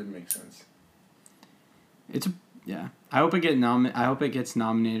 Yeah. That makes sense. Yeah. I hope it gets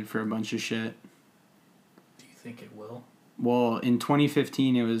nominated for a bunch of shit. Do you think it will? Well, in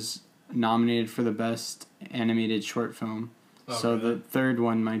 2015 it was nominated for the best animated short film. Oh, So really? the third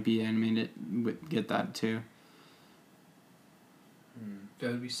one might be animated, get that too.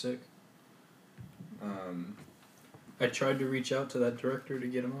 That would be sick. Um, I tried to reach out to that director to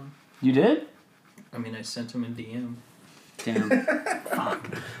get him on. You did? I mean, I sent him a DM. Damn.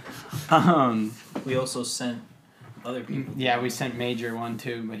 Fuck. We also sent other people. Yeah, we sent Major one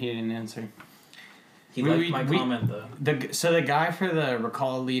too, but he didn't answer. He liked my comment though. So the guy for the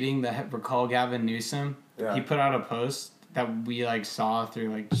Recall Gavin Newsom, yeah. he put out a post that we like saw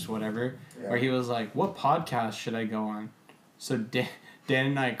through like just whatever, where he was like, "What podcast should I go on?" So Dan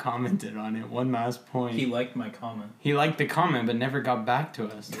and I commented on it. One last point. He liked my comment. He liked the comment, but never got back to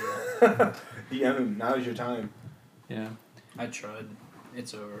us. DM him. Now is your time. Yeah. I tried.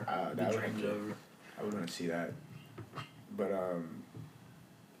 It's over. That The would dream's have to- over. I would want to see that. But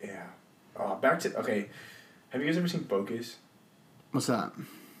yeah. Back to okay. Have you guys ever seen Focus? What's that?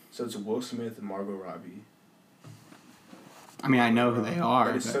 So it's Will Smith and Margot Robbie. I mean, I know who they are.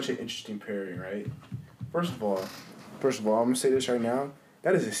 That is but- such an interesting pairing, right? First of all, I'm gonna say this right now.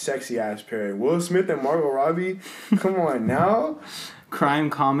 That is a sexy ass pairing. Will Smith and Margot Robbie. Come on now. Crime,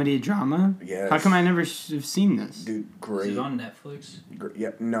 comedy, drama? Yes. How come I never have seen this? Dude, Is great. it on Netflix?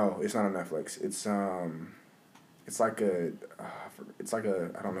 Yeah, no, it's not on Netflix. It's like a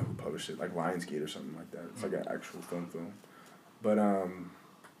I don't know who published it, like Lionsgate or something like that. It's like an actual film. But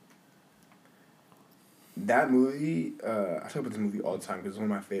that movie, I talk about this movie all the time because it's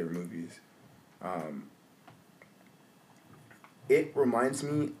one of my favorite movies. It reminds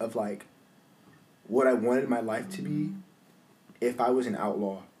me of like what I wanted my life to be if I was an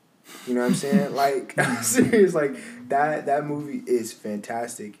outlaw. You know what I'm saying? Like, I'm serious. Like, that movie is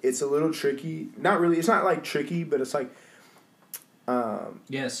fantastic. It's a little tricky. Not really. It's not, like, tricky, but it's, like...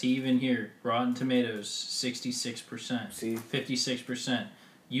 Yeah, see, even here, Rotten Tomatoes, 66%. See? 56%.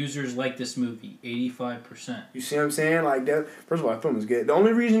 users like this movie 85%. You see what I'm saying? Like that. First of all, that film is good. The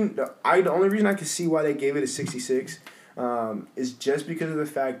only reason I can see why they gave it a 66, is just because of the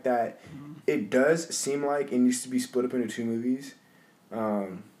fact that it does seem like it needs to be split up into two movies.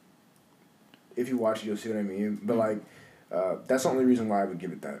 If you watch it, you'll see what I mean. But like, that's the only reason why I would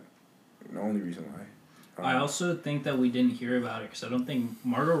give it that. The only reason why. I also think that we didn't hear about it because I don't think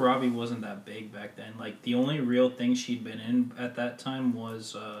Margot Robbie wasn't that big back then. Like, the only real thing she'd been in at that time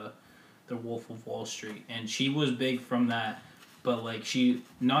was The Wolf of Wall Street. And she was big from that, but, like, she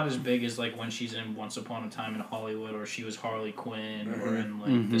not as big as, like, when she's in Once Upon a Time in Hollywood, or she was Harley Quinn, or in,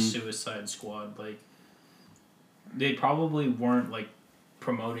 like, The Suicide Squad. Like, they probably weren't, like,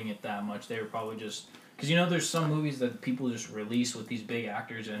 promoting it that much. They were probably just... Because, you know, there's some movies that people just release with these big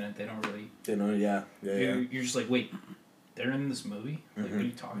actors in it. They don't really... You know, yeah. You're just like, wait, they're in this movie? Like, what are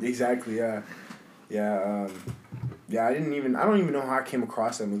you talking about? Exactly, yeah. Yeah, I don't even know how I came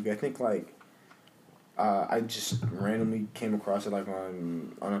across that movie. I think, like, I just randomly came across it, like,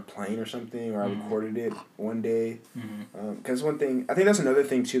 on a plane or something, or I recorded it one day. Because one thing... I think that's another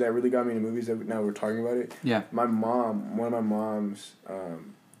thing, too, that really got me into movies, that now we're talking about it. Yeah. One of my moms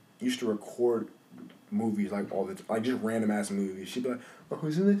used to record movies like all the like just random ass movies. She'd be like, "Oh,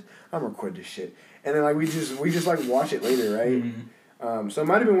 who's in this? I'm record this shit," and then like we just like watch it later, right? So it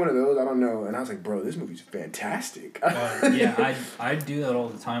might have been one of those. I don't know. And I was like, "Bro, this movie's fantastic." Yeah, I do that all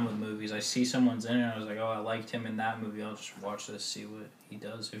the time with movies. I see someone's in it, and I was like, "Oh, I liked him in that movie. I'll just watch this, see what he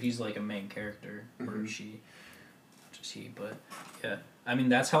does. If he's like a main character, or she, just he." But yeah, I mean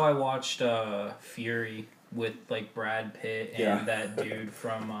that's how I watched Fury with like Brad Pitt and that dude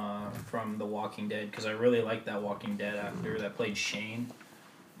from The Walking Dead, because I really like that Walking Dead actor that played Shane.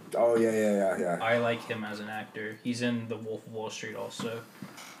 Oh yeah. I like him as an actor. He's in The Wolf of Wall Street also,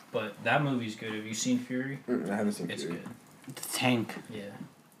 but that movie's good. Have you seen Fury? I haven't seen It's Fury. good. The Tank. Yeah.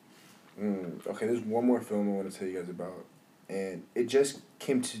 Okay, there's one more film I want to tell you guys about, and it just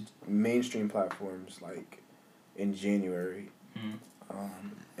came to mainstream platforms like in January.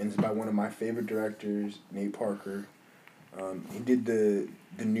 And it's by one of my favorite directors, Nate Parker. He did the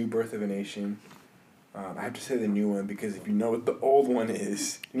new Birth of a Nation. I have to say the new one because if you know what the old one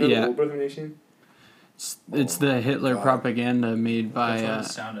is, you know the old Birth of a Nation? It's the Hitler propaganda made by... That's what it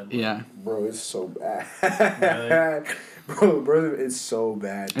sounded like. Yeah. Bro, it's so bad. Really? Bro, brother, it's so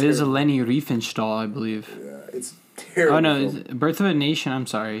bad. It is a Leni Riefenstahl, I believe. Yeah, it's terrible. Oh, no, Birth of a Nation, I'm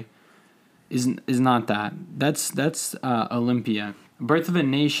sorry, is not that. That's Olympia. Birth of a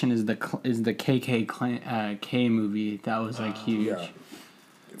Nation is the KKK movie that was like huge. Yeah,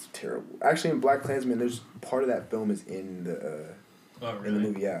 it's terrible. Actually, in Black Klansman, there's part of that film is in the in the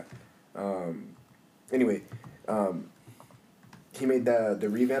movie. Yeah. Anyway, he made the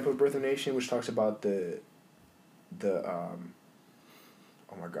revamp of Birth of a Nation, which talks about the oh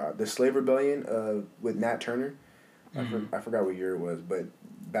my God, the slave rebellion with Nat Turner. I forgot what year it was, but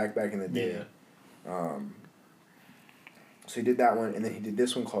back in the day. Yeah. So he did that one, and then he did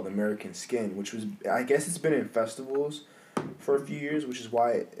this one called American Skin, which was, I guess it's been in festivals for a few years, which is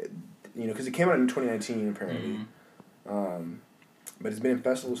why, because it came out in 2019 apparently. But it's been in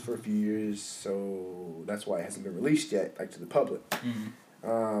festivals for a few years, so that's why it hasn't been released yet, like to the public.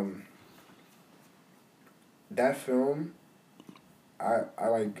 That film, it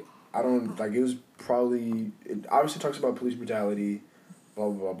was probably, it obviously talks about police brutality, blah,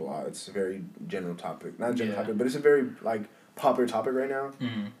 blah, blah, blah. It's a very general topic. Not a general topic, but it's a very, like, popular topic right now.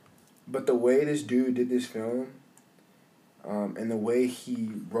 But the way this dude did this film, and the way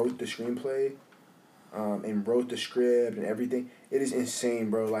he wrote the screenplay, and wrote the script and everything, it is insane,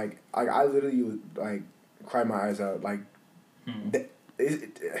 bro. Like I literally would, like, cry my eyes out. Like, I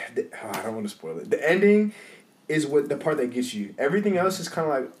don't want to spoil it. The ending is what the part that gets you. Everything else is kind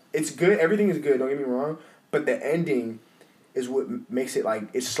of like, it's good. Everything is good. Don't get me wrong. But the ending is what makes it, like,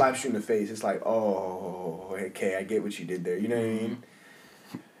 it slaps you in the face. It's like, oh, okay, I get what you did there. You know what I mean?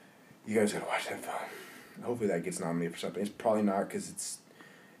 You guys gotta watch that film. Hopefully that gets nominated for something. It's probably not because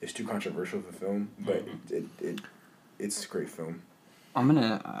it's too controversial of a film, but it's a great film. I'm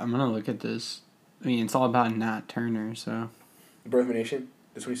gonna look at this. I mean, it's all about Nat Turner, so. Birth of a Nation,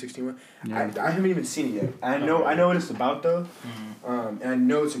 the 2016 one. Yeah. I haven't even seen it yet. I know what it's about though, and I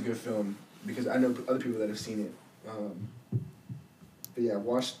know it's a good film because I know other people that have seen it. But yeah,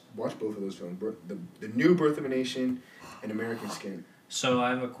 watch both of those films. The new Birth of a Nation and American Skin. So I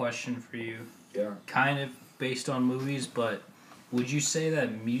have a question for you. Yeah. Kind of based on movies, but would you say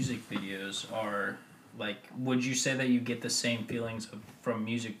that music videos are like, would you say that you get the same feelings from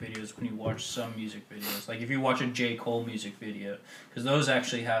music videos when you watch some music videos? Like, if you watch a J. Cole music video, because those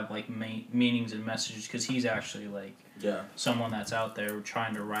actually have, like, meanings and messages, because he's actually, like, someone that's out there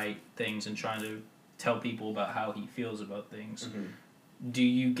trying to write things and trying to tell people about how he feels about things. Do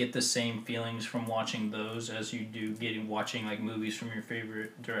you get the same feelings from watching those as you do watching, like, movies from your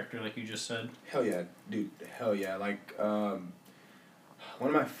favorite director, like you just said? Hell yeah, dude. Hell yeah. Like, one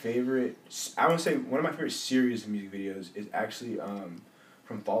of my favorite, I would say one of my favorite series of music videos is actually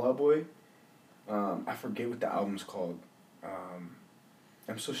from Fall Out Boy. I forget what the album's called.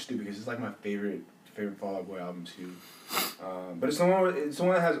 I'm so stupid because it's like my favorite Fall Out Boy album too. But it's the one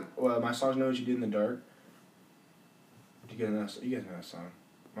that has My Songs Know What You Did in the Dark. You guys know that song.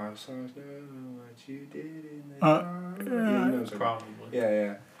 My songs know what you did in the dark. Yeah, you know what I'm Probably.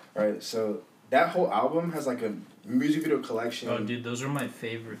 Yeah. Right, so that whole album has like a music video collection. Oh, dude, those are my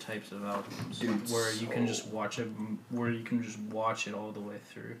favorite types of albums. Dude, where you can just watch it, all the way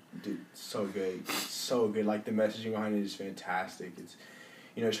through. Dude, so good, so good. Like the messaging behind it is fantastic. It's,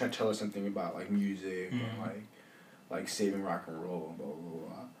 it's trying to tell us something about like music and like saving rock and roll and blah blah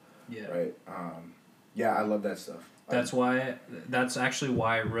blah. Yeah. Right. Yeah, I love that stuff. That's actually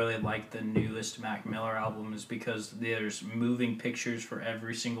why I really like the newest Mac Miller album, is because there's moving pictures for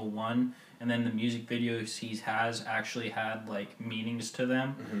every single one, and then the music videos he has actually had like meanings to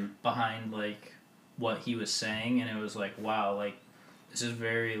them behind like what he was saying, and it was like, wow, like this is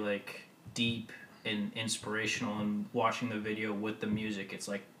very like deep and inspirational, and watching the video with the music, it's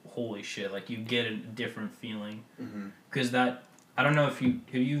like, holy shit, like you get a different feeling, because that. I don't know if you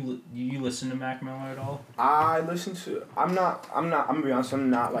listen to Mac Miller at all? I'm gonna be honest, I'm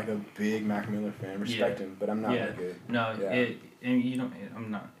not like a big Mac Miller fan. Respect him, but I'm not like a... No, and you don't,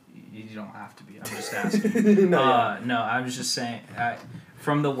 I'm not, you don't have to be. I'm just asking. No, I was just saying,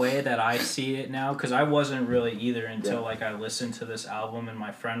 from the way that I see it now, because I wasn't really either until like I listened to this album and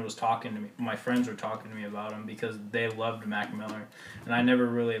my friends were talking to me about him because they loved Mac Miller, and I never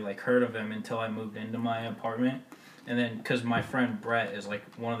really like heard of him until I moved into my apartment. And then, because my friend Brett is, like,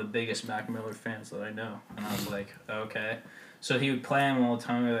 one of the biggest Mac Miller fans that I know. And I was like, okay. So he would play him all the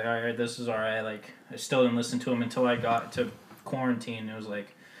time. I'd be like, all right, this is all right. Like, I still didn't listen to him until I got to quarantine. It was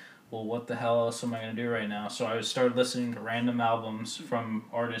like, well, what the hell else am I going to do right now? So I started listening to random albums from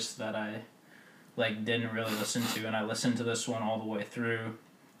artists that I, like, didn't really listen to. And I listened to this one all the way through.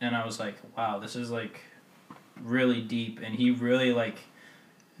 And I was like, wow, this is, like, really deep. And he really, like...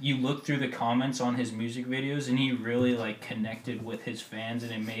 You look through the comments on his music videos, and he really, like, connected with his fans,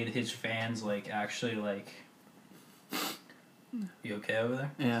 and it made his fans, like, actually, like... You okay over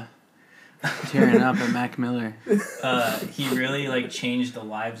there? Yeah. Tearing up at Mac Miller. He really, like, changed the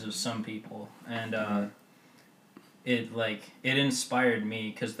lives of some people, and it inspired me,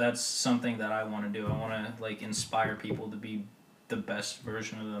 because that's something that I want to do. I want to, like, inspire people to be the best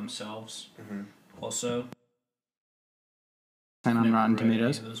version of themselves, also. On Rotten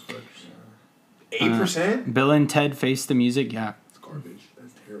Tomatoes. 8%? Bill and Ted Face the Music, yeah. It's garbage.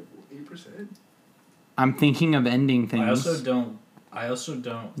 That's terrible. 8%? I'm thinking of ending things. I also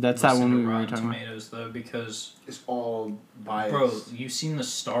don't. That's that one we were Rotten talking about. Tomatoes though, because it's all biased. Bro, you've seen the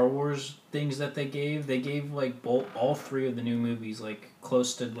Star Wars things that they gave? They gave like all three of the new movies like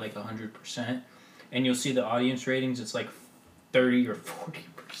close to like 100%, and you'll see the audience ratings. It's like 30 or 40%.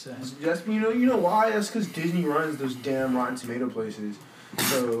 That's you know why? That's because Disney runs those damn Rotten Tomato places.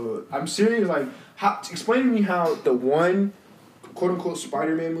 So I'm serious. Like, explain to me how the one quote unquote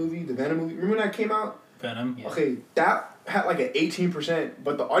Spider-Man movie, the Venom movie, remember when that came out? Venom. Yeah. Okay, that had like an 18%,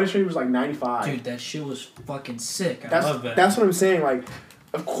 but the audience rating was like 95. Dude, that shit was fucking sick. I love Venom. That's what I'm saying. Like,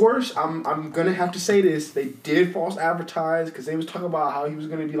 of course, I'm gonna have to say this. They did false advertise because they was talking about how he was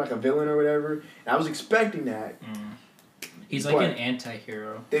gonna be like a villain or whatever, and I was expecting that. He's like an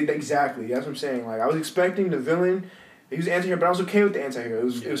anti-hero. Exactly. That's what I'm saying. Like, I was expecting the villain. He was an anti-hero, but I was okay with the anti-hero.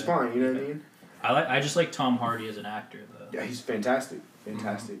 It was fine. You know what I mean? I just like Tom Hardy as an actor, though. Yeah, he's fantastic.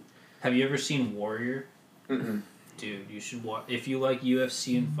 Fantastic. Have you ever seen Warrior? Mm-mm. Dude, you should watch. If you like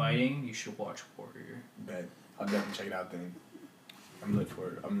UFC and fighting, you should watch Warrior. Bet. I'll definitely check it out then. I'm lit for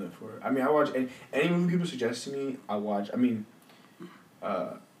it. I mean, I watch any movie people suggest to me. I watch. I mean,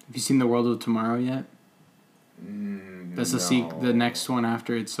 have you seen The World of Tomorrow yet? That's the next one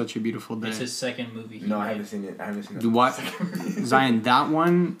after It's Such a Beautiful Day. It's his second movie. I haven't seen it. I haven't seen it. What? Zion, that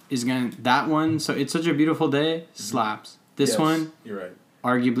one, so It's Such a Beautiful Day slaps. This one, you're right.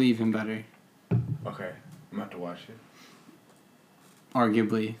 Arguably even better. Okay. I'm gonna have to watch it.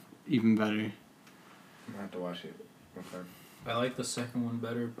 Arguably even better. I'm gonna have to watch it. Okay. I like the second one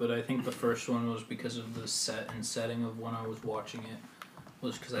better, but I think the first one was because of the setting of when I was watching it.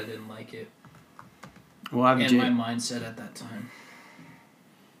 Was because I didn't like it. We'll have and my mindset at that time.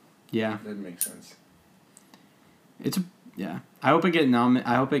 Yeah. That makes sense. Yeah. I hope it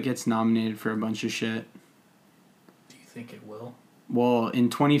gets nominated for a bunch of shit. Do you think it will? Well, in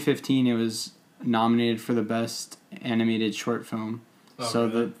 2015 it was nominated for the best animated short film. Oh, so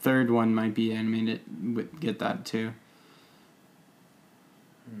really? the third one might be animated, get that too.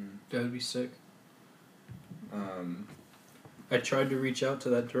 That would be sick. I tried to reach out to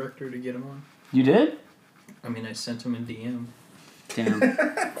that director to get him on. You did? I mean, I sent him a DM. Damn.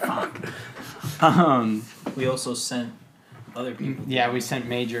 Fuck. We also sent other people. Yeah, we sent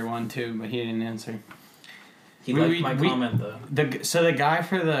Major one too, but he didn't answer. He liked my comment though. So the guy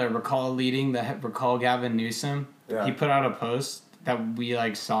for the Recall Gavin Newsom, he put out a post that we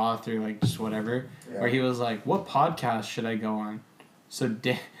like saw through like just whatever, where he was like, "What podcast should I go on?" So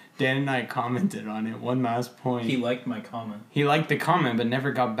Dan and I commented on it. One last point. He liked my comment. He liked the comment, but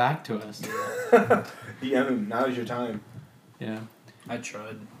never got back to us. Yeah, now's your time. Yeah. I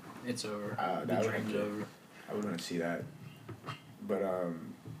tried. It's over. The The dream's over. I would want to see that. But,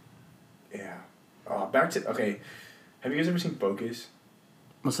 yeah. Back to, okay. Have you guys ever seen Focus?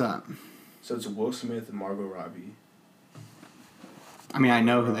 What's that? So it's Will Smith and Margot Robbie. I mean, I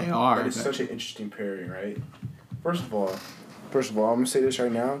know who they are. But it's such an interesting pairing, right? First of all, I'm going to say this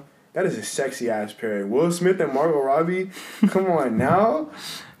right now. That is a sexy-ass pairing. Will Smith and Margot Robbie? Come on now.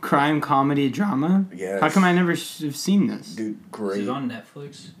 Crime, comedy, drama? Yes. How come I never have seen this? Dude, great. Is it on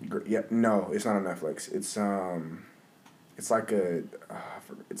Netflix? Yeah, no, it's not on Netflix. It's like a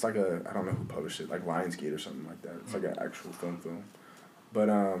I don't know who published it, like Lionsgate or something like that. It's like an actual film. But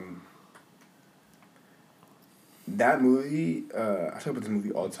that movie, I talk about this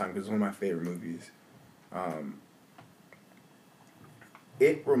movie all the time because it's one of my favorite movies.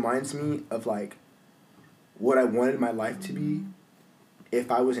 It reminds me of like what I wanted my life to be if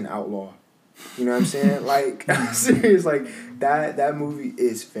I was an outlaw. You know what I'm saying? Like, I'm serious. Like, that movie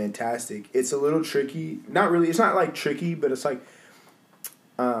is fantastic. It's a little tricky. Not really. It's not, like, tricky, but it's, like...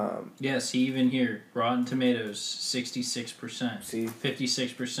 Yeah, see, even here, Rotten Tomatoes, 66%. See?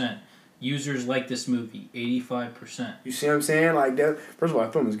 56%. Users like this movie, 85%. You see what I'm saying? Like, that, first of all,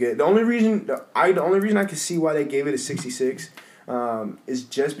 that film is good. The only reason I can see why they gave it a 66 is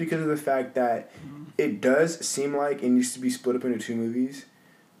just because of the fact that it does seem like it needs to be split up into two movies.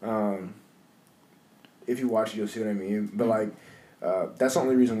 If you watch it, you'll see what I mean. But, like, that's the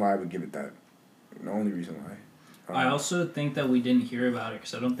only reason why I would give it that. The only reason why. I also think that we didn't hear about it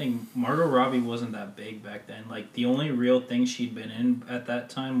because I don't think Margot Robbie wasn't that big back then. Like, the only real thing she'd been in at that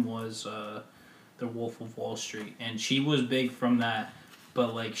time was The Wolf of Wall Street. And she was big from that,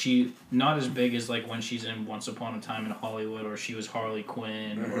 but, like, she not as big as, like, when she's in Once Upon a Time in Hollywood or she was Harley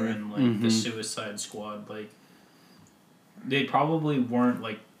Quinn or in, like, The Suicide Squad. Like, they probably weren't,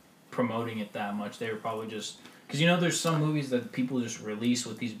 like, promoting it that much. They were probably just... Because, you know, there's some movies that people just release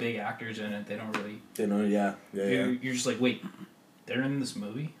with these big actors in it. They don't really... They know, yeah. You're just like, wait, they're in this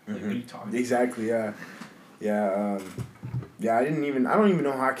movie? Like, what are you talking about? Exactly, yeah. Yeah, I don't even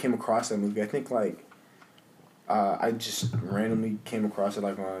know how I came across that movie. I think, like, I just randomly came across it,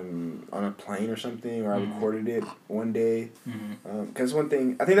 like, on a plane or something, or I recorded it one day. Because one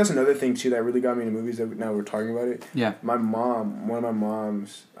thing, I think that's another thing, too, that really got me into movies, that now we're talking about it. Yeah. One of my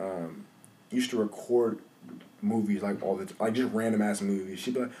moms used to record movies, like, all the time, like, just random ass movies.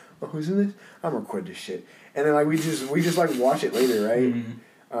 She'd be like, "Oh, who's in this? I'm gonna record this shit," and then like we just like watch it later, right?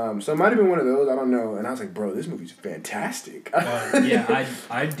 So it might have been one of those, I don't know. And I was like, bro, this movie's fantastic. Yeah,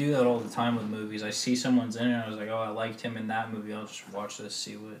 I do that all the time with movies. I see someone's in it, and I was like, oh, I liked him in that movie. I'll just watch this,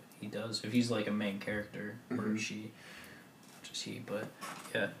 see what he does. If he's like a main character or she, just he. But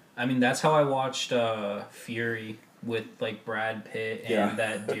yeah, I mean that's how I watched Fury with like Brad Pitt and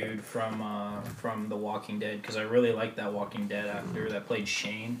that dude from The Walking Dead, because I really like that Walking Dead actor that played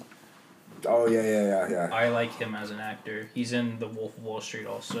Shane. Oh yeah. I like him as an actor. He's in The Wolf of Wall Street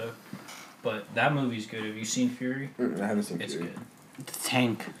also, but that movie's good. Have you seen Fury? I haven't seen It's Fury. good. The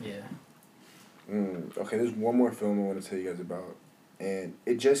Tank. Yeah. Okay, there's one more film I want to tell you guys about, and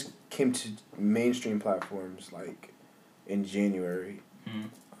it just came to mainstream platforms like in January.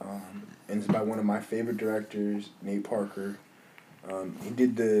 And it's by one of my favorite directors, Nate Parker. He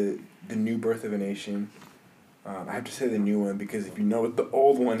did the new Birth of a Nation. I have to say the new one because if you know what the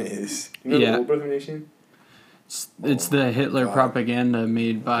old one is, you know the old Birth of a Nation? It's the Hitler propaganda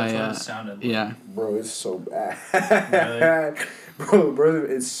made by That's what it sounded like. Bro, it's so bad. Bro, brother,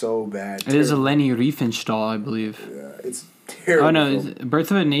 it's so bad. It is a Leni Riefenstahl, I believe. Yeah, it's terrible. Oh no,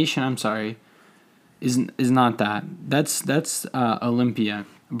 Birth of a Nation. I'm sorry, is not that. That's Olympia.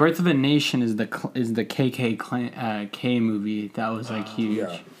 Birth of a Nation is the KKK movie that was like huge.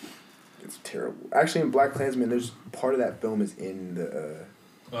 Yeah. It's terrible. Actually, in Black Klansman, there's part of that film is in the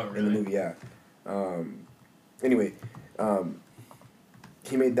in the movie. Yeah. Anyway,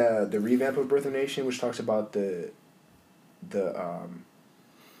 he made the revamp of Birth of a Nation, which talks about the oh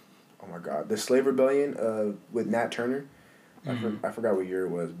my God, the slave rebellion with Nat Turner. I forgot what year it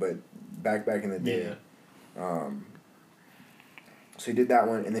was, but back in the day. Yeah. So he did that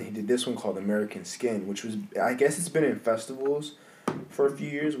one, and then he did this one called American Skin, which was, I guess it's been in festivals for a few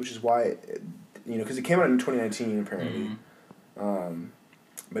years, which is why, because it came out in 2019 apparently.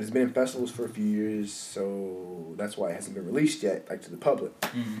 But it's been in festivals for a few years, so that's why it hasn't been released yet, like, to the public.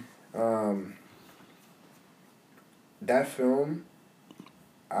 That film,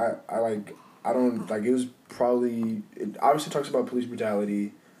 it was probably, it obviously talks about police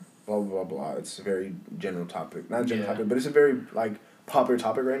brutality, blah, blah, blah, blah. It's a very general topic. Not a general topic, but it's a very, like, popular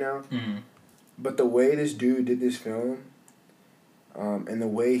topic right now. But the way this dude did this film, and the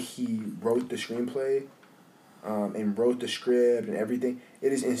way he wrote the screenplay, and wrote the script and everything,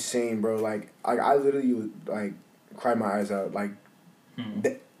 it is insane, bro. Like I literally would, like, cry my eyes out. Like,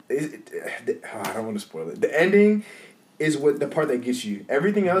 I don't want to spoil it. The ending is the part that gets you.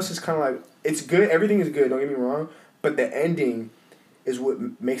 Everything else is kind of like, it's good. Everything is good. Don't get me wrong. But the ending is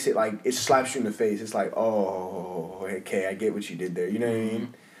what makes it, like, it slaps you in the face. It's like, oh, okay, I get what you did there. You know what I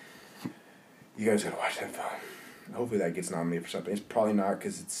mean? You guys gotta watch that film. Hopefully that gets nominated for something. It's probably not,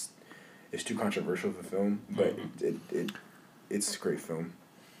 because it's too controversial of a film, but it's a great film.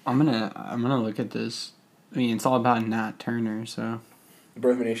 I'm gonna look at this. I mean, it's all about Nat Turner, so.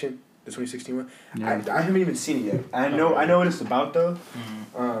 Birth of a Nation, the 2016 one. Yeah. I haven't even seen it yet. I know what it's about though,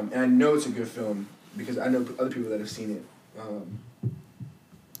 and I know it's a good film because I know other people that have seen it.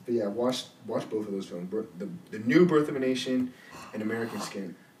 But yeah, watch both of those films. The new Birth of a Nation and American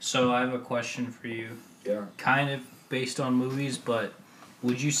Skin. So I have a question for you. Yeah. Kind of based on movies, but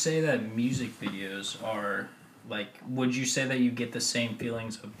would you say that music videos are, like, would you say that you get the same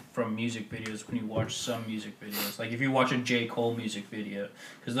feelings from music videos when you watch some music videos? Like, if you watch a J. Cole music video,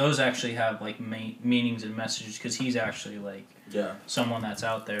 because those actually have, like, meanings and messages, because he's actually, like, someone that's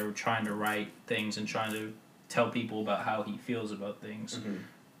out there trying to write things and trying to tell people about how he feels about things.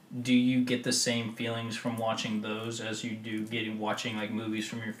 Do you get the same feelings from watching those as you do watching, like, movies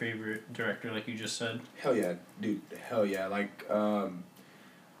from your favorite director, like you just said? Hell yeah, dude. Hell yeah. Like, one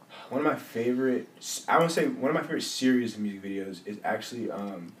of my favorite series of music videos is actually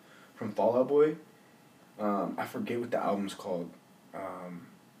from Fall Out Boy. I forget what the album's called.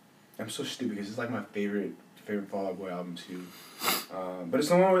 I'm so stupid because it's like my favorite Fall Out Boy album too. But it's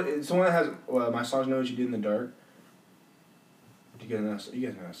the one that has My Songs Know What You Did in the Dark. You guys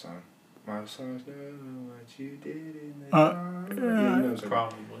know that song. My songs know what you did in the dark. Yeah,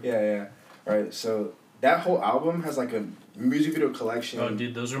 probably. Yeah. Alright, so that whole album has, like, a music video collection. Oh,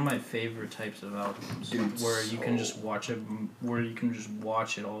 dude, those are my favorite types of albums. Dude, where you can just watch it,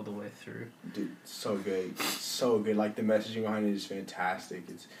 all the way through. Dude, so good. So good. Like, the messaging behind it is fantastic.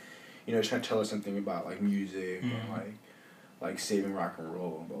 It's, it's trying to tell us something about, like, music and, like saving rock and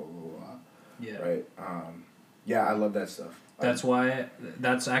roll and blah, blah, blah. Yeah. Right? Yeah, I love that stuff.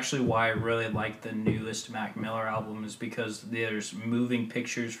 That's actually why I really like the newest Mac Miller album, is because there's moving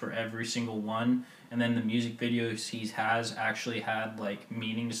pictures for every single one, and then the music videos he has actually had, like,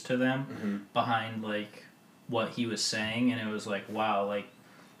 meanings to them behind, like, what he was saying, and it was like, wow, like,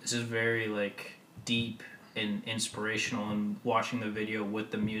 this is very, like, deep and inspirational, and watching the video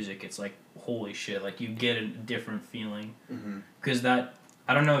with the music, it's like, holy shit, like, you get a different feeling, because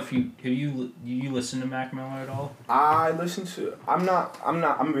I don't know if you listen to Mac Miller at all? I listen to. I'm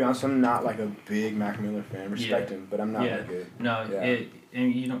gonna be honest. I'm not, like, a big Mac Miller fan. Respect him, but I'm not like a. No,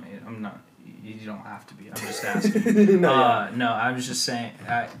 and you don't. I'm not. You don't have to be. I'm just asking. No, I was just saying.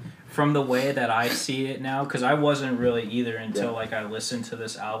 From the way that I see it now, because I wasn't really either until like I listened to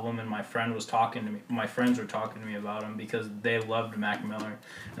this album, and my friend was talking to me. My friends were talking to me about him because they loved Mac Miller,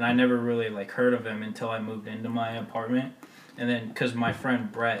 and I never really, like, heard of him until I moved into my apartment. And then, because my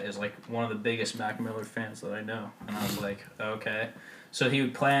friend Brett is, like, one of the biggest Mac Miller fans that I know. And I was like, okay. So he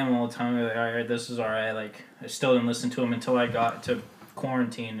would play him all the time. Like, all right, this is all right. Like, I still didn't listen to him until I got to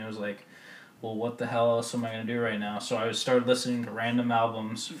quarantine. It was like, well, what the hell else am I going to do right now? So I started listening to random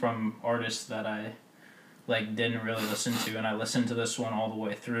albums from artists that I, like, didn't really listen to. And I listened to this one all the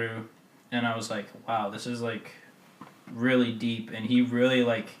way through. And I was like, wow, this is, like, really deep. And he really,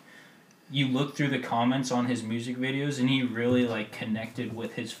 like... You look through the comments on his music videos, and he really, like, connected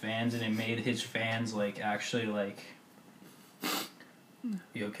with his fans, and it made his fans, like, actually, like...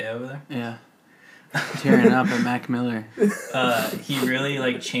 You okay over there? Yeah. Tearing up at Mac Miller. He really,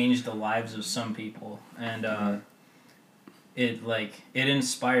 like, changed the lives of some people, and it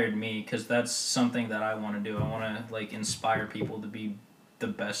inspired me because that's something that I want to do. I want to like inspire people to be the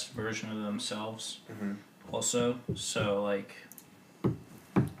best version of themselves. Mm-hmm. Also, so like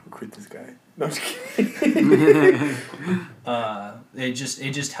Quit this guy. No, I'm just kidding. it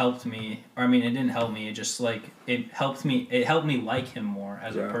just helped me. Or I mean, it didn't help me. It just like it helped me. It helped me like him more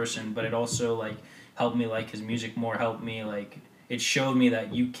as a person. But it also like helped me like his music more. Helped me like it showed me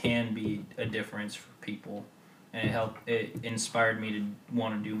that you can be a difference for people, and it inspired me to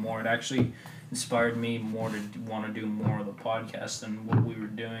want to do more. It actually inspired me more to want to do more of the podcast than what we were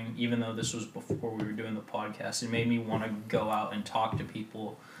doing. Even though this was before we were doing the podcast, it made me want to go out and talk to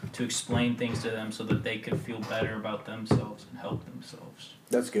people, to explain things to them so that they could feel better about themselves and help themselves.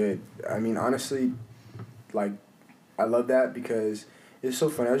 That's good. I mean, honestly, like, I love that because it's so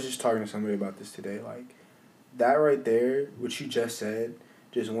funny. I was just talking to somebody about this today. Like, that right there, what you just said,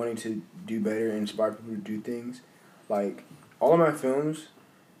 just wanting to do better and inspire people to do things, like, all of my films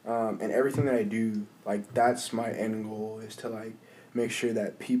and everything that I do, like, that's my end goal, is to, like, make sure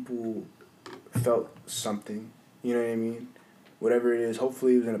that people felt something. You know what I mean? Whatever it is,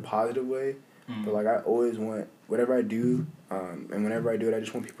 hopefully it was in a positive way. Mm. But, like, I always want, whatever I do, and whenever I do it, I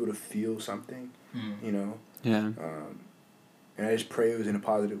just want people to feel something, you know? Yeah. And I just pray it was in a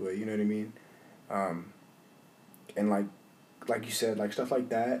positive way, you know what I mean? And, like you said, like, stuff like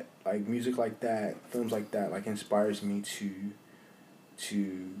that, like, music like that, films like that, like, inspires me to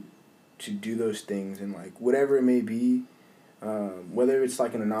do those things, and, like, whatever it may be, whether it's,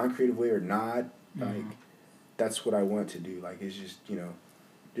 like, in a non-creative way or not, like, that's what I want to do. Like, it's just, you know,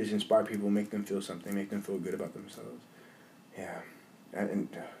 just inspire people, make them feel something, make them feel good about themselves. Yeah. And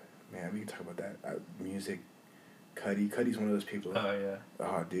man, we can talk about that. Music, Cuddy's one of those people. Oh, yeah.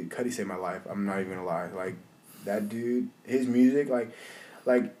 Oh, dude, Cuddy saved my life. I'm not even gonna lie. Like, that dude, his music, like,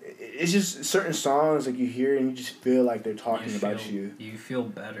 it's just certain songs, like, you hear and you just feel like they're talking about you. You feel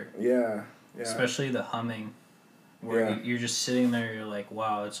better. Yeah. Especially the humming, where you're just sitting there, you're like,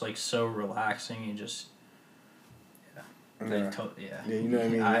 wow, it's, like, so relaxing. You just... Yeah, you know what I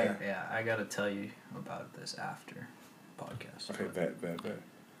mean? I gotta tell you about this after podcast. Okay, bet.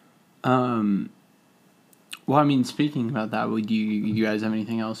 Well, I mean, speaking about that, would you guys have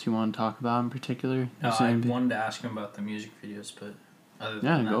anything else you want to talk about in particular? No, I wanted to ask him about the music videos, but other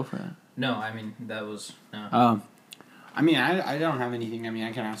than that, go for it. No, I mean, that was... No. I mean, I don't have anything. I mean,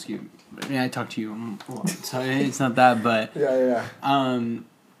 I can ask you. I mean, I talk to you a lot, so it's not that, but... Yeah.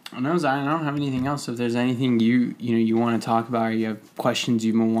 No, Zion, I don't have anything else. If there's anything you want to talk about, or you have questions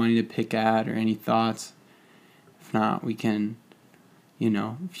you've been wanting to pick at, or any thoughts, if not, we can,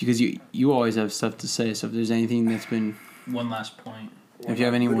 because you always have stuff to say. So if there's anything that's been... One last point. If you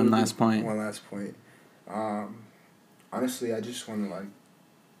have any one last point. One last point. Honestly, I just want to, like,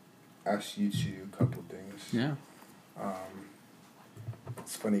 ask you two a couple things. Yeah.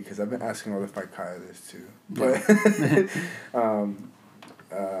 It's funny because I've been asking all the Fight Kaya this too. But...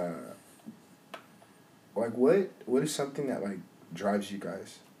 like, what is something that, like, drives you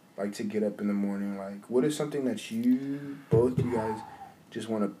guys, like, to get up in the morning? Like, what is something that both you guys just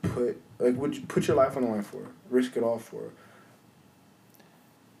want to would you put your life on the line for, risk it all for?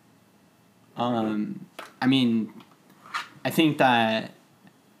 I mean, I think that's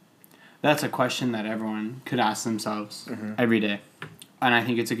a question that everyone could ask themselves every day, and I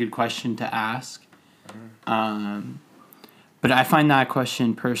think it's a good question to ask. But I find that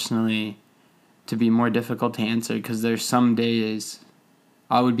question personally to be more difficult to answer because there's some days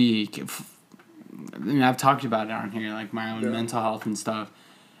I've talked about it on here, like my own mental health and stuff.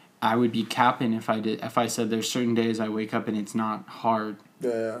 I would be capping if I said there's certain days I wake up and it's not hard.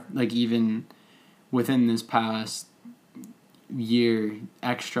 Yeah. Like, even within this past year,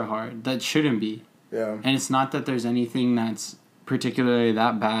 extra hard. That shouldn't be. Yeah. And it's not that there's anything that's particularly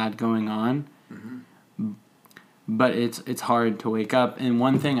that bad going on. But it's hard to wake up. And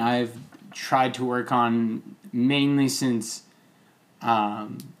one thing I've tried to work on mainly since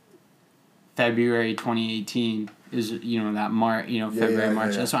February 2018 is, that February,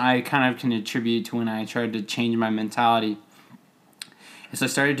 March. That's what I kind of can attribute to when I tried to change my mentality. Is I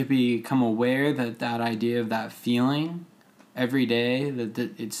started to become aware that idea of that feeling every day, that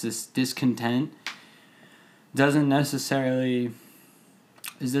it's this discontent, isn't necessarily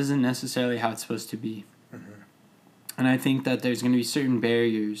how it's supposed to be. And I think that there's going to be certain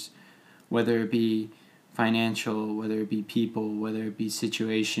barriers, whether it be financial, whether it be people, whether it be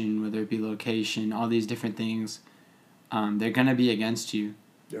situation, whether it be location, all these different things, they're going to be against you.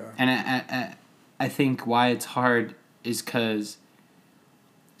 Yeah. And I think why it's hard is because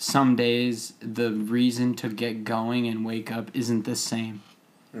some days the reason to get going and wake up isn't the same,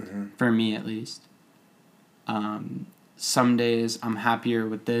 for me at least. some days I'm happier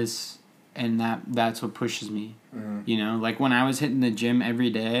with this, and that's what pushes me. Mm-hmm. You know, like when I was hitting the gym every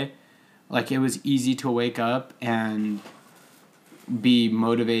day, like it was easy to wake up and be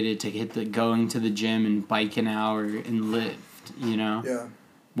motivated to going to the gym and bike an hour and lift, you know? Yeah.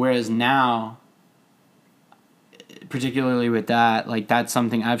 Whereas now, particularly with that, like that's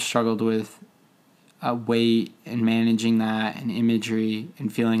something I've struggled with, weight and managing that and imagery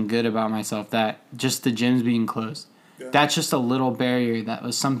and feeling good about myself, that just the gyms being closed. Yeah. That's just a little barrier. That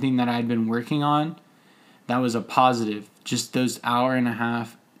was something that I'd been working on. That was a positive. Just those hour and a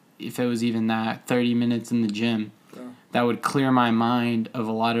half, if it was even that, 30 minutes in the gym, Yeah. that would clear my mind of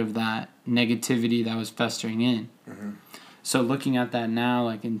a lot of that negativity that was festering in. Mm-hmm. So looking at that now,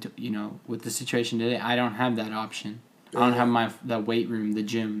 like, with the situation today, I don't have that option. I don't have the weight room, the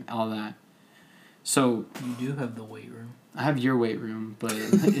gym, all that. So You do have the weight room. I have your weight room, but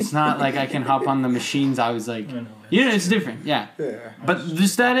it's not like I can hop on the machines. I was like, I know. it's different, yeah. Yeah. But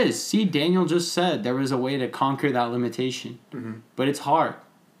just that is, see, Daniel just said there was a way to conquer that limitation. Mm-hmm. But it's hard,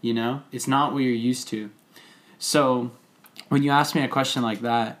 you know? It's not what you're used to. So when you ask me a question like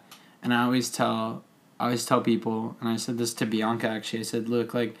that, and I always tell people, and I said this to Bianca actually, I said,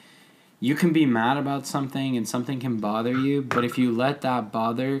 look, like, you can be mad about something and something can bother you, but if you let that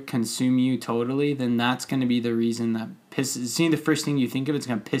bother consume you totally, then that's going to be the reason that seeing the first thing you think of, it's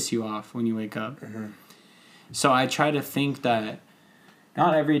going to piss you off when you wake up. Mm-hmm. So I try to think that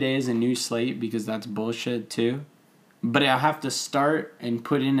not every day is a new slate, because that's bullshit too. But I have to start and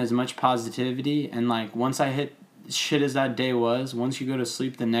put in as much positivity, and like once I hit shit as that day was, once you go to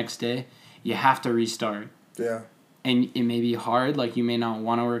sleep the next day, you have to restart. Yeah. And it may be hard, like you may not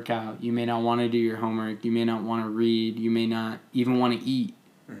want to work out, you may not want to do your homework, you may not want to read, you may not even want to eat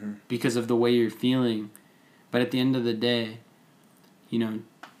because of the way you're feeling. But at the end of the day,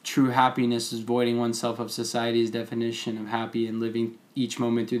 true happiness is voiding oneself of society's definition of happy and living each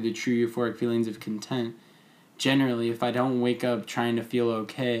moment through the true euphoric feelings of content. Generally, if I don't wake up trying to feel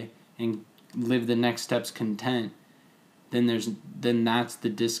okay and live the next steps content, then that's the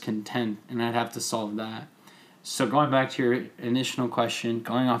discontent, and I'd have to solve that. So going back to your initial question,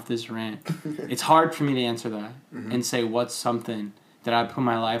 going off this rant, it's hard for me to answer that and say what's something that I put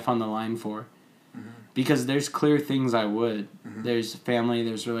my life on the line for. Because there's clear things I would. There's family,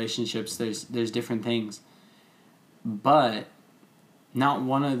 there's relationships, there's different things. But not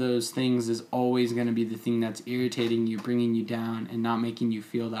one of those things is always going to be the thing that's irritating you, bringing you down, and not making you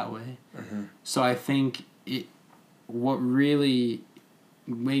feel that way. So I think what really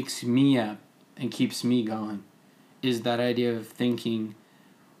wakes me up and keeps me going is that idea of thinking,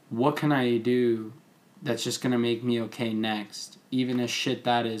 what can I do that's just going to make me okay next? Even as shit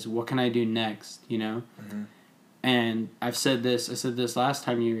that is, what can I do next, And I said this last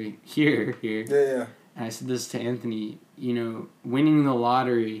time you were here. Yeah. And I said this to Anthony, winning the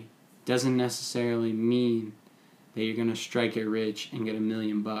lottery doesn't necessarily mean that you're going to strike it rich and get $1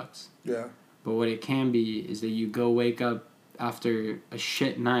 million. Yeah. But what it can be is that you go wake up after a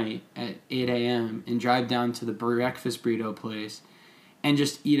shit night at 8 a.m. and drive down to the breakfast burrito place and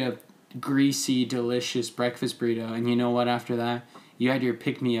just eat a greasy, delicious breakfast burrito. And you know what? After that, you had your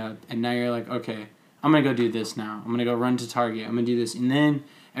pick-me-up, and now you're like, okay, I'm going to go do this now. I'm going to go run to Target. I'm going to do this. And then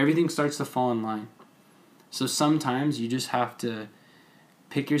everything starts to fall in line. So sometimes you just have to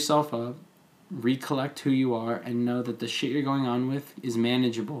pick yourself up, recollect who you are, and know that the shit you're going on with is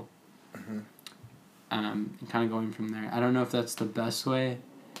manageable. And kind of going from there. I don't know if that's the best way.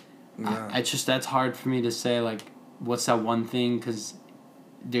 No. That's hard for me to say, like, what's that one thing, because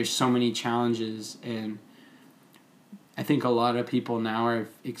there's so many challenges, and I think a lot of people now are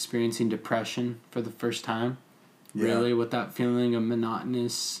experiencing depression for the first time. Yeah. Really, what that feeling of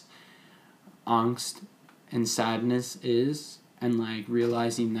monotonous angst and sadness is, and like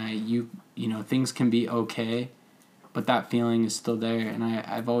realizing that you things can be okay, but that feeling is still there. And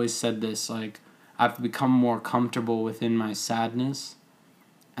I've always said this, like, I've become more comfortable within my sadness,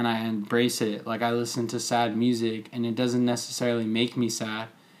 and I embrace it. Like, I listen to sad music, and it doesn't necessarily make me sad,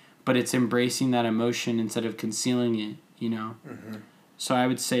 but it's embracing that emotion instead of concealing it, So I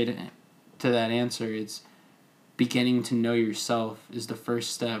would say to that answer, it's beginning to know yourself is the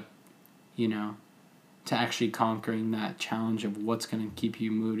first step, to actually conquering that challenge of what's going to keep you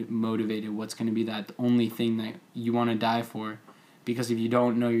motivated, what's going to be that only thing that you want to die for. Because if you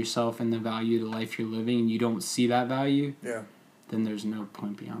don't know yourself and the value of the life you're living, and you don't see that value, then there's no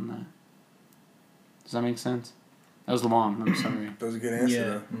point beyond that. Does that make sense? That was long. I'm sorry. That was a good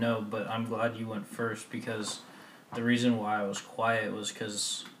answer. Yeah, no, but I'm glad you went first, because the reason why I was quiet was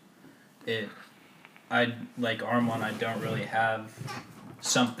because like Armand, I don't really have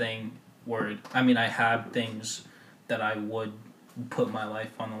something where, I have things that I would put my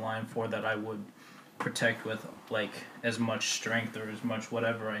life on the line for, that I would protect with like as much strength or as much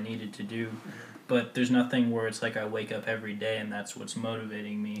whatever I needed to do. But there's nothing where it's like I wake up every day and that's what's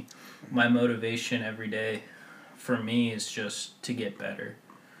motivating me. My motivation every day for me is just to get better.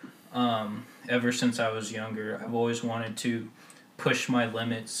 Ever since I was younger, I've always wanted to push my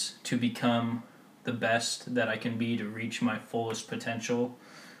limits to become the best that I can be, to reach my fullest potential,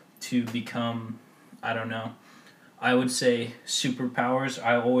 to become, I don't know, I would say superpowers.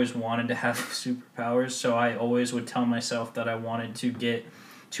 I always wanted to have superpowers, so I always would tell myself that I wanted to get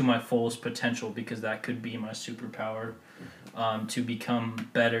to my fullest potential because that could be my superpower, to become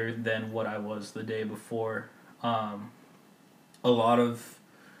better than what I was the day before. A lot of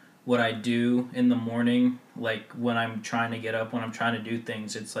what I do in the morning, like when I'm trying to get up, when I'm trying to do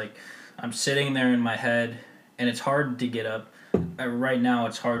things, it's like I'm sitting there in my head and it's hard to get up. Right now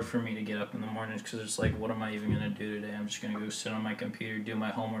it's hard for me to get up in the mornings because it's like, what am I even going to do today? I'm just going to go sit on my computer, do my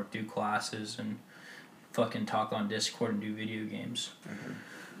homework, do classes, and fucking talk on Discord and do video games. Mm-hmm.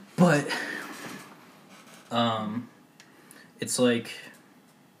 But it's like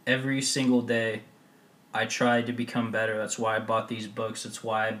every single day I try to become better. That's why I bought these books. That's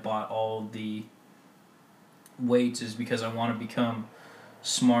why I bought all the weights, is because I want to become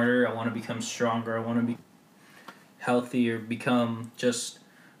smarter. I want to become stronger. I want to be healthier, become just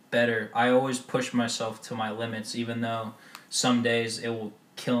better. I always push myself to my limits, even though some days it will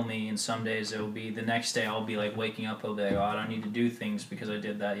kill me and some days it will be, the next day I'll be like waking up, I'll be like, oh, I don't need to do things because I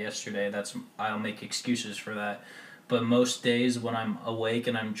did that yesterday. I'll make excuses for that. But most days when I'm awake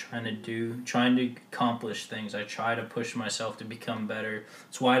and I'm trying to accomplish things, I try to push myself to become better.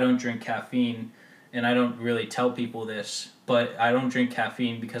 That's why I don't drink caffeine, and I don't really tell people this, but I don't drink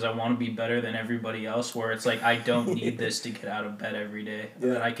caffeine because I want to be better than everybody else, where it's like I don't need this to get out of bed every day.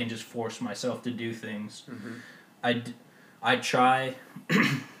 Yeah. That I can just force myself to do things. Mm-hmm. I try.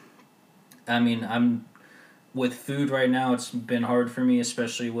 I mean, I'm with food right now. It's been hard for me,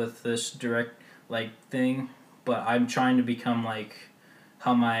 especially with this direct thing. But I'm trying to become like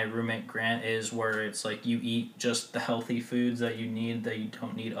how my roommate Grant is, where it's like you eat just the healthy foods that you need, that you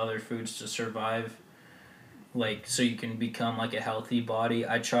don't need other foods to survive. So you can become like a healthy body.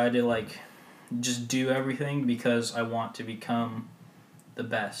 I try to just do everything because I want to become the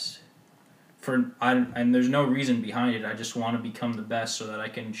best. And there's no reason behind it. I just want to become the best so that I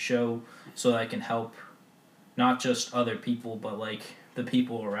can help not just other people, but the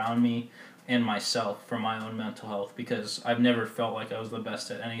people around me and myself for my own mental health, because I've never felt like I was the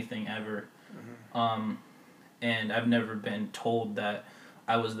best at anything ever. Mm-hmm. And I've never been told that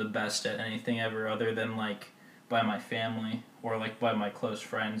I was the best at anything ever, other than by my family or by my close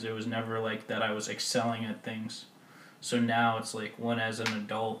friends. It was never that I was excelling at things. So now it's when as an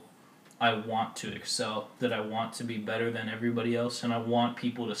adult I want to excel, that I want to be better than everybody else, and I want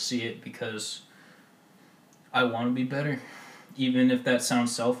people to see it because I want to be better. Even if that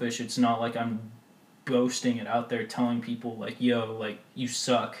sounds selfish, it's not like I'm boasting it out there telling people yo, you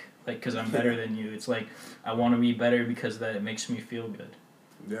suck, because I'm better than you. It's I want to be better because that it makes me feel good.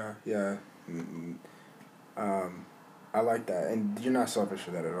 Yeah. Mm-hmm. I like that, and you're not selfish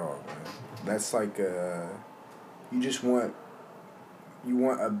for that at all, man. That's you just want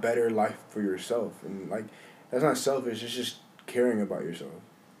a better life for yourself, and that's not selfish. It's just caring about yourself.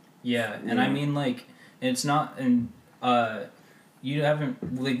 Yeah, and I mean it's not, and you haven't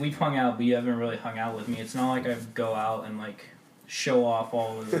we've hung out, but you haven't really hung out with me. It's not like I go out and show off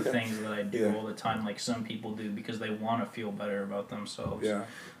all of the things that I do all the time like some people do because they want to feel better about themselves. Yeah.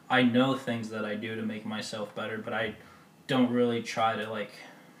 I know things that I do to make myself better, but I don't really try to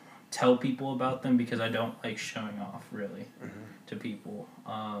tell people about them because I don't like showing off really to people.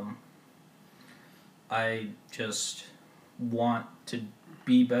 I just want to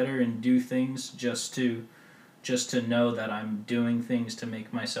be better and do things just to know that I'm doing things to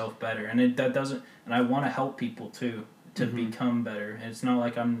make myself better, and and I want to help people too to become better. And it's not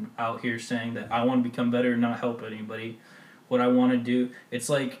like I'm out here saying that I want to become better and not help anybody. What I want to do, it's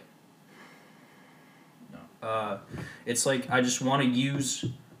I just want to use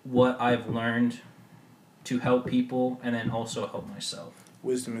what I've learned to help people and then also help myself.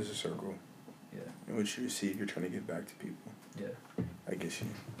 Wisdom is a circle. Yeah. In which you receive, you're trying to give back to people. Yeah. I get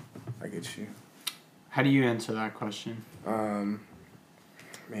you. How do you answer that question?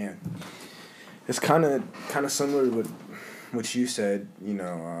 Man, it's kind of similar to what you said, and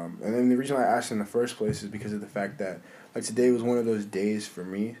then the reason why I asked in the first place is because of the fact that today was one of those days for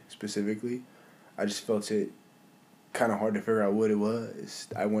me specifically. I just felt it kind of hard to figure out what it was.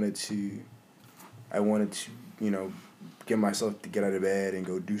 I wanted to, get myself to get out of bed and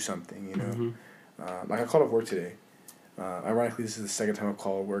go do something, I called off work today, Ironically, this is the second time I've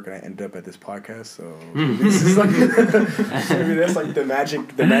called work and I ended up at this podcast, so this is like maybe that's like the magic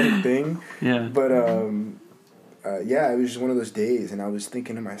thing. Yeah. But yeah, it was just one of those days, and I was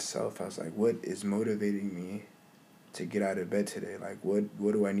thinking to myself, I was like, what is motivating me to get out of bed today? Like, what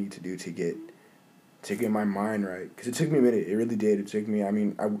do I need to do to get my mind right? Because it took me a minute. It really did. It took me. I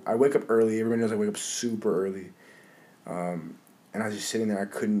mean, I wake up early. Everybody knows I wake up super early, and I was just sitting there.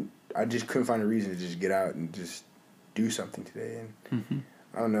 I just couldn't find a reason to just get out and just do something today. And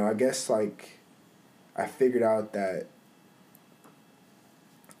I don't know. I guess like I figured out that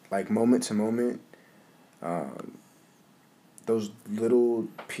like moment to moment, those little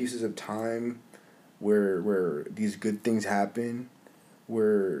pieces of time where these good things happen,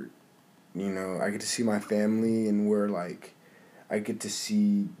 where, you know, I get to see my family, and where like I get to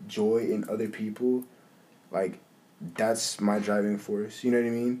see joy in other people, like that's my driving force. You know what I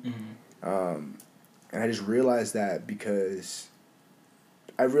mean? Mm-hmm. And I just realized that because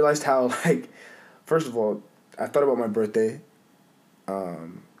I realized how, like, first of all, I thought about my birthday,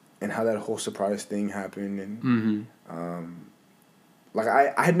 and how that whole surprise thing happened, and like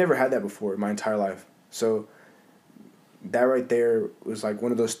I had never had that before in my entire life. So that right there was like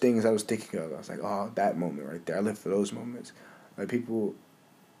one of those things I was thinking of. I was like, oh, that moment right there. I live for those moments. Like, people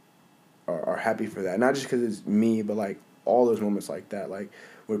are happy for that. Not just because it's me, but like all those moments like that. Like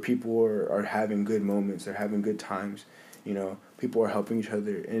where people are having good moments. They're having good times. You know, people are helping each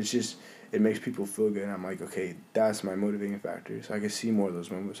other. And it's just, it makes people feel good. And I'm like, okay, that's my motivating factor. So I can see more of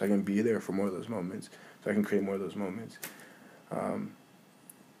those moments. I can be there for more of those moments. So I can create more of those moments.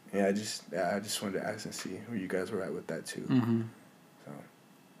 Yeah, I just wanted to ask and see where you guys were at with that too. Mm-hmm. So,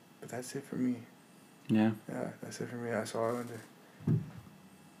 but that's it for me. Yeah. Yeah, that's it for me. That's all I wanted to.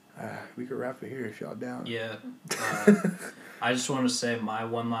 We could wrap it here if y'all down. Yeah. I just want to say my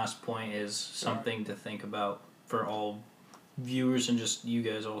one last point is something to think about for all viewers and just you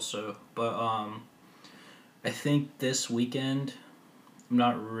guys also. But I think this weekend, I'm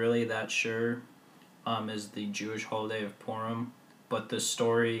not really that sure, is the Jewish holiday of Purim. But the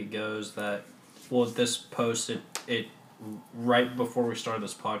story goes that, well, this post, it right before we started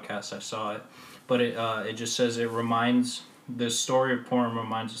this podcast, I saw it. But it just says the story of Purim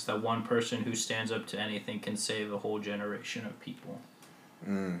reminds us that one person who stands up to anything can save a whole generation of people.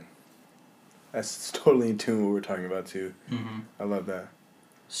 That's totally in tune with what we're talking about too. Mm-hmm. I love that.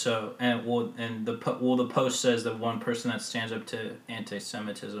 So, the post says that one person that stands up to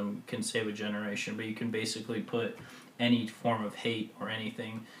anti-Semitism can save a generation, but you can basically put any form of hate or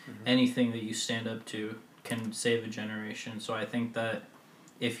anything that you stand up to can save a generation. So I think that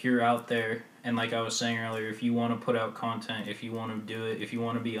if you're out there, and like I was saying earlier, if you want to put out content, if you want to do it, if you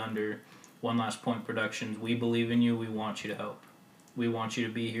want to be under One Last Point Productions, we believe in you. We want you to help. We want you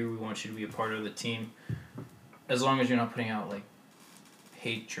to be here. We want you to be a part of the team. As long as you're not putting out like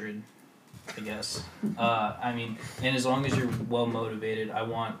hatred, I guess. I mean, and as long as you're well motivated, I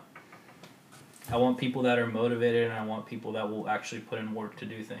want people that are motivated, and I want people that will actually put in work to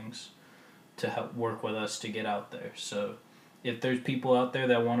do things, to help work with us to get out there. So if there's people out there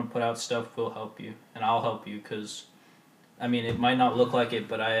that want to put out stuff, we'll help you. And I'll help you because, I mean, it might not look like it,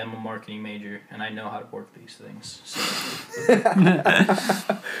 but I am a marketing major, and I know how to work these things. So.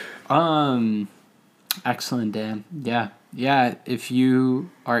 Excellent, Dan. Yeah, if you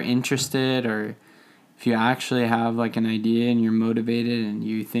are interested, or if you actually have like an idea and you're motivated and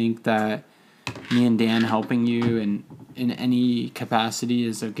you think that me and Dan helping you in any capacity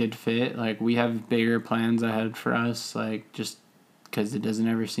is a good fit, like we have bigger plans ahead for us, like just because it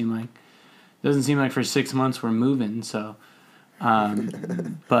doesn't seem like for 6 months we're moving. So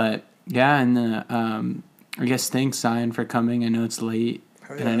but yeah, and I guess thanks, Zion, for coming. I know it's late.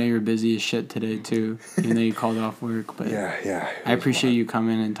 Oh, yeah. And I know you're busy as shit today too, even though you called off work. But yeah. I appreciate you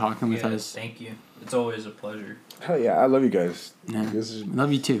coming and talking with us. Thank you. It's always a pleasure. Hell yeah, I love you guys. Yeah.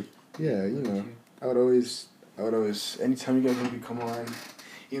 Love you too. Yeah, you know, I would always, anytime you guys want me to come on,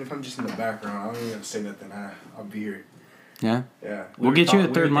 even if I'm just in the background, I don't even have to say nothing. I'll be here. Yeah? Yeah. We'll get you a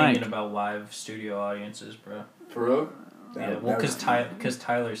third mic. We were thinking about live studio audiences, bro. For real? Yeah, well, because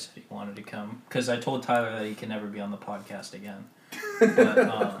Tyler said he wanted to come. Because I told Tyler that he can never be on the podcast again.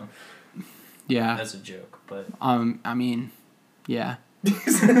 But, yeah. That's a joke, but... I mean, yeah. But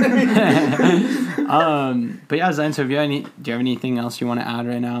yeah, Zion, so do you have anything else you want to add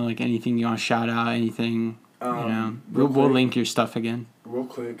right now? Like anything you want to shout out, anything, you know? We'll link your stuff again. Real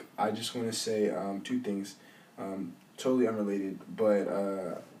quick, I just want to say two things. Totally unrelated, but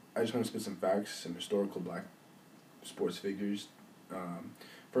I just want to spit some facts, some historical black sports figures.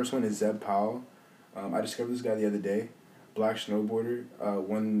 First one is Zeb Powell. I discovered this guy the other day. Black snowboarder,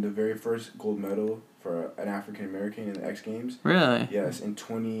 won the very first gold medal for an African American in the X Games. Really? Yes, in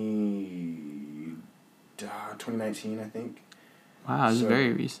 2019, I think. Wow, it's So,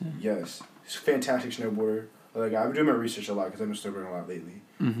 very recent. Yes, he's a fantastic snowboarder. Like I've been doing my research a lot because I've been snowboarding a lot lately.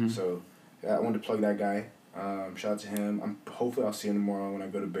 Mm-hmm. So I wanted to plug that guy. Shout out to him. Hopefully I'll see him tomorrow when I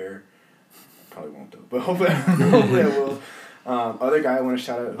go to Bear. Probably won't though, but hopefully I will. Other guy I want to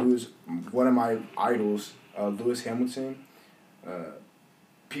shout out who's one of my idols, Lewis Hamilton.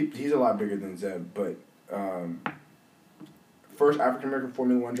 He's a lot bigger than Zeb, but first African American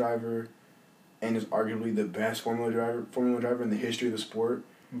Formula One driver, and is arguably the best Formula One driver in the history of the sport.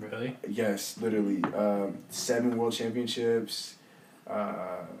 Really? Yes, literally. 7 world championships.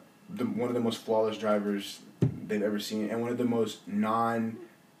 One of the most flawless drivers they've ever seen, and one of the most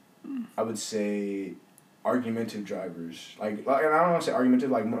I would say, argumentative drivers. And I don't want to say argumentative,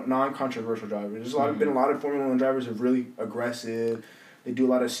 like non-controversial drivers. There's been a lot of Formula One drivers who are really aggressive. They do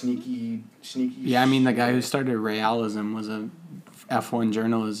a lot of sneaky. Yeah, I mean the guy who started realism was a F1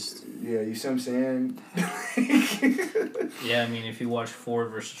 journalist. Yeah, you see what I'm saying? Yeah, I mean, if you watch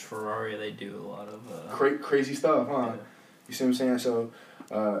Ford versus Ferrari, they do a lot of crazy stuff, huh? Yeah. You see what I'm saying? So,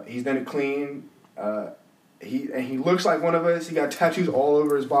 he's done it clean. He looks like one of us. He got tattoos all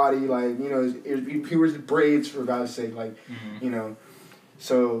over his body, like he wears braids for God's sake, like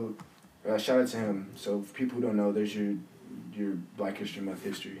So, shout out to him. So, for people who don't know, there's your Black History Month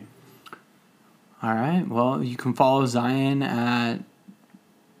history. All right. Well, you can follow Zion at.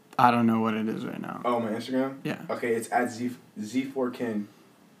 I don't know what it is right now. Oh, my Instagram? Yeah. Okay, it's at Z4Kin.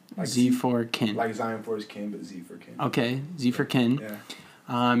 Like Z4Kin. Like Zion for his kin, but Z for Kin. Okay, Z for Kin. Yeah.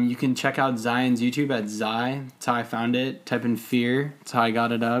 You can check out Zion's YouTube at Zai. That's how I found it. Type in fear. That's how I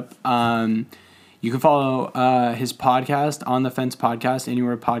got it up. You can follow his podcast, On the Fence Podcast,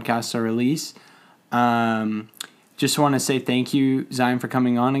 anywhere podcasts are released. Just want to say thank you, Zion, for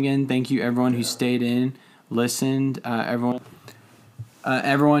coming on again. Thank you, everyone who stayed in, listened,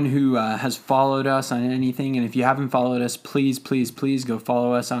 everyone who has followed us on anything. And if you haven't followed us, please go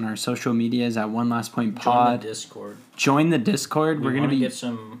follow us on our social medias at One Last Point Pod. Join the Discord. We're gonna get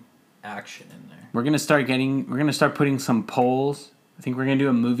some action in there. We're gonna start putting some polls. I think we're gonna do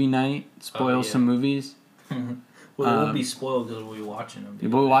a movie night. Spoil some movies. Well, it won't be spoiled because we'll be watching them.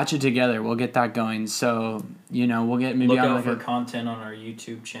 We'll watch it together. We'll get that going. So we'll get maybe look out for content on our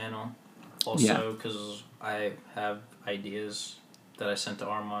YouTube channel. Also, because I have ideas that I sent to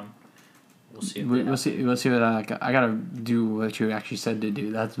Armand. We'll see. We'll see what I gotta do. What you actually said to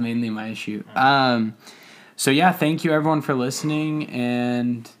do. That's mainly my issue. So yeah, thank you everyone for listening.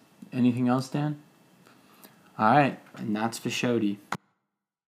 And anything else, Dan? All right, and that's Fishodi.